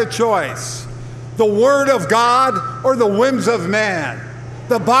always have a choice: the Word of God or the whims of man,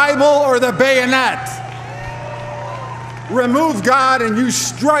 the Bible or the bayonet. Remove God and you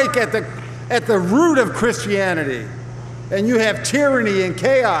strike at the root of Christianity, and you have tyranny and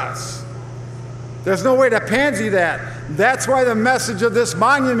chaos. There's no way to pansy that. That's why the message of this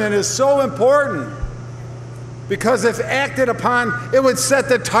monument is so important. Because if acted upon, it would set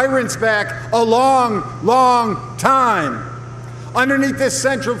the tyrants back a long, long time. Underneath this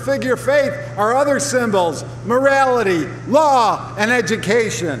central figure, faith, are other symbols: morality, law, and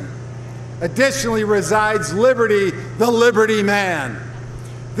education. Additionally resides liberty, the liberty man.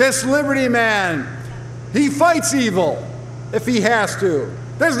 This liberty man, he fights evil if he has to.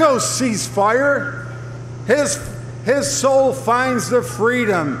 There's no ceasefire. His soul finds the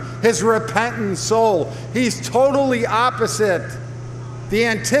freedom, his repentant soul. He's totally opposite. The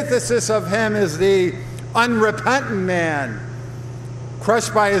antithesis of him is the unrepentant man,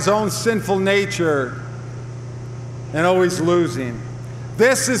 crushed by his own sinful nature and always losing.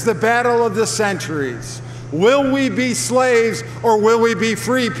 This is the battle of the centuries. Will we be slaves or will we be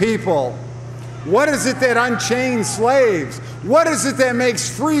free people? What is it that unchains slaves? What is it that makes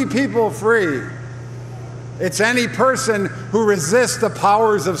free people free? It's any person who resists the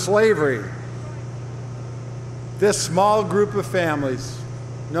powers of slavery. This small group of families,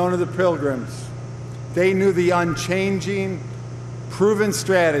 known as the Pilgrims, They knew the unchanging, proven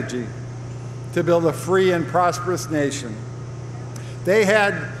strategy to build a free and prosperous nation. They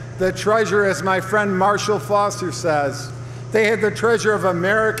had the treasure, as my friend Marshall Foster says, they had the treasure of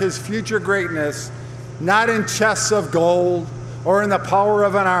America's future greatness, not in chests of gold or in the power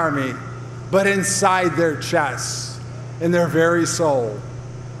of an army, but inside their chests, in their very soul.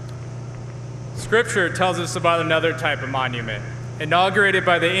 Scripture tells us about another type of monument, inaugurated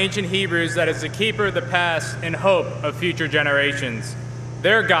by the ancient Hebrews, that is the keeper of the past and hope of future generations.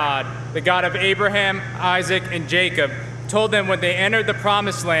 Their God, the God of Abraham, Isaac, and Jacob, told them when they entered the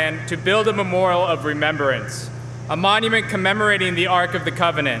Promised Land to build a memorial of remembrance, a monument commemorating the Ark of the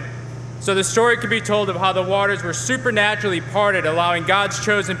Covenant. So the story could be told of how the waters were supernaturally parted, allowing God's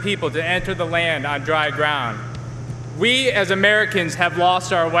chosen people to enter the land on dry ground. We as Americans have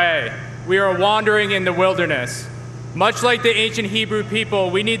lost our way. We are wandering in the wilderness. Much like the ancient Hebrew people,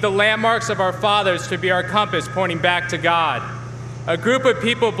 we need the landmarks of our fathers to be our compass pointing back to God. A group of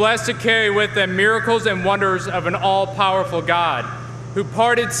people blessed to carry with them miracles and wonders of an all-powerful God who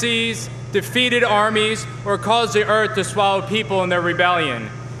parted seas, defeated armies, or caused the earth to swallow people in their rebellion.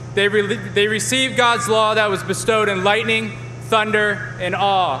 They received God's law that was bestowed in lightning, thunder, and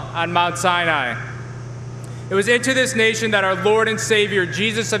awe on Mount Sinai. It was into this nation that our Lord and Savior,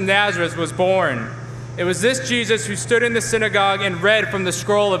 Jesus of Nazareth, was born. It was this Jesus who stood in the synagogue and read from the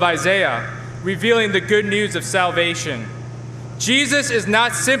scroll of Isaiah, revealing the good news of salvation. Jesus is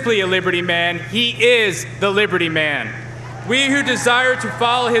not simply a liberty man, he is the liberty man. We who desire to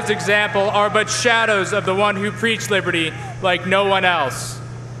follow his example are but shadows of the one who preached liberty like no one else.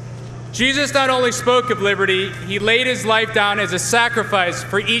 Jesus not only spoke of liberty, he laid his life down as a sacrifice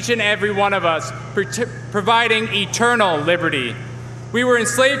for each and every one of us, providing eternal liberty. We were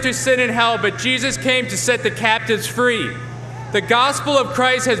enslaved to sin and hell, but Jesus came to set the captives free. The gospel of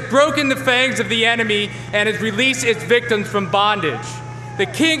Christ has broken the fangs of the enemy and has released its victims from bondage. The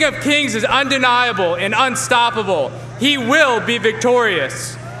King of Kings is undeniable and unstoppable. He will be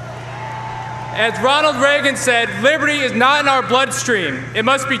victorious. As Ronald Reagan said, liberty is not in our bloodstream. It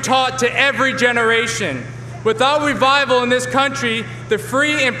must be taught to every generation. Without revival in this country, the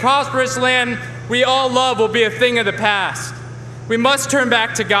free and prosperous land we all love will be a thing of the past. We must turn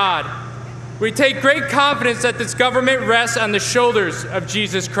back to God. We take great confidence that this government rests on the shoulders of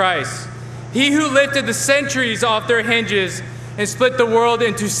Jesus Christ. He who lifted the centuries off their hinges and split the world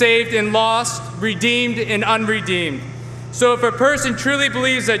into saved and lost, redeemed and unredeemed. So if a person truly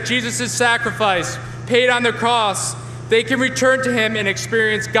believes that Jesus' sacrifice paid on the cross, they can return to him and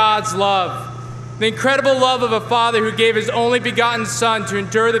experience God's love. The incredible love of a Father who gave his only begotten Son to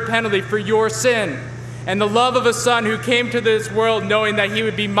endure the penalty for your sin, and the love of a Son who came to this world knowing that he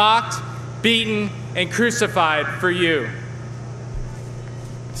would be mocked, beaten, and crucified for you.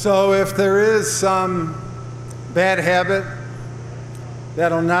 So if there is some bad habit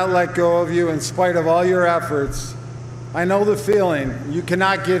that'll not let go of you in spite of all your efforts, I know the feeling. You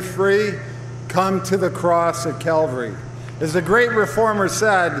cannot get free. Come to the cross at Calvary. As the great reformer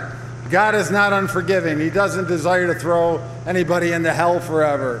said, God is not unforgiving. He doesn't desire to throw anybody into hell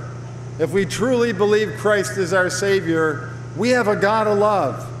forever. If we truly believe Christ is our Savior, we have a God of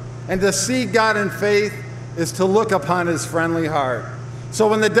love. And to see God in faith is to look upon his friendly heart. So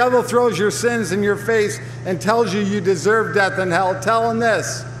when the devil throws your sins in your face and tells you you deserve death and hell, tell him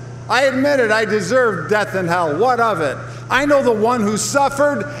this: I admit it, I deserve death and hell. What of it? I know the one who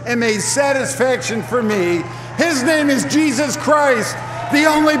suffered and made satisfaction for me. His name is Jesus Christ, the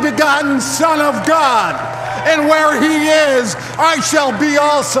only begotten Son of God. And where he is, I shall be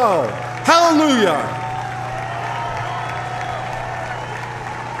also. Hallelujah.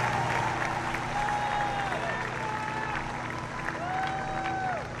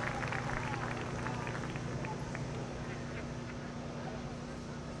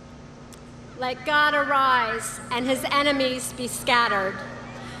 Let God arise and his enemies be scattered.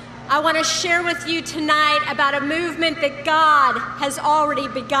 I want to share with you tonight about a movement that God has already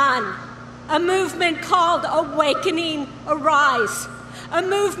begun. A movement called Awakening Arise. A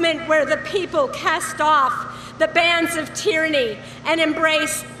movement where the people cast off the bands of tyranny and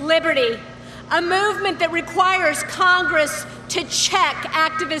embrace liberty. A movement that requires Congress to check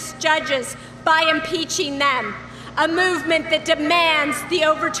activist judges by impeaching them. A movement that demands the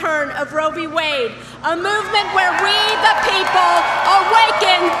overturn of Roe v. Wade. A movement where we, the people,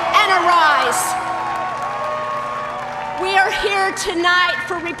 awaken and arise. We are here tonight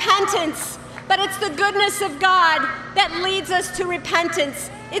for repentance, but it's the goodness of God that leads us to repentance.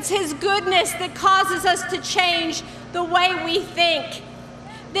 It's his goodness that causes us to change the way we think.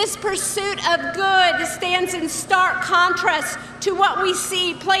 This pursuit of good stands in stark contrast to what we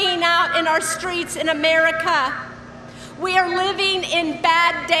see playing out in our streets in America. We are living in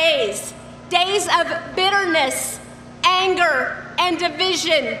bad days, days of bitterness, anger, and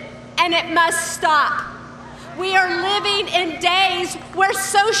division, and it must stop. We are living in days where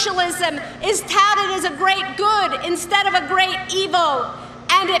socialism is touted as a great good instead of a great evil,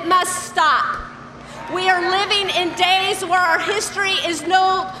 and it must stop. We are living in days where our history is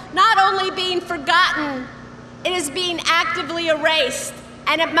not only being forgotten, it is being actively erased,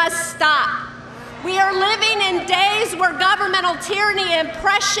 and it must stop. We are living in days where governmental tyranny and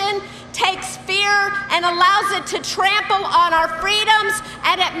oppression takes fear and allows it to trample on our freedoms,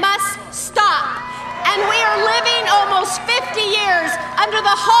 and it must stop. And we are living almost 50 years under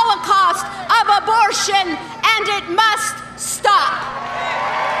the Holocaust of abortion, and it must stop.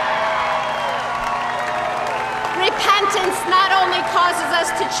 Repentance not only causes us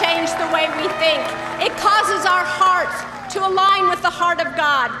to change the way we think, it causes our hearts to align with the heart of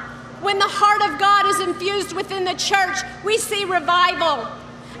God. When the heart of God is infused within the church, we see revival.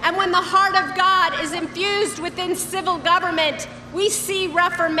 And when the heart of God is infused within civil government, we see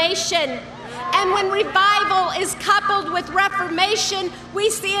reformation. And when revival is coupled with reformation, we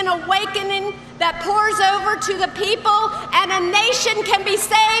see an awakening that pours over to the people, and a nation can be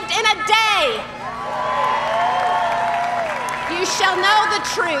saved in a day. You shall know the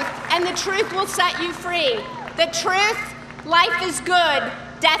truth, and the truth will set you free. The truth, life is good,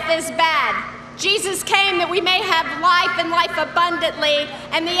 death is bad. Jesus came that we may have life and life abundantly,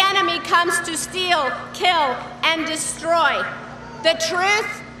 and the enemy comes to steal, kill, and destroy. The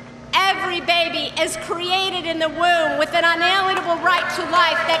truth, every baby is created in the womb with an unalienable right to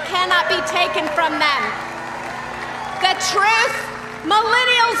life that cannot be taken from them. The truth,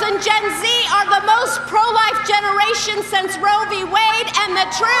 millennials and Gen Z are the most pro-life generation since Roe v. Wade, and the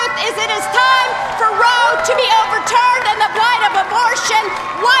truth is it is time for Roe to be overturned and the blight of abortion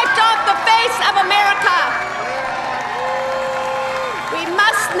wiped off the face of America. We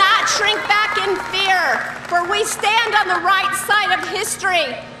must not shrink back in fear, for we stand on the right side of history.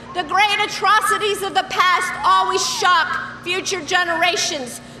 The great atrocities of the past always shock future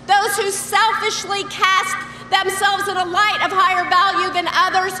generations. Those who selfishly cast themselves in a light of higher value than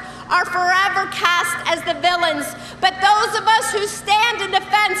others are forever cast as the villains. But those of us who stand in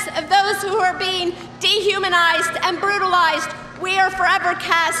defense of those who are being dehumanized and brutalized, we are forever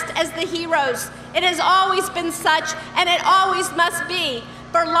cast as the heroes. It has always been such, and it always must be.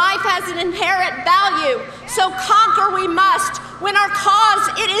 For life has an inherent value, so conquer we must. When our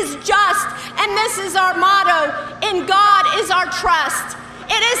cause, it is just, and this is our motto, in God is our trust.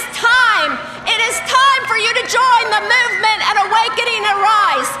 It is time for you to join the movement and awakening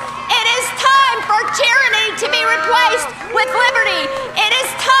arise. It is time for tyranny to be replaced with liberty. It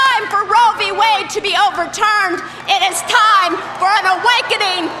is time for Roe v. Wade to be overturned. It is time for an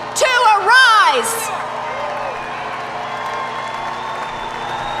awakening to arise.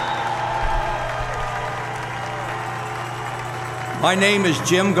 My name is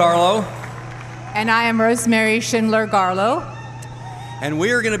Jim Garlow. And I am Rosemary Schindler Garlow. And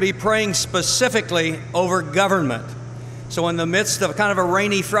we are going to be praying specifically over government. So in the midst of kind of a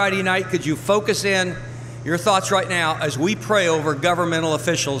rainy Friday night, could you focus in your thoughts right now as we pray over governmental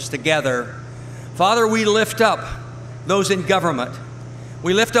officials together? Father, we lift up those in government.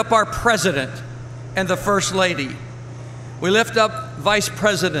 We lift up our president and the first lady. We lift up vice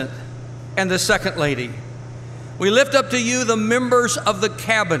president and the second lady. We lift up to you the members of the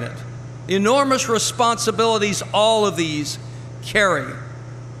cabinet, the enormous responsibilities all of these carry.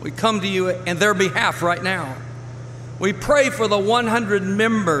 We come to you in their behalf right now. We pray for the 100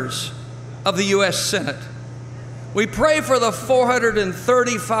 members of the U.S. Senate. We pray for the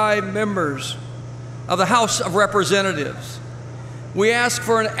 435 members of the House of Representatives. We ask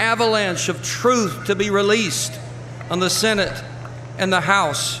for an avalanche of truth to be released on the Senate and the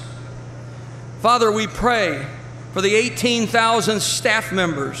House. Father, we pray for the 18,000 staff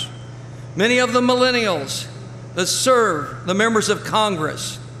members, many of the millennials that serve the members of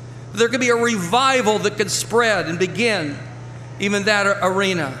Congress. There could be a revival that could spread and begin even that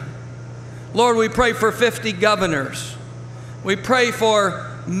arena. Lord, we pray for 50 governors. We pray for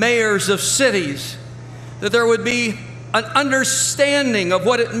mayors of cities, that there would be an understanding of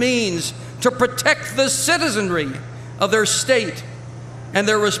what it means to protect the citizenry of their state and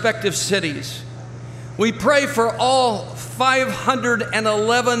their respective cities. We pray for all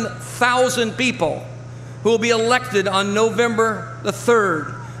 511,000 people who will be elected on November the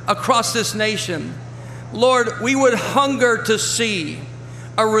 3rd across this nation. Lord, we would hunger to see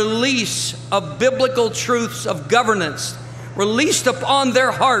a release of biblical truths of governance released upon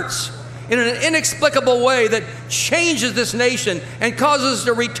their hearts in an inexplicable way that changes this nation and causes us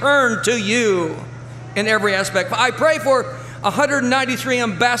to return to you in every aspect. I pray for 193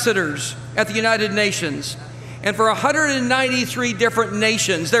 ambassadors at the United Nations and for 193 different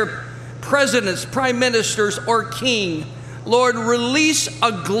nations, their presidents, prime ministers, or king. Lord, release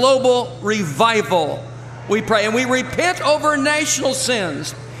a global revival, we pray. And we repent over national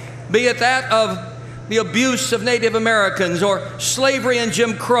sins, be it that of the abuse of Native Americans, or slavery and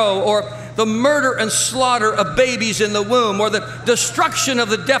Jim Crow, or the murder and slaughter of babies in the womb, or the destruction of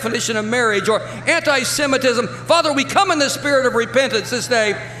the definition of marriage, or anti-Semitism. Father, we come in the spirit of repentance this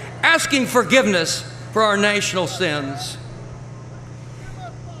day, asking forgiveness for our national sins.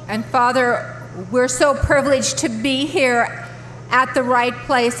 And Father, we're so privileged to be here at the right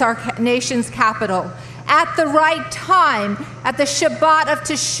place, our nation's capital, at the right time, at the Shabbat of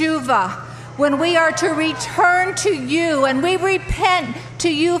Teshuvah, when we are to return to you and we repent to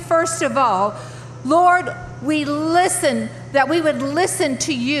you first of all. Lord, we listen, that we would listen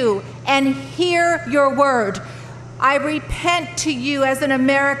to you and hear your word. I repent to you as an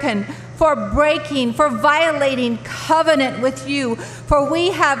American for violating covenant with you, for we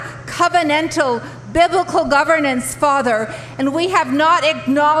have covenantal biblical governance, Father, and we have not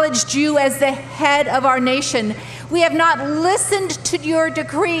acknowledged you as the head of our nation. We have not listened to your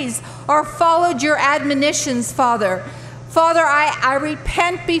decrees or followed your admonitions, Father. Father, I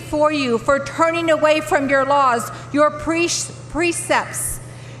repent before you for turning away from your laws, your precepts,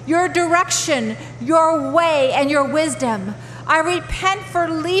 your direction, your way, and your wisdom. I repent for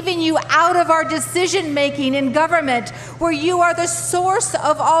leaving you out of our decision-making in government, where you are the source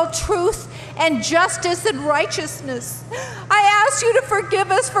of all truth and justice and righteousness. I ask you to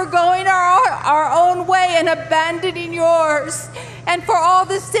forgive us for going our own way and abandoning yours, and for all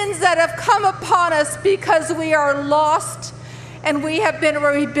the sins that have come upon us because we are lost and we have been a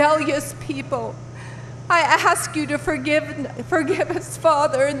rebellious people. I ask you to forgive us,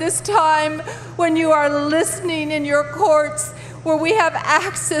 Father, in this time when you are listening in your courts, where we have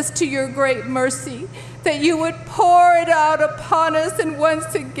access to your great mercy, that you would pour it out upon us and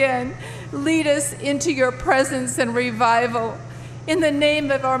once again lead us into your presence and revival. In the name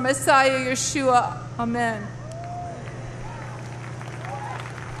of our Messiah, Yeshua, amen.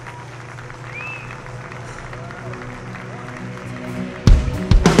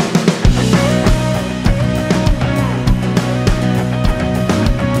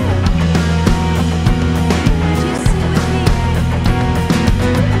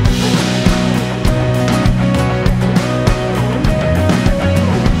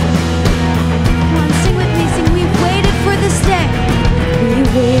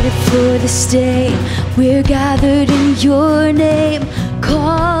 This day we're gathered in your name,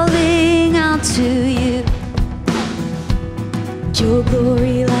 calling out to you. Your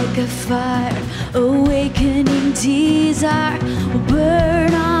glory like a fire, awakening desire, will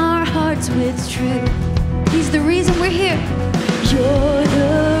burn our hearts with truth. He's the reason we're here. You're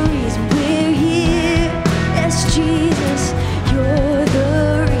the reason we're here. Yes, Jesus, you're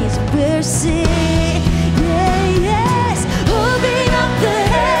the reason we're sick. Yeah, yes, open up the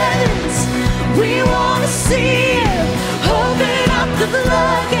heavens. We want to see you. Open up the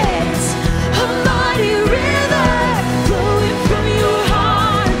floodgates. A mighty river flowing from your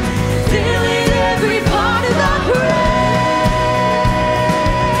heart, filling every part of our prayer.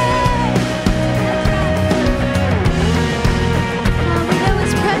 We know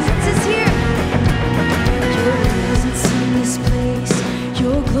his presence is here. Your presence in this place,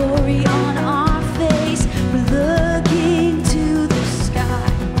 your glory on our face. We're looking to the sky.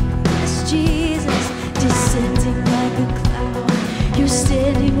 Yes, Jesus, descending like a cloud. You're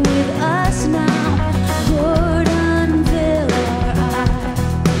standing with us now. Lord, unveil our eyes.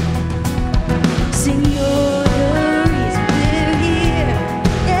 Sing, you're the reason we're here.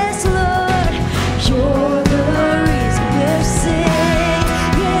 Yes, Lord, you're the reason we're singing.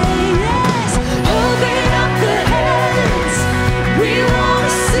 Yeah, yes, open up the heavens. We want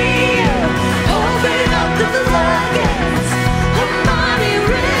to see you.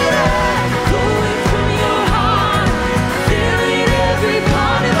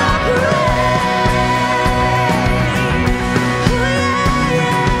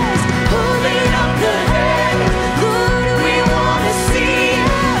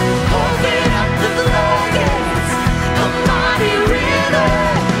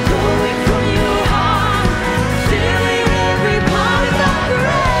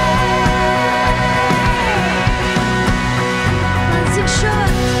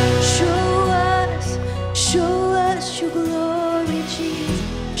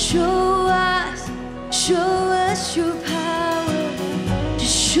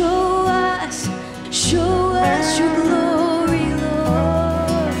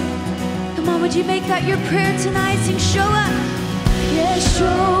 Would you make that your prayer tonight? Sing, show us. Yeah,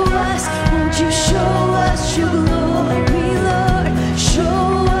 show us. Won't you show us your glory, Lord?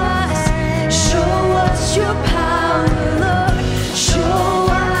 Show us your power, Lord.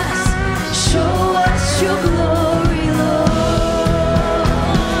 Show us your glory, Lord.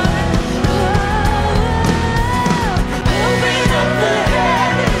 Open up the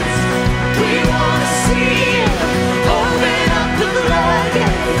heavens, we want to see it. Open up the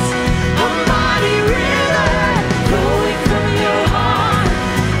floodgates, a mighty river flowing from your heart,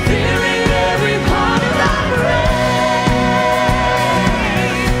 filling every part of our brain.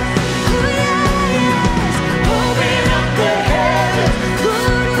 Oh yeah, yes. Open up the heavens,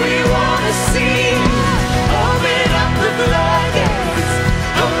 Lord, we want to see it. Open up the floodgates,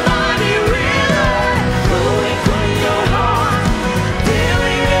 a mighty river flowing from your heart,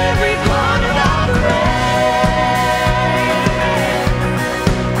 filling every part of our brain.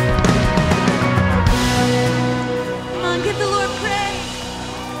 Come on, give the Lord praise.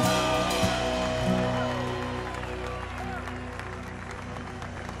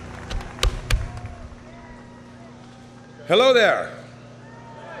 Hello there.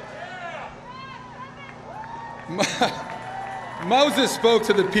 Moses spoke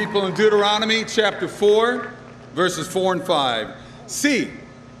to the people in Deuteronomy chapter 4, verses 4 and 5. See,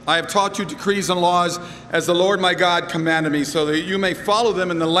 I have taught you decrees and laws as the Lord my God commanded me, so that you may follow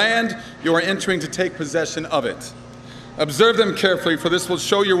them in the land you are entering to take possession of it. Observe them carefully, for this will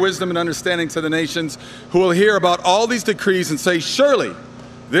show your wisdom and understanding to the nations who will hear about all these decrees and say, surely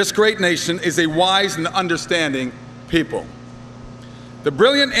this great nation is a wise and understanding people. The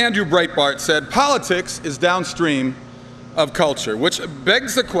brilliant Andrew Breitbart said, politics is downstream of culture, which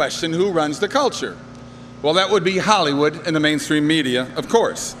begs the question, who runs the culture? Well, that would be Hollywood and the mainstream media, of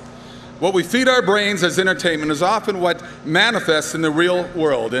course. What we feed our brains as entertainment is often what manifests in the real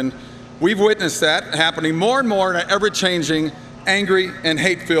world, and we've witnessed that happening more and more in an ever-changing, angry, and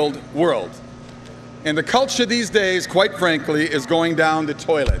hate-filled world. And the culture these days, quite frankly, is going down the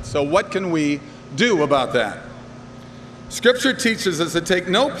toilet. So what can we do about that? Scripture teaches us to take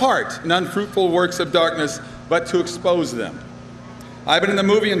no part in unfruitful works of darkness, but to expose them. I've been in the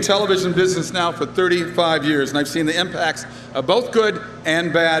movie and television business now for 35 years, and I've seen the impacts of both good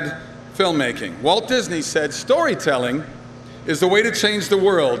and bad filmmaking. Walt Disney said, storytelling is the way to change the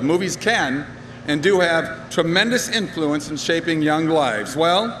world. Movies can and do have tremendous influence in shaping young lives.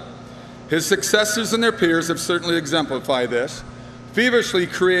 Well, his successors and their peers have certainly exemplified this, feverishly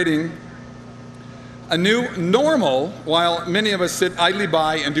creating a new normal while many of us sit idly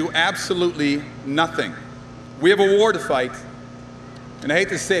by and do absolutely nothing. We have a war to fight, and I hate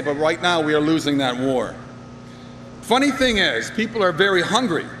to say it, but right now we are losing that war. Funny thing is, people are very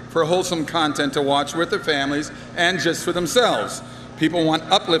hungry for wholesome content to watch with their families and just for themselves. People want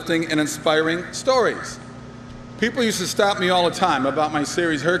uplifting and inspiring stories. People used to stop me all the time about my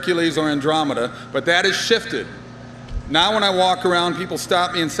series Hercules or Andromeda, but that has shifted. Now when I walk around, people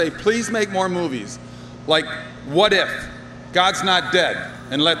stop me and say, please make more movies. Like, What If? God's Not Dead,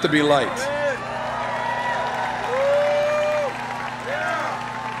 and Let There Be Light.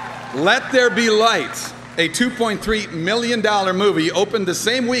 Let There Be Light, a $2.3 million movie, opened the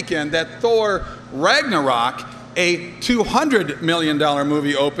same weekend that Thor Ragnarok, a $200 million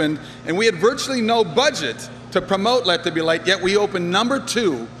movie, opened, and we had virtually no budget to promote Let There Be Light, yet we opened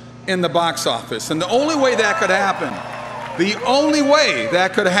 #2 in the box office. And the only way that could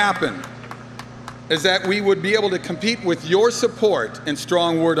happen, is that we would be able to compete with your support and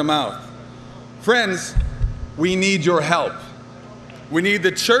strong word of mouth. Friends, we need your help. We need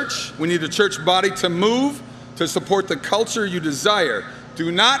the church body to move to support the culture you desire.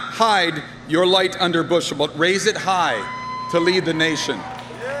 Do not hide your light under a bushel, but raise it high to lead the nation.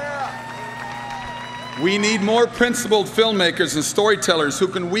 We need more principled filmmakers and storytellers who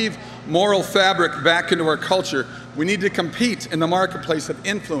can weave moral fabric back into our culture. We need to compete in the marketplace of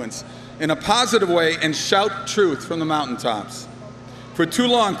influence in a positive way and shout truth from the mountaintops. For too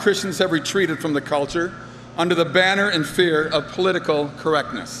long, Christians have retreated from the culture under the banner and fear of political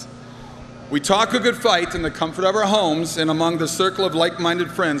correctness. We talk a good fight in the comfort of our homes and among the circle of like-minded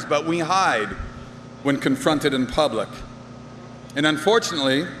friends, but we hide when confronted in public. And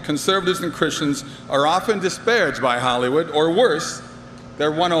unfortunately, conservatives and Christians are often disparaged by Hollywood, or worse,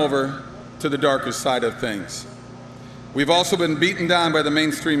 they're won over to the darker side of things. We've also been beaten down by the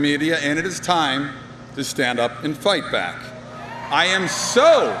mainstream media, and it is time to stand up and fight back. I am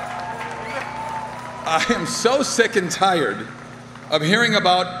so sick and tired of hearing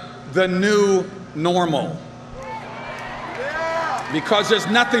about the new normal, because there's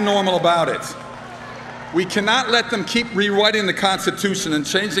nothing normal about it. We cannot let them keep rewriting the Constitution and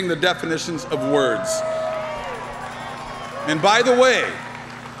changing the definitions of words. And by the way,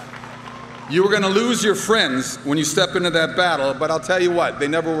 you were going to lose your friends when you step into that battle, but I'll tell you what, they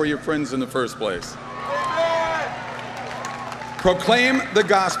never were your friends in the first place. Proclaim the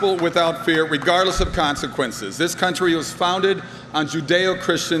gospel without fear, regardless of consequences. This country was founded on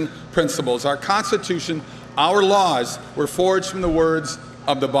Judeo-Christian principles. Our Constitution, our laws were forged from the words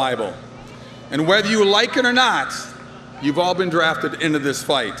of the Bible. And whether you like it or not, you've all been drafted into this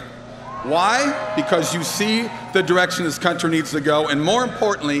fight. Why? Because you see the direction this country needs to go, and more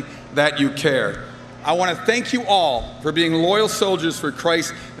importantly, that you care. I want to thank you all for being loyal soldiers for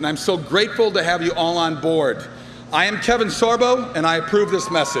Christ, and I'm so grateful to have you all on board. I am Kevin Sorbo, and I approve this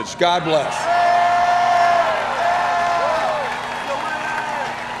message. God bless.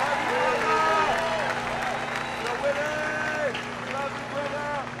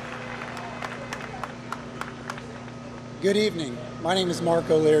 Good evening. My name is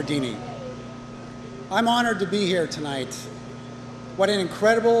Marco Lardini. I'm honored to be here tonight. What an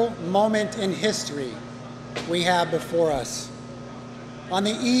incredible moment in history we have before us. On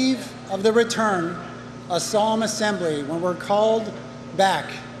the eve of the return, a solemn assembly, when we're called back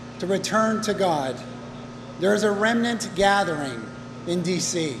to return to God, there's a remnant gathering in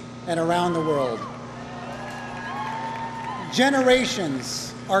D.C. and around the world.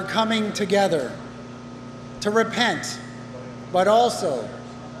 Generations are coming together to repent, but also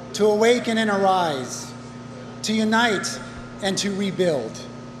to awaken and arise, to unite and to rebuild.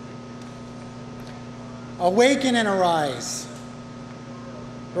 Awaken and arise.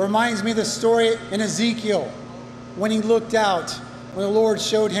 It reminds me of the story in Ezekiel when he looked out, when the Lord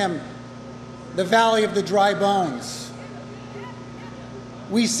showed him the valley of the dry bones.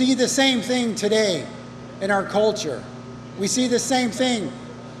 We see the same thing today in our culture. We see the same thing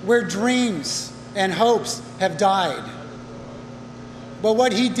where dreams and hopes have died. But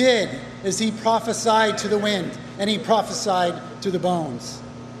what he did is he prophesied to the wind and he prophesied to the bones.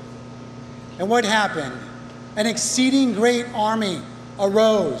 And what happened? An exceeding great army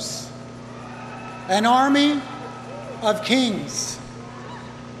arose, an army of kings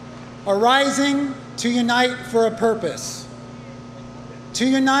arising to unite for a purpose. To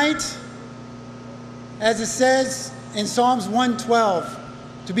unite, as it says in Psalms 112,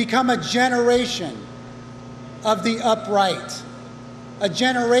 to become a generation of the upright, a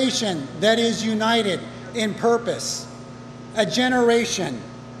generation that is united in purpose, a generation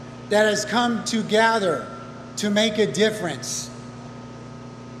that has come to gather to make a difference.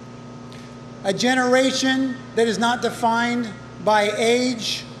 A generation that is not defined by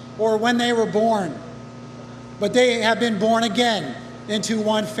age or when they were born, but they have been born again into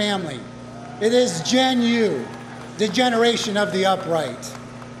one family. It is Gen U, the generation of the upright.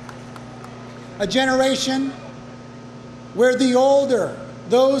 A generation where the older,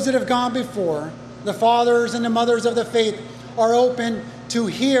 those that have gone before, the fathers and the mothers of the faith, are open to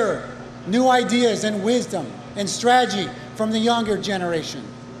hear new ideas and wisdom and strategy from the younger generation.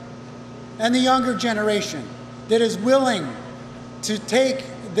 And the younger generation that is willing to take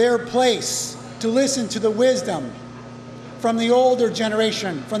their place, to listen to the wisdom from the older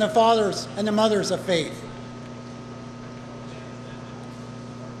generation, from the fathers and the mothers of faith.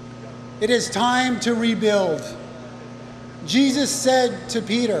 It is time to rebuild. Jesus said to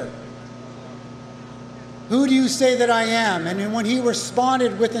Peter, "Who do you say that I am?" And when he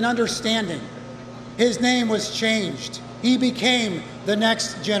responded with an understanding, his name was changed. He became the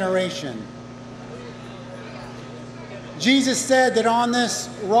next generation. Jesus said that on this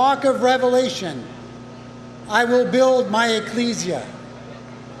rock of revelation, I will build my ecclesia,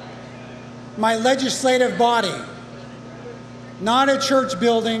 my legislative body, not a church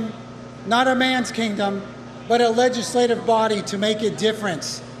building, not a man's kingdom, but a legislative body to make a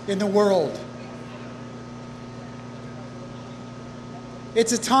difference in the world.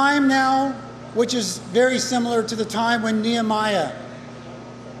 It's a time now which is very similar to the time when Nehemiah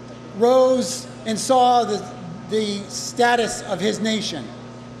rose and saw the status of his nation.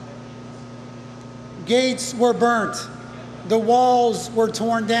 Gates were burnt, the walls were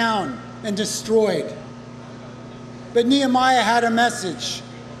torn down and destroyed. But Nehemiah had a message.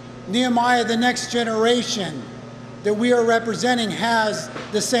 Nehemiah, the next generation that we are representing, has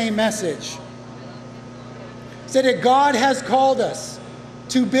the same message. He said that God has called us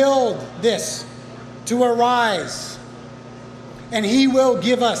to build this, to arise, and He will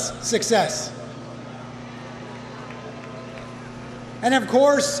give us success. And of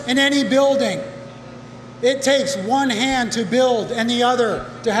course, in any building, it takes one hand to build and the other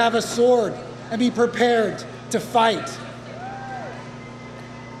to have a sword and be prepared to fight.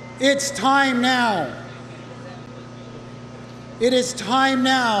 It's time now It is time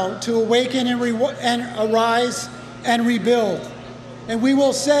now to awaken and arise and rebuild. And we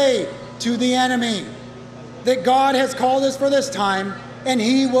will say to the enemy that God has called us for this time, and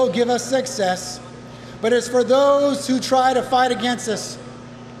he will give us success. But as for those who try to fight against us,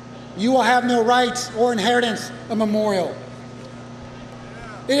 you will have no right or inheritance of memorial.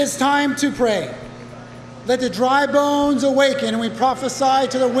 It is time to pray. Let the dry bones awaken, and we prophesy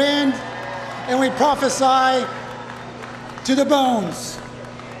to the wind, and we prophesy to the bones.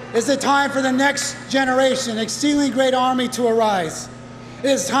 It's the time for the next generation, exceedingly great army to arise.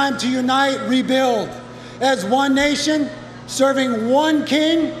 It is time to unite, rebuild, as one nation, serving one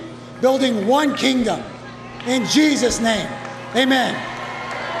king, building one kingdom. In Jesus' name, amen.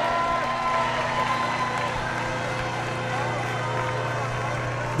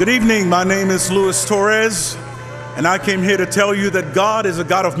 Good evening. My name is Luis Torres, and I came here to tell you that God is a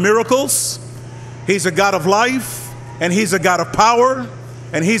God of miracles. He's a God of life, and He's a God of power,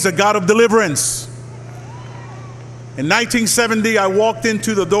 and He's a God of deliverance. In 1970, I walked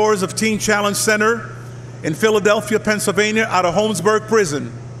into the doors of Teen Challenge Center in Philadelphia, Pennsylvania, out of Holmesburg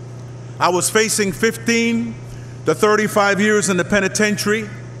Prison. I was facing 15 to 35 years in the penitentiary.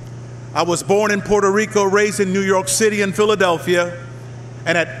 I was born in Puerto Rico, raised in New York City and Philadelphia.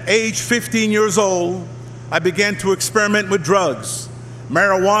 And at age 15 years old, I began to experiment with drugs,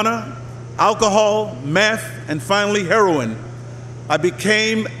 marijuana, alcohol, meth, and finally heroin. I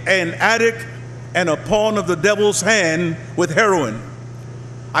became an addict and a pawn of the devil's hand with heroin.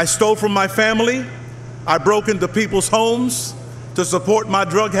 I stole from my family. I broke into people's homes to support my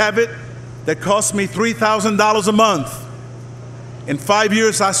drug habit that cost me $3,000 a month. In 5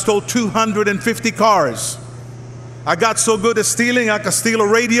 years, I stole 250 cars. I got so good at stealing, I could steal a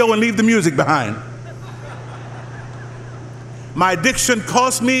radio and leave the music behind. My addiction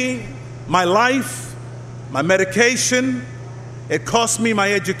cost me my life, my medication. It cost me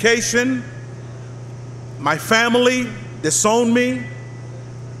my education. My family disowned me,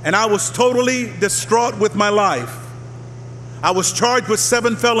 and I was totally distraught with my life. I was charged with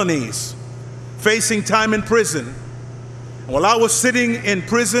 7 felonies, facing time in prison. And while I was sitting in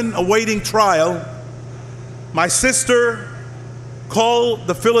prison awaiting trial, my sister called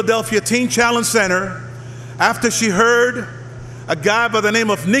the Philadelphia Teen Challenge Center after she heard a guy by the name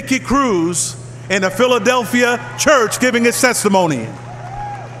of Nicky Cruz in a Philadelphia church giving his testimony.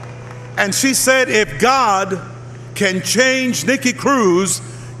 And she said, if God can change Nicky Cruz,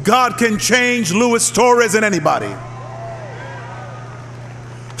 God can change Luis Torres and anybody.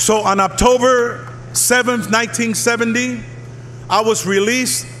 So on October 7th, 1970, I was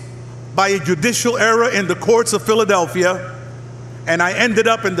released by a judicial error in the courts of Philadelphia, and I ended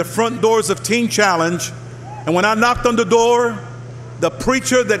up in the front doors of Teen Challenge. And when I knocked on the door, the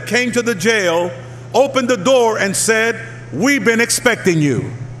preacher that came to the jail opened the door and said, "We've been expecting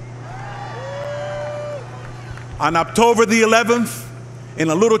you." On October the 11th, in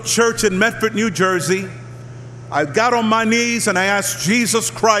a little church in Medford, New Jersey, I got on my knees and I asked Jesus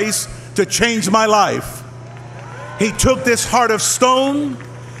Christ to change my life. He took this heart of stone.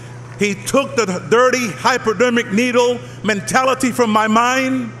 He took the dirty hypodermic needle mentality from my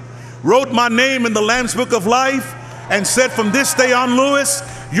mind, wrote my name in the Lamb's Book of Life, and said, from this day on, Luis,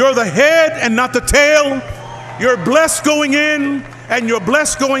 you're the head and not the tail. You're blessed going in and you're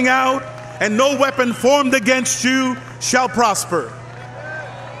blessed going out, and no weapon formed against you shall prosper.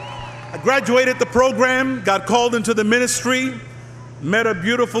 I graduated the program, got called into the ministry, met a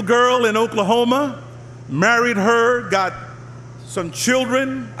beautiful girl in Oklahoma, married her, got some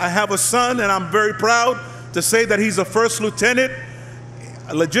children. I have a son, and I'm very proud to say that he's a first lieutenant,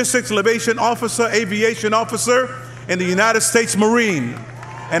 a logistics elevation officer, aviation officer in the United States Marine.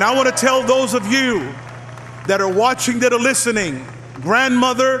 And I want to tell those of you that are watching, that are listening,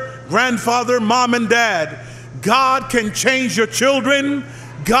 grandmother, grandfather, mom and dad, God can change your children.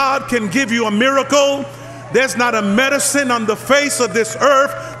 God can give you a miracle. There's not a medicine on the face of this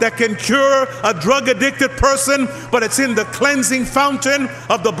earth that can cure a drug-addicted person, but it's in the cleansing fountain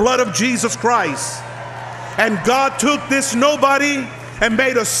of the blood of Jesus Christ. And God took this nobody and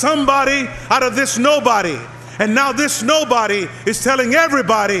made a somebody out of this nobody. And now this nobody is telling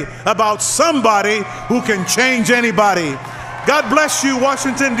everybody about somebody who can change anybody. God bless you,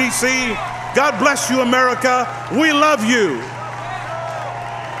 Washington, D.C. God bless you, America. We love you.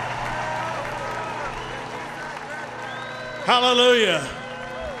 Hallelujah.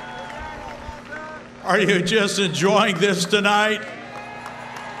 Are you just enjoying this tonight?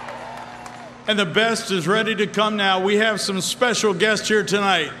 And the best is ready to come now. We have some special guests here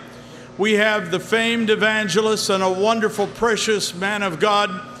tonight. We have the famed evangelist and a wonderful, precious man of God,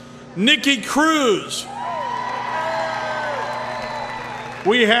 Nicky Cruz.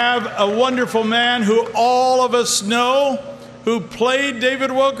 we have a wonderful man who all of us know, who played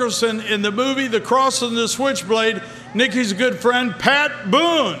David Wilkerson in the movie The Cross and the Switchblade, Nikki's good friend, Pat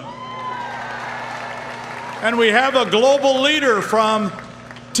Boone. And we have a global leader from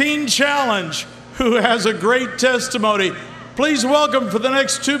Teen Challenge who has a great testimony. Please welcome for the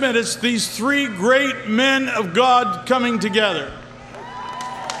next 2 minutes these three great men of God coming together.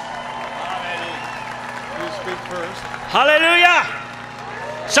 You speak first. Hallelujah!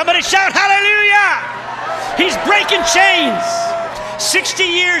 Somebody shout hallelujah! He's breaking chains. 60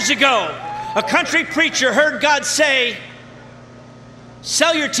 years ago, a country preacher heard God say,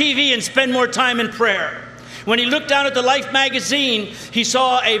 sell your TV and spend more time in prayer. When he looked down at the Life magazine, he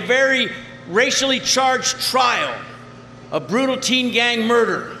saw a very racially charged trial, a brutal teen gang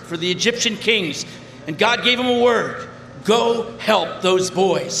murder for the Egyptian kings. And God gave him a word: go help those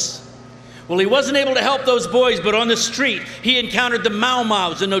boys. Well, he wasn't able to help those boys, but on the street, he encountered the Mau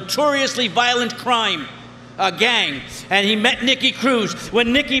Mau's, a notoriously violent crime gang, and he met Nicky Cruz.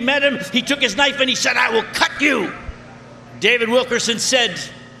 When Nicky met him, he took his knife and he said, I will cut you. David Wilkerson said,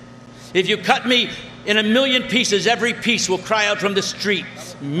 if you cut me in 1,000,000 pieces, every piece will cry out from the street,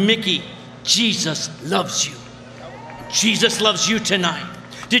 Mickey, Jesus loves you. Jesus loves you tonight.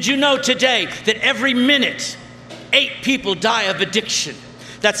 Did you know today that every minute, 8 people die of addiction?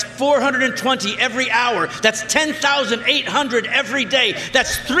 That's 420 every hour. That's 10,800 every day.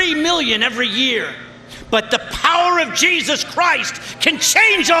 That's 3 million every year. But the power of Jesus Christ can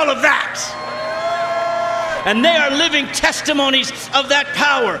change all of that. And they are living testimonies of that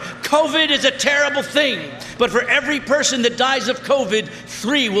power. COVID is a terrible thing, but for every person that dies of COVID,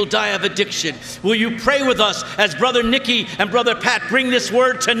 3 will die of addiction. Will you pray with us as Brother Nicky and Brother Pat bring this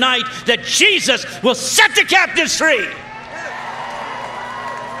word tonight that Jesus will set the captives free?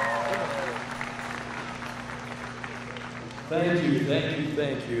 Thank you, thank you,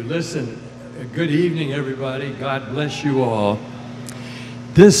 thank you. Listen, good evening, everybody. God bless you all.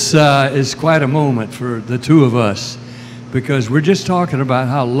 This is quite a moment for the two of us, because we're just talking about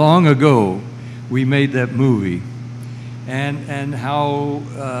how long ago we made that movie and how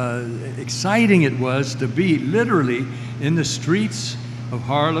exciting it was to be literally in the streets of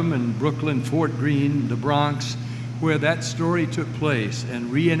Harlem and Brooklyn, Fort Greene, the Bronx, where that story took place,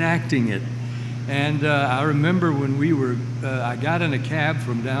 and reenacting it. And I remember when we were, I got in a cab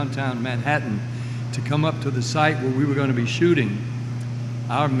from downtown Manhattan to come up to the site where we were going to be shooting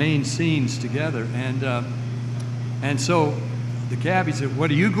our main scenes together. And so the cabbie said,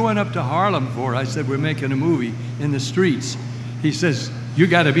 what are you going up to Harlem for? I said, we're making a movie in the streets. He says, you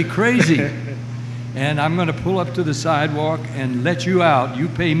got to be crazy. And I'm going to pull up to the sidewalk and let you out. You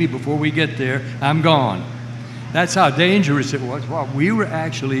pay me before we get there. I'm gone. That's how dangerous it was. Well, we were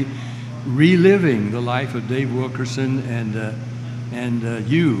actually reliving the life of Dave Wilkerson and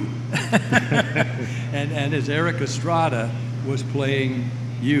you. and as Eric Estrada was playing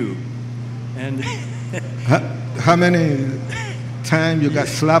you. And how many times you got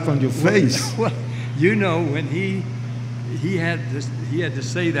slapped on your face? Well, you know, when he had to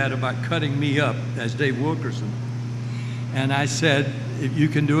say that about cutting me up as Dave Wilkerson. And I said, if you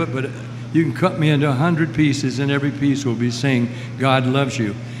can do it, but you can cut me into 100 pieces, and every piece will be saying, God loves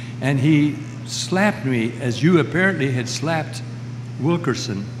you. And he slapped me as you apparently had slapped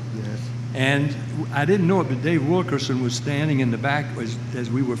Wilkerson. Yes. And I didn't know it, but Dave Wilkerson was standing in the back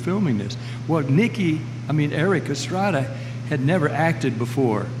as we were filming this. Well, Eric Estrada had never acted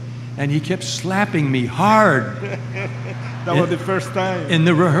before, and he kept slapping me hard. That was the first time. In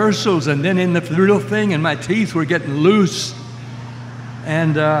the rehearsals, and then in the real thing, and my teeth were getting loose.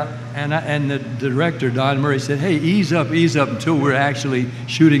 And the director, Don Murray, said, hey, ease up until we're actually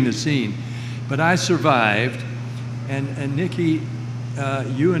shooting the scene. But I survived, and Nicky,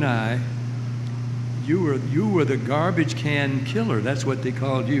 you and I, you were the garbage can killer. That's what they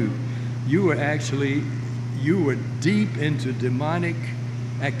called you. You were deep into demonic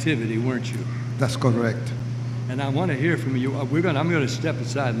activity, weren't you? That's correct. And I want to hear from you. I'm going to step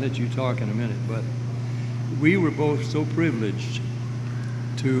aside and let you talk in a minute, but we were both so privileged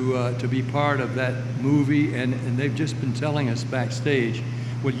to be part of that movie, and they've just been telling us backstage.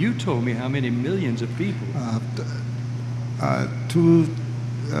 Well, you told me how many millions of people.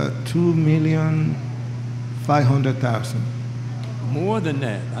 2,500,000. More than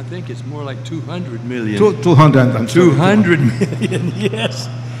that. I think it's more like 200 million. 200. 200 million, yes.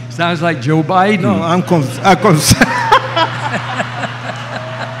 Sounds like Joe Biden. No, I'm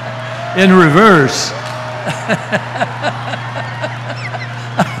in reverse.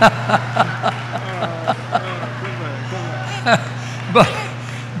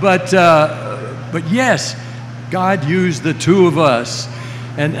 But yes, God used the two of us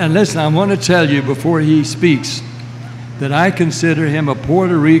And listen, I want to tell you before he speaks that I consider him a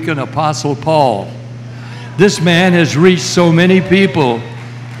Puerto Rican Apostle Paul. This man has reached so many people,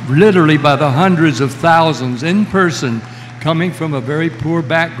 literally by the hundreds of thousands in person, coming from a very poor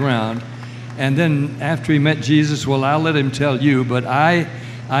background. And then after he met Jesus, well, I'll let him tell you, but I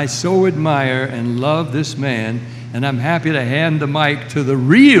so admire and love this man, and I'm happy to hand the mic to the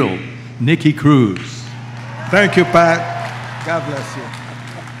real Nicky Cruz. Thank you, Pat. God bless you.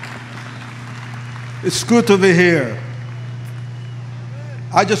 It's good to be here.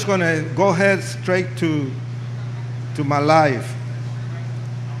 I'm just going to go ahead straight to my life.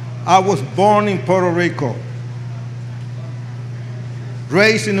 I was born in Puerto Rico,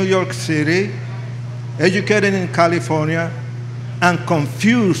 raised in New York City, educated in California, and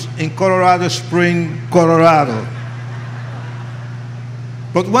confused in Colorado Springs, Colorado.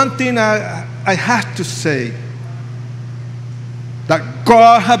 But one thing I have to say, that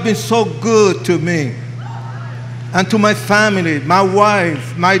God has been so good to me and to my family, my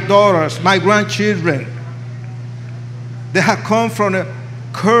wife, my daughters, my grandchildren. They have come from a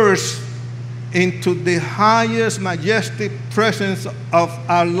curse into the highest majestic presence of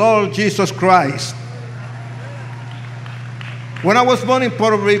our Lord Jesus Christ. When I was born in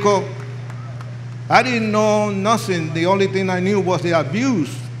Puerto Rico, I didn't know nothing. The only thing I knew was the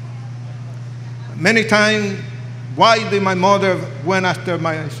abuse. Many times, why did my mother went after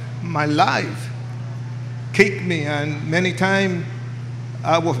my life, kicked me, and many times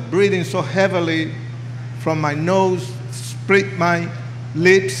I was breathing so heavily from my nose, split my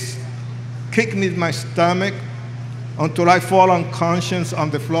lips, kicked me in my stomach until I fall unconscious on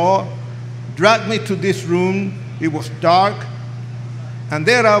the floor, dragged me to this room. It was dark, and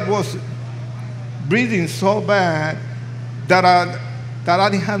there I was breathing so bad that I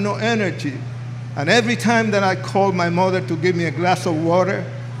didn't have no energy. And every time that I called my mother to give me a glass of water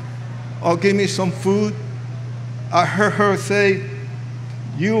or give me some food, I heard her say,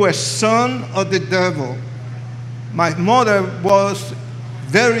 "You a son of the devil." My mother was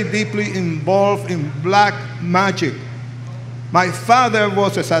very deeply involved in black magic. My father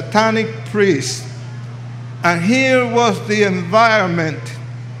was a satanic priest. And here was the environment.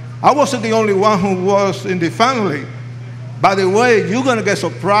 I wasn't the only one who was in the family. By the way, you're going to get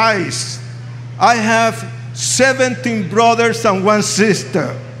surprised. I have 17 brothers and 1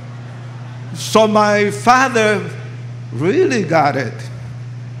 sister. So my father really got it.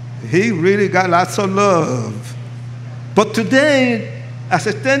 He really got lots of love. But today, as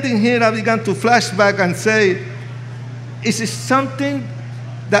I'm standing here, I began to flashback and say, is it something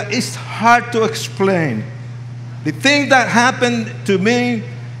that is hard to explain? The thing that happened to me,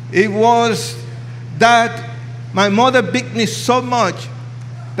 it was that my mother beat me so much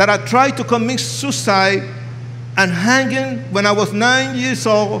that I tried to commit suicide and hanging when I was 9 years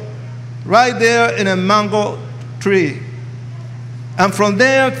old, right there in a mango tree. And from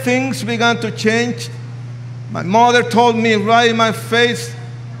there, things began to change. My mother told me right in my face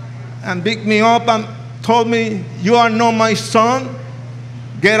and beat me up and told me, "You are not my son.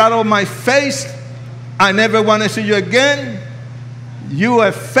 Get out of my face. I never want to see you again. You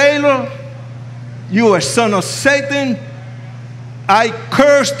a failure. You a son of Satan. I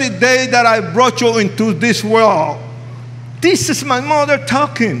curse the day that I brought you into this world." This is my mother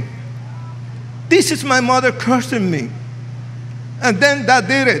talking. This is my mother cursing me. And then that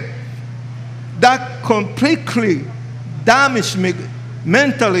did it. That completely damaged me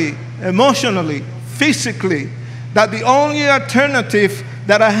mentally, emotionally, physically. That the only alternative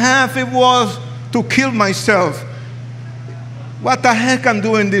that I have, it was to kill myself. What the heck I'm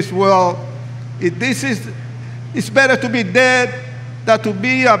doing in this world? It's better to be dead than to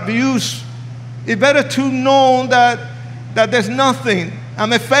be abused. It's better to know that there's nothing.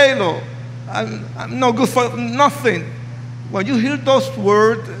 I'm a failure. I'm no good for nothing. When you hear those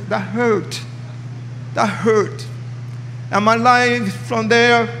words, that hurt. That hurt. And my life from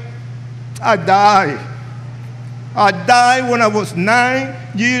there, I died. I died when I was 9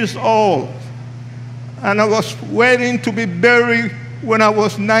 years old. And I was waiting to be buried when I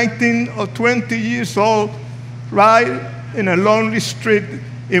was 19 or 20 years old, right in a lonely street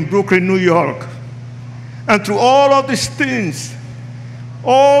in Brooklyn, New York. And through all of these things,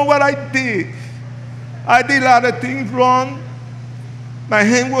 all what I did a lot of things wrong. My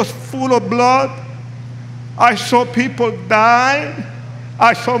hand was full of blood. I saw people die.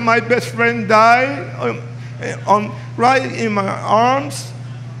 I saw my best friend die right in my arms.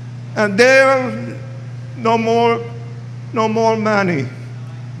 And there, no more money.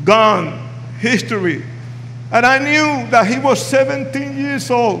 Gone. History. And I knew that he was 17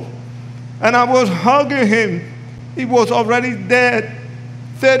 years old. And I was hugging him. He was already dead.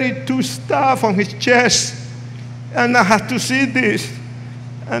 32 staff on his chest. And I had to see this.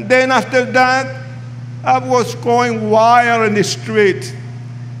 And then after that, I was going wild in the street.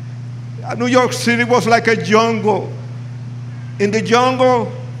 New York City was like a jungle. In the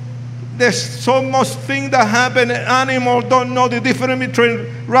jungle, there's so much thing that happen. Animals don't know the difference between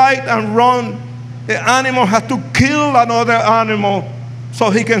right and wrong. The animal has to kill another animal so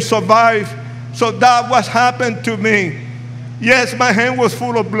he can survive. So that was happened to me. Yes, my hand was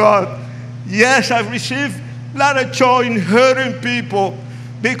full of blood. Yes, I received a lot of joy in hurting people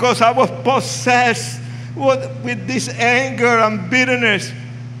because I was possessed with this anger and bitterness,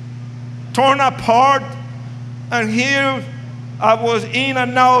 torn apart. And here I was in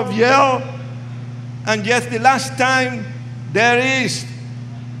and out of jail. And yes, the last time there is,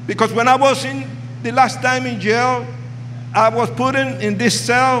 because when I was in the last time in jail, I was put in this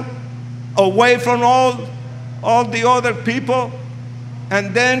cell away from all the other people.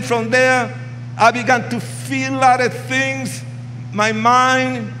 And then from there, I began to feel a lot of things. My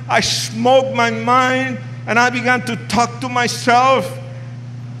mind, I smoked my mind, and I began to talk to myself,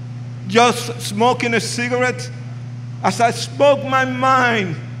 just smoking a cigarette. As I spoke my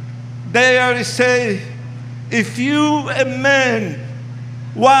mind, there it said, if you a man,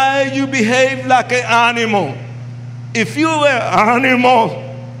 why you behave like an animal? If you an animal,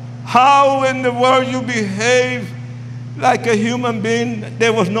 how in the world you behave like a human being?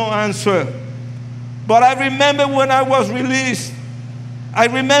 There was no answer. But I remember when I was released, I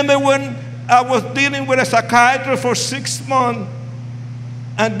remember when I was dealing with a psychiatrist for 6 months,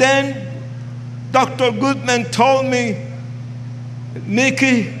 and then Dr. Goodman told me,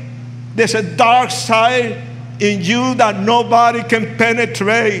 Nikki, there's a dark side in you that nobody can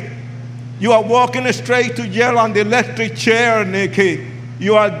penetrate. You are walking straight to jail on the electric chair, Nikki.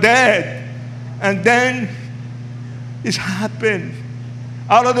 You are dead. And then it happened.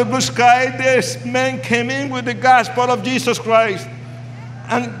 Out of the blue sky, this man came in with the gospel of Jesus Christ.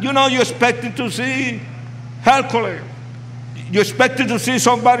 And you know, you expected to see Hercules. You expected to see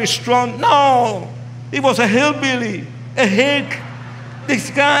somebody strong. No, he was a hillbilly, a hick. This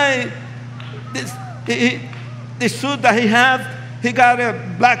guy, the suit that he had, he got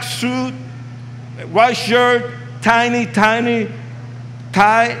a black suit, a white shirt, tiny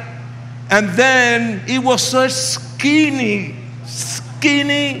tie. And then he was so skinny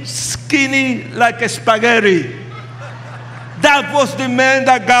like a spaghetti. That was the man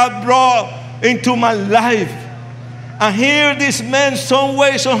that God brought into my life. And here this man some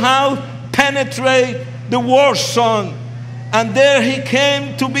way, somehow penetrate the war zone. And there he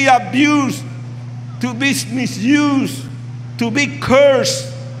came to be abused, to be misused, to be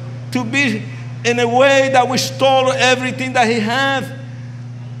cursed, to be in a way that we stole everything that he had.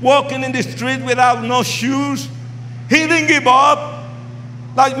 Walking in the street without no shoes. He didn't give up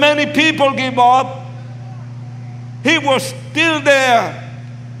like many people give up. He was still there.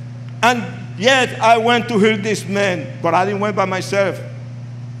 And yet I went to heal this man, but I didn't went by myself.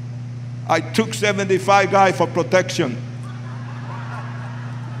 I took 75 guys for protection.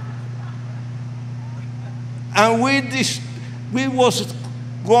 And we was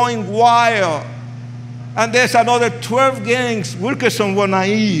going wild. And there's another 12 gangs. Wilkerson was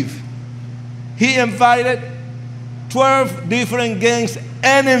naive. He invited 12 different gangs,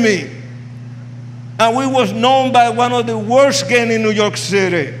 enemy. And we was known by one of the worst gangs in New York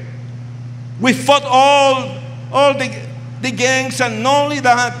City. We fought all the gangs, and not only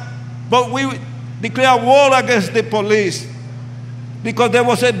that, but we declared war against the police because there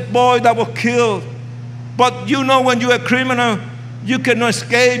was a boy that was killed. But you know, when you're a criminal, you cannot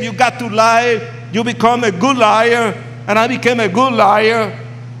escape. You got to lie. You become a good liar, and I became a good liar.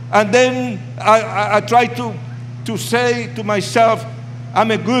 And then I tried to say to myself,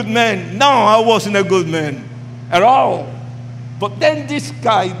 I'm a good man. No, I wasn't a good man at all. But then this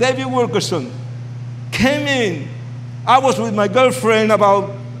guy, David Wilkerson, came in. I was with my girlfriend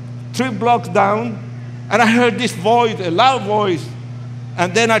about 3 blocks down, and I heard this voice, a loud voice.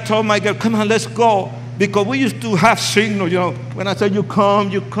 And then I told my girl, come on, let's go. Because we used to have signals, you know. When I said, you come,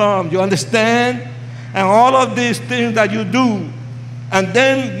 you understand? And all of these things that you do. And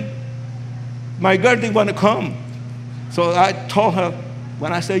then my girl didn't want to come. So I told her,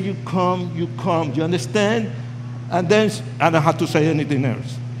 when I say you come, you understand? And then I don't have to say anything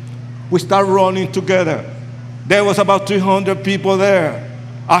else. We start running together. There was about 300 people there.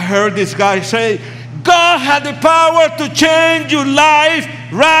 I heard this guy say, God had the power to change your life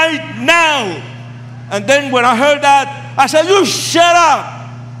right now. And then when I heard that, I said, you shut up.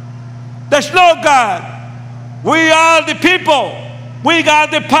 There's no God. We are the people. We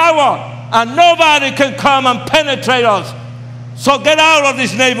got the power. And nobody can come and penetrate us. So get out of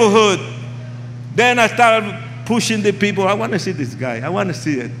this neighborhood. Then I started pushing the people. I want to see this guy. I want to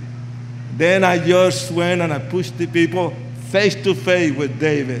see it. Then I just went and I pushed the people face to face with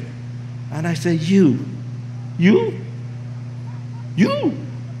David. And I said, you,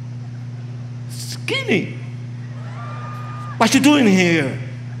 skinny. What you doing here?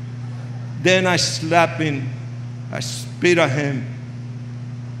 Then I slapped him. I spit at him.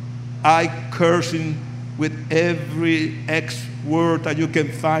 I cursed him with every X word that you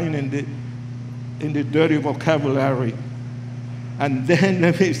can find in the dirty vocabulary. And then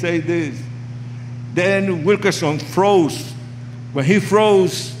let me say this. Then Wilkerson froze. When he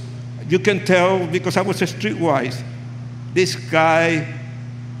froze, you can tell, because I was streetwise, this guy,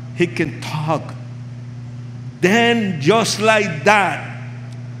 he can talk. Then just like that,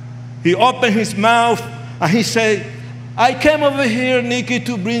 he opened his mouth and he said, I came over here, Nikki,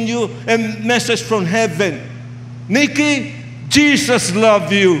 to bring you a message from heaven. Nikki, Jesus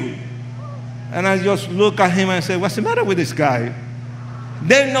loves you. And I just look at him and say, what's the matter with this guy?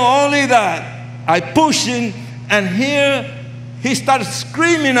 Then not only that, I pushed him, and here he started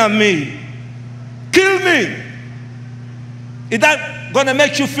screaming at me, kill me. Is that going to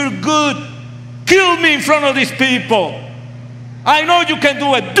make you feel good? Kill me in front of these people. I know you can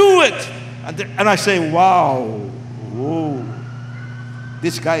do it. Do it. And I say, wow, whoa,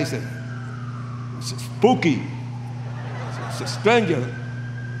 this guy is spooky. It's a stranger.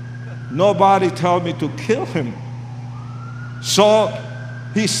 Nobody told me to kill him. So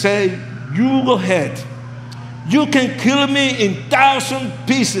he said, you go ahead. You can kill me in 1,000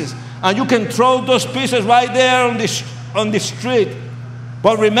 pieces, and you can throw those pieces right there on the street.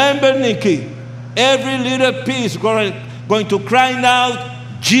 But remember, Nikki, every little piece going to cry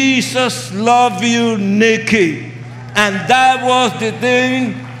out, Jesus love you, Nikki. And that was the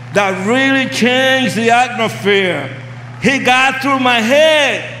thing that really changed the atmosphere. He got through my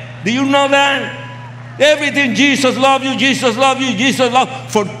head. Do you know that? Everything, Jesus love you, Jesus love you, Jesus love you.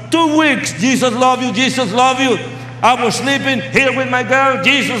 For 2 weeks, Jesus love you, Jesus love you. I was sleeping here with my girl,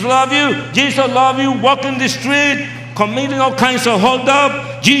 Jesus love you, Jesus love you, walking the street, committing all kinds of hold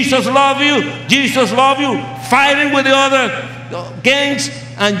up, Jesus love you, Jesus love you, fighting with the other gangs,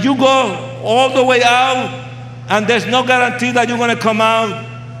 and you go all the way out, and there's no guarantee that you're going to come out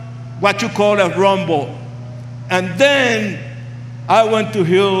what you call a rumble. And then I went to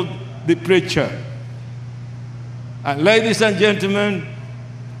hear the preacher. And ladies and gentlemen,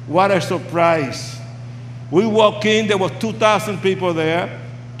 what a surprise. We walk in, there were 2,000 people there,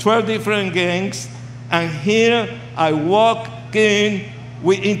 12 different gangs, and here I walk in,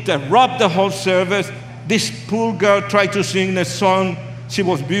 we interrupt the whole service. This poor girl tried to sing the song, she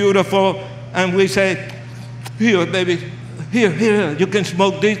was beautiful, and we say, here, baby, here, you can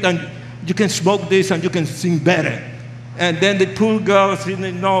smoke this, and you can smoke this, and you can sing better. And then the poor girl, she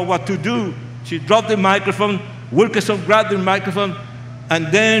didn't know what to do. She dropped the microphone, Wilkerson grabbed the microphone, and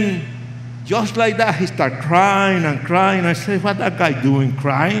then, just like that, he started crying and crying. I said, what's that guy doing,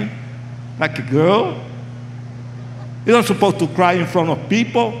 crying? Like a girl? You're not supposed to cry in front of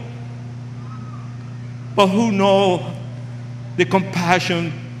people. But who knows the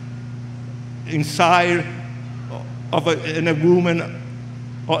compassion inside of in a woman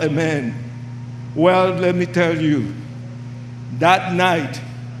or a man? Well, let me tell you, that night,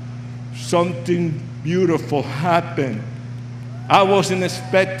 something beautiful happened. I wasn't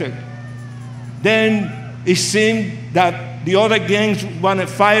expecting. Then it seemed that the other gangs wanted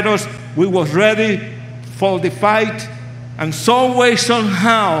to fight us. We were ready for the fight. And some way,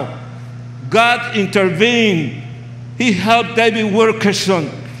 somehow, God intervened. He helped David Wilkerson.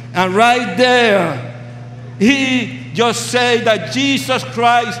 And right there, he just said that Jesus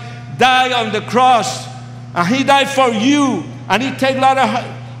Christ died on the cross. And he died for you. And it takes a lot of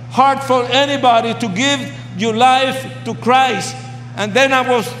heart for anybody to give your life to Christ. And then I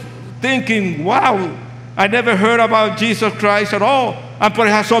was thinking, wow, I never heard about Jesus Christ at all. And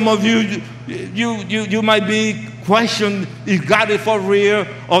perhaps some of you might be questioning, is God is for real,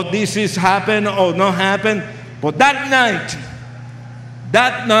 or this is happen or not happen? But that night,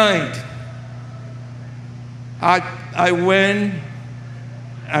 I went,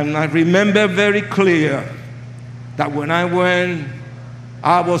 and I remember very clear that when I went,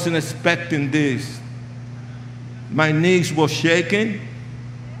 I wasn't expecting this. My knees were shaking.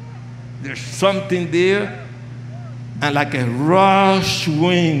 There's something there. And like a rush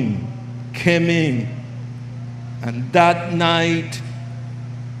wind came in. And that night,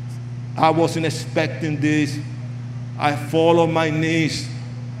 I wasn't expecting this. I fall on my knees.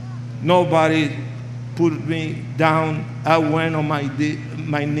 Nobody put me down. I went on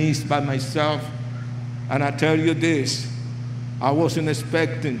my knees by myself. And I tell you this, I wasn't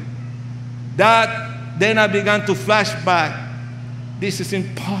expecting. Then I began to flash back. This is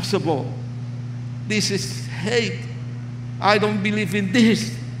impossible. This is hate. I don't believe in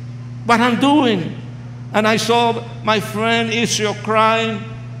this. What I'm doing. And I saw my friend Israel crying,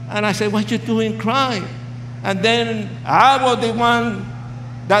 and I said, what you doing crying? And then I was the one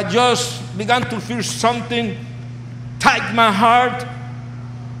that just began to feel something tight my heart.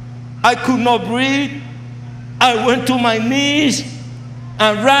 I could not breathe. I went to my knees,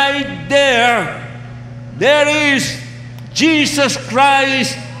 and right there is Jesus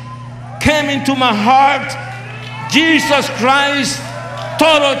Christ came into my heart. Jesus Christ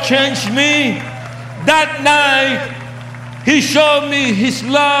total changed me. That night, He showed me His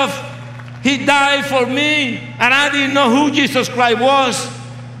love. He died for me, and I didn't know who Jesus Christ was.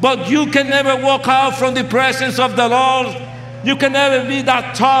 But you can never walk out from the presence of the Lord. You can never be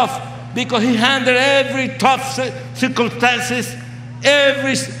that tough, because He handled every tough circumstances,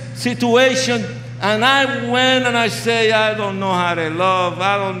 every situation. And I went and I say, I don't know how to love.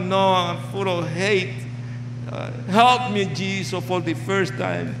 I don't know. I'm full of hate. Help me, Jesus, for the first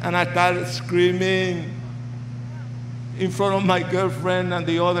time. And I started screaming in front of my girlfriend and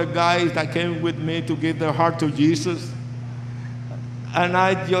the other guys that came with me to give their heart to Jesus. And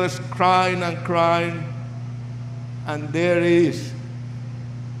I just crying and crying. And there it is.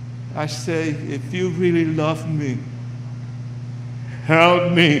 I say, if you really love me,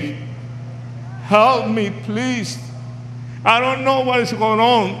 help me. Help me, please. I don't know what is going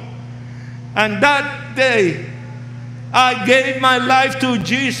on. And that day, I gave my life to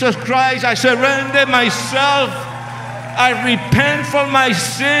Jesus Christ. I surrendered myself. I repent for my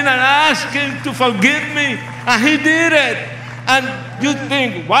sin and ask Him to forgive me. And He did it. And you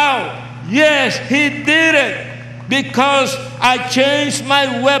think, wow, yes, He did it. Because I changed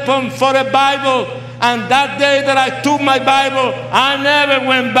my weapon for a Bible. And that day that I took my Bible, I never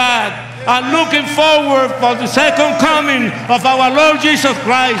went back. I'm looking forward for the second coming of our Lord Jesus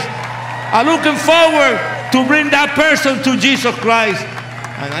Christ. I'm looking forward to bring that person to Jesus Christ.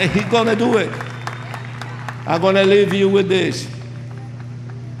 And He's going to do it. I'm going to leave you with this.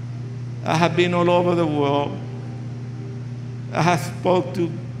 I have been all over the world. I have spoke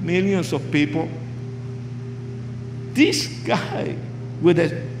to millions of people. This guy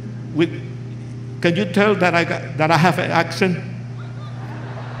can you tell that I have an accent?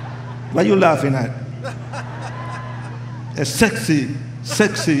 What are you laughing at? A sexy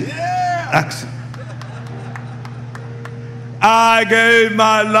accent. I gave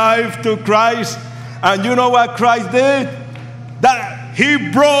my life to Christ, and you know what Christ did? That He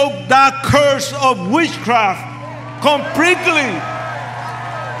broke that curse of witchcraft completely.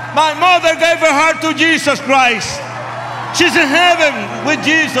 My mother gave her heart to Jesus Christ. She's in heaven with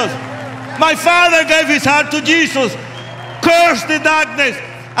Jesus. My father gave his heart to Jesus, cursed the darkness,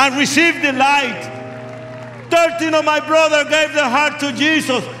 and received the light. 13 of my brothers gave their heart to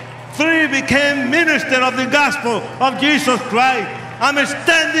Jesus. 3 became ministers of the gospel of Jesus Christ. I'm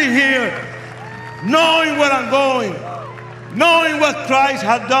standing here knowing where I'm going, knowing what Christ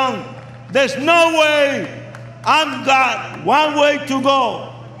has done. There's no way. I've got one way to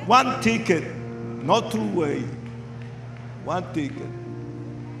go, one ticket, not 2 ways, one ticket.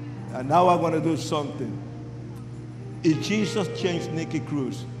 And now I want to do something. If Jesus changed Nikki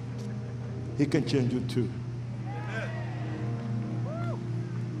Cruz, He can change you too.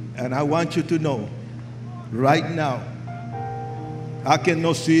 And I want you to know, right now, I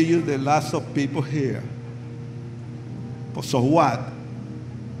cannot see you, the last of people here. But so what?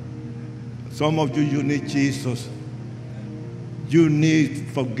 Some of you, you need Jesus. You need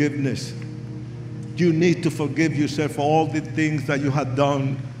forgiveness. You need to forgive yourself for all the things that you have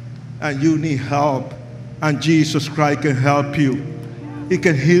done, and you need help. And Jesus Christ can help you. He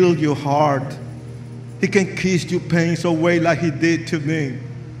can heal your heart. He can kiss your pains away like He did to me.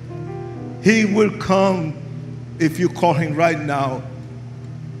 He will come if you call Him right now.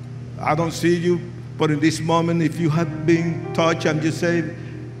 I don't see you, but in this moment, if you have been touched, I'm just saying,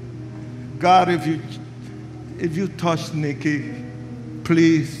 God, if you touch Nikki,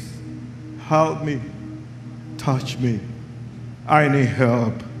 please help me, touch me. I need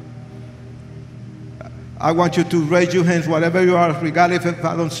help. I want you to raise your hands wherever you are, regardless if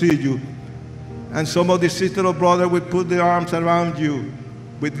I don't see you. And some of the sister or brother will put their arms around you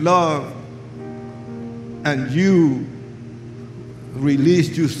with love. And you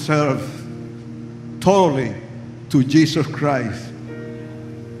release yourself totally to Jesus Christ.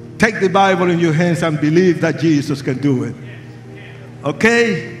 Take the Bible in your hands and believe that Jesus can do it.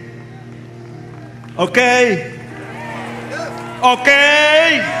 Okay? Okay?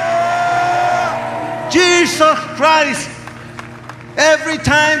 Okay? Jesus Christ Every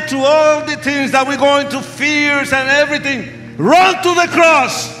time through all the things that we're going to fears and everything, run to the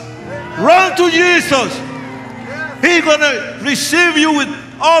cross. Run to Jesus. He's going to receive you with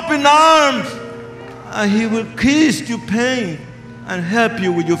open arms. And he will kiss your pain and help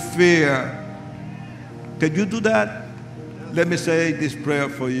you with your fear. Can you do that? Let me say this prayer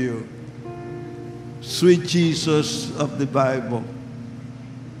for you. Sweet Jesus of the Bible,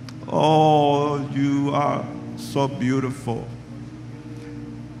 oh, you are so beautiful.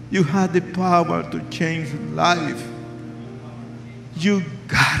 You had the power to change life. You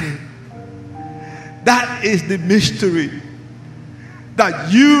got it. That is the mystery.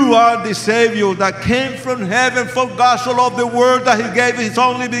 That you are the Savior that came from heaven, for God so loved the world that he gave his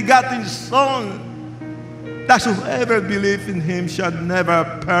only begotten Son. That whoever believes in him shall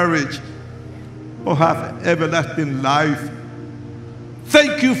never perish or have everlasting life.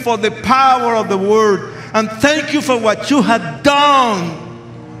 Thank you for the power of the word, and thank you for what you have done.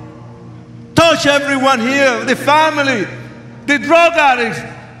 Touch everyone here, the family, the drug addicts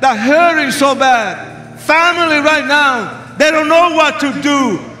that hurting so bad. Family right now, they don't know what to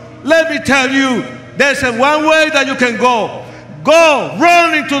do. Let me tell you, there's one way that you can go. Go,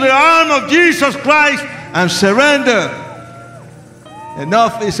 run into the arm of Jesus Christ and surrender.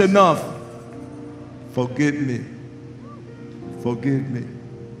 Enough is enough. Forgive me. Forgive me.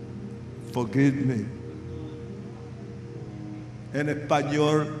 Forgive me. En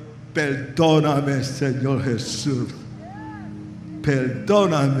español, perdóname, Señor Jesús.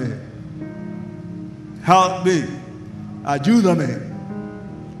 Perdóname. Help me. Ayúdame.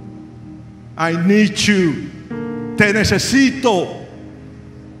 I need you. Te necesito.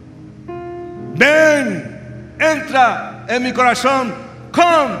 Ven, entra en mi corazón.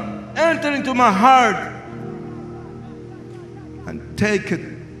 Come, enter into my heart. And take it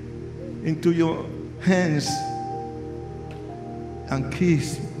into your hands and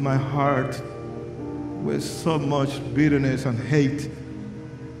kiss my heart with so much bitterness and hate.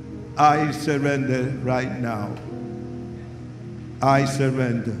 I surrender right now. I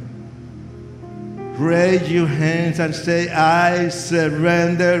surrender. Raise your hands and say, I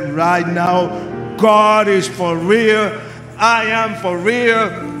surrender right now. God is for real. I am for real.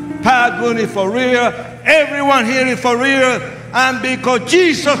 Pat Boone is for real. Everyone here is for real. And because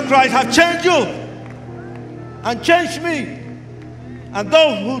Jesus Christ has changed you and changed me. And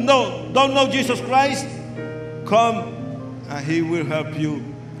those who don't know Jesus Christ, come and he will help you.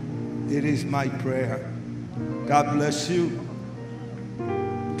 It is my prayer. God bless you.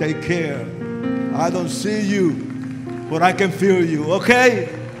 Take care. I don't see you, but I can feel you, okay?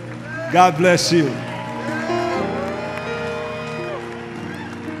 God bless you.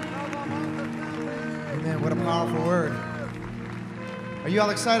 Amen. What a powerful word. Are you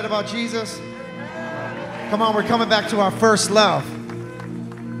all excited about Jesus? Come on, we're coming back to our first love.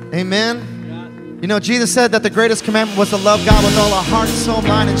 Amen. You know, Jesus said that the greatest commandment was to love God with all our heart, soul,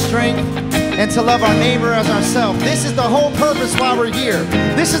 mind, and strength, and to love our neighbor as ourselves. This is the whole purpose why we're here.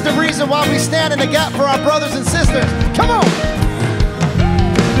 This is the reason why we stand in the gap for our brothers and sisters. Come on.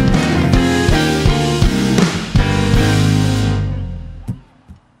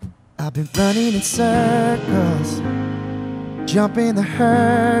 I've been running in circles, jumping the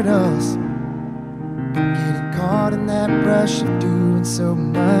hurdles, getting caught in that rush of doing so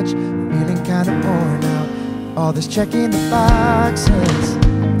much, feeling kind of worn out. All this checking the boxes,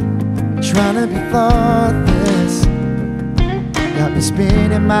 trying to be thoughtless, got me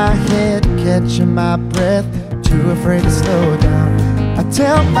spinning my head, catching my breath, too afraid to slow down. I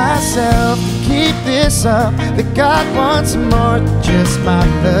tell myself, keep this up, that God wants more than just my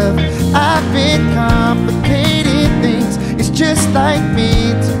love. I've been complicating things, it's just like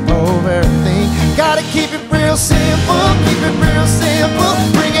me to overthink. Gotta keep it real simple,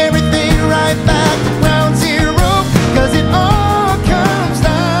 bring everything right back to ground zero, cause it all comes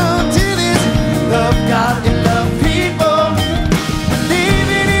down to this: love God and love people,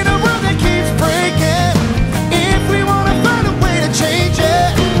 living in a world that keeps breaking. If we wanna find a way to change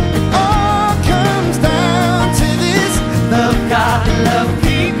it, it all comes down to this: love God and love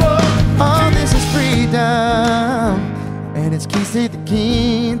people. All this is freedom, and it's keys to the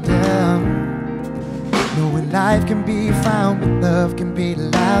kingdom. Knowing life can be found, but love can be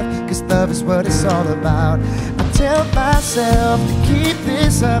loud, cause love is what it's all about. I tell myself to keep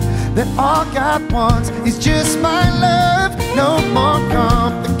this up, that all God wants is just my love. No more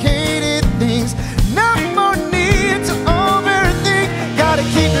complicated things, no more need to overthink. Gotta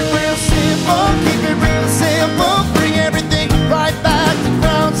keep it real simple, bring everything right back to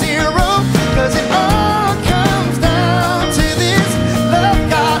ground zero, cause it all comes down to this: love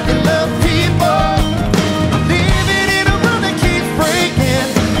God and love people.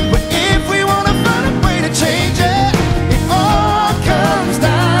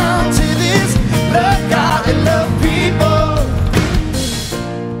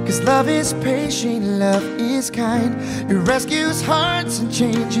 love is patient, love is kind. It rescues hearts and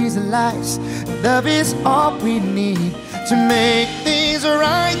changes lives. Love is all we need to make things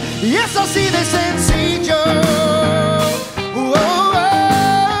right. Yes, I'll see this and see joy. Whoa,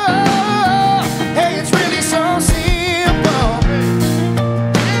 hey, it's really so simple.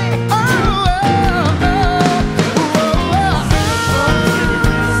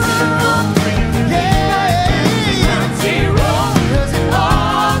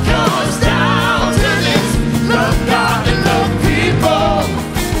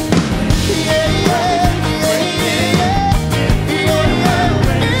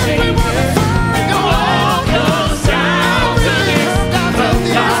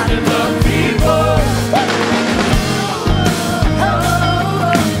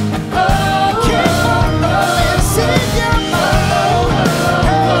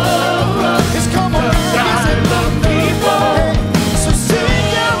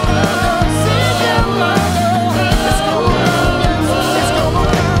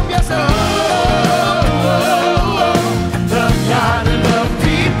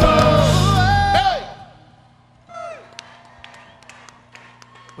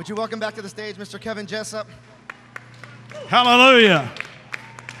 Would you welcome back to the stage Mr. Kevin Jessup? Hallelujah.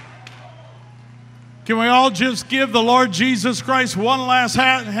 Can we all just give the Lord Jesus Christ one last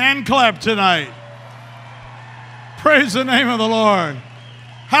hand clap tonight? Praise the name of the Lord.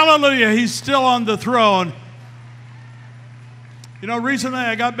 Hallelujah. He's still on the throne. You know, recently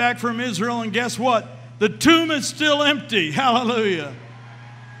I got back from Israel, and guess what? The tomb is still empty. Hallelujah.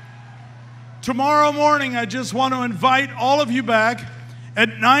 Tomorrow morning, I just want to invite all of you back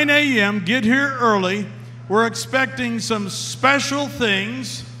at 9 a.m. Get here early. We're expecting some special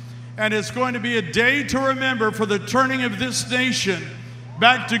things, and it's going to be a day to remember for the turning of this nation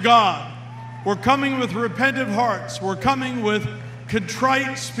back to God. We're coming with repentant hearts. We're coming with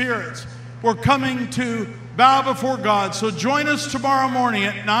contrite spirits. We're coming to bow before God. So join us tomorrow morning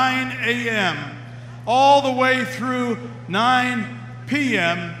at 9 a.m. all the way through 9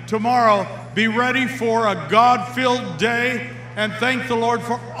 p.m. tomorrow. Be ready for a God-filled day, and thank the Lord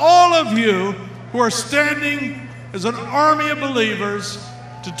for all of you who are standing as an army of believers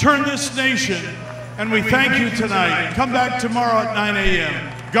to turn this nation. And we thank you tonight. Come back tomorrow at 9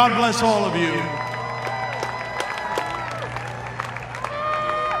 a.m. God bless all of you.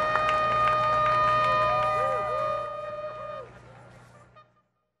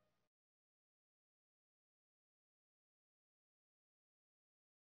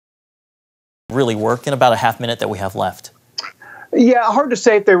 Really work in about a half minute that we have left? Yeah, hard to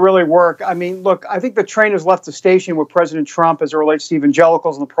say if they really work. I mean, look, I think the train has left the station with President Trump as it relates to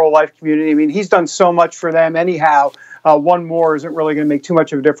evangelicals and the pro-life community. I mean, he's done so much for them anyhow. One more isn't really going to make too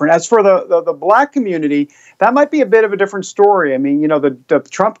much of a difference. As for the black community, that might be a bit of a different story. I mean, you know, the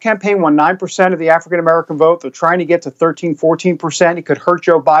Trump campaign won 9% of the African-American vote. They're trying to get to 13, 14%. It could hurt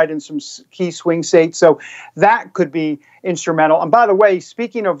Joe Biden in some key swing states. So that could be instrumental. And by the way,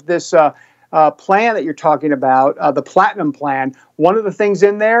 speaking of this plan that you're talking about, the Platinum Plan, one of the things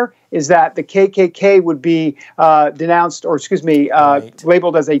in there is that the KKK would be denounced, or excuse me,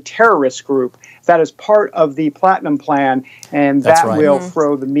 labeled as a terrorist group. That is part of the Platinum Plan, and that will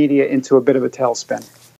throw the media into a bit of a tailspin.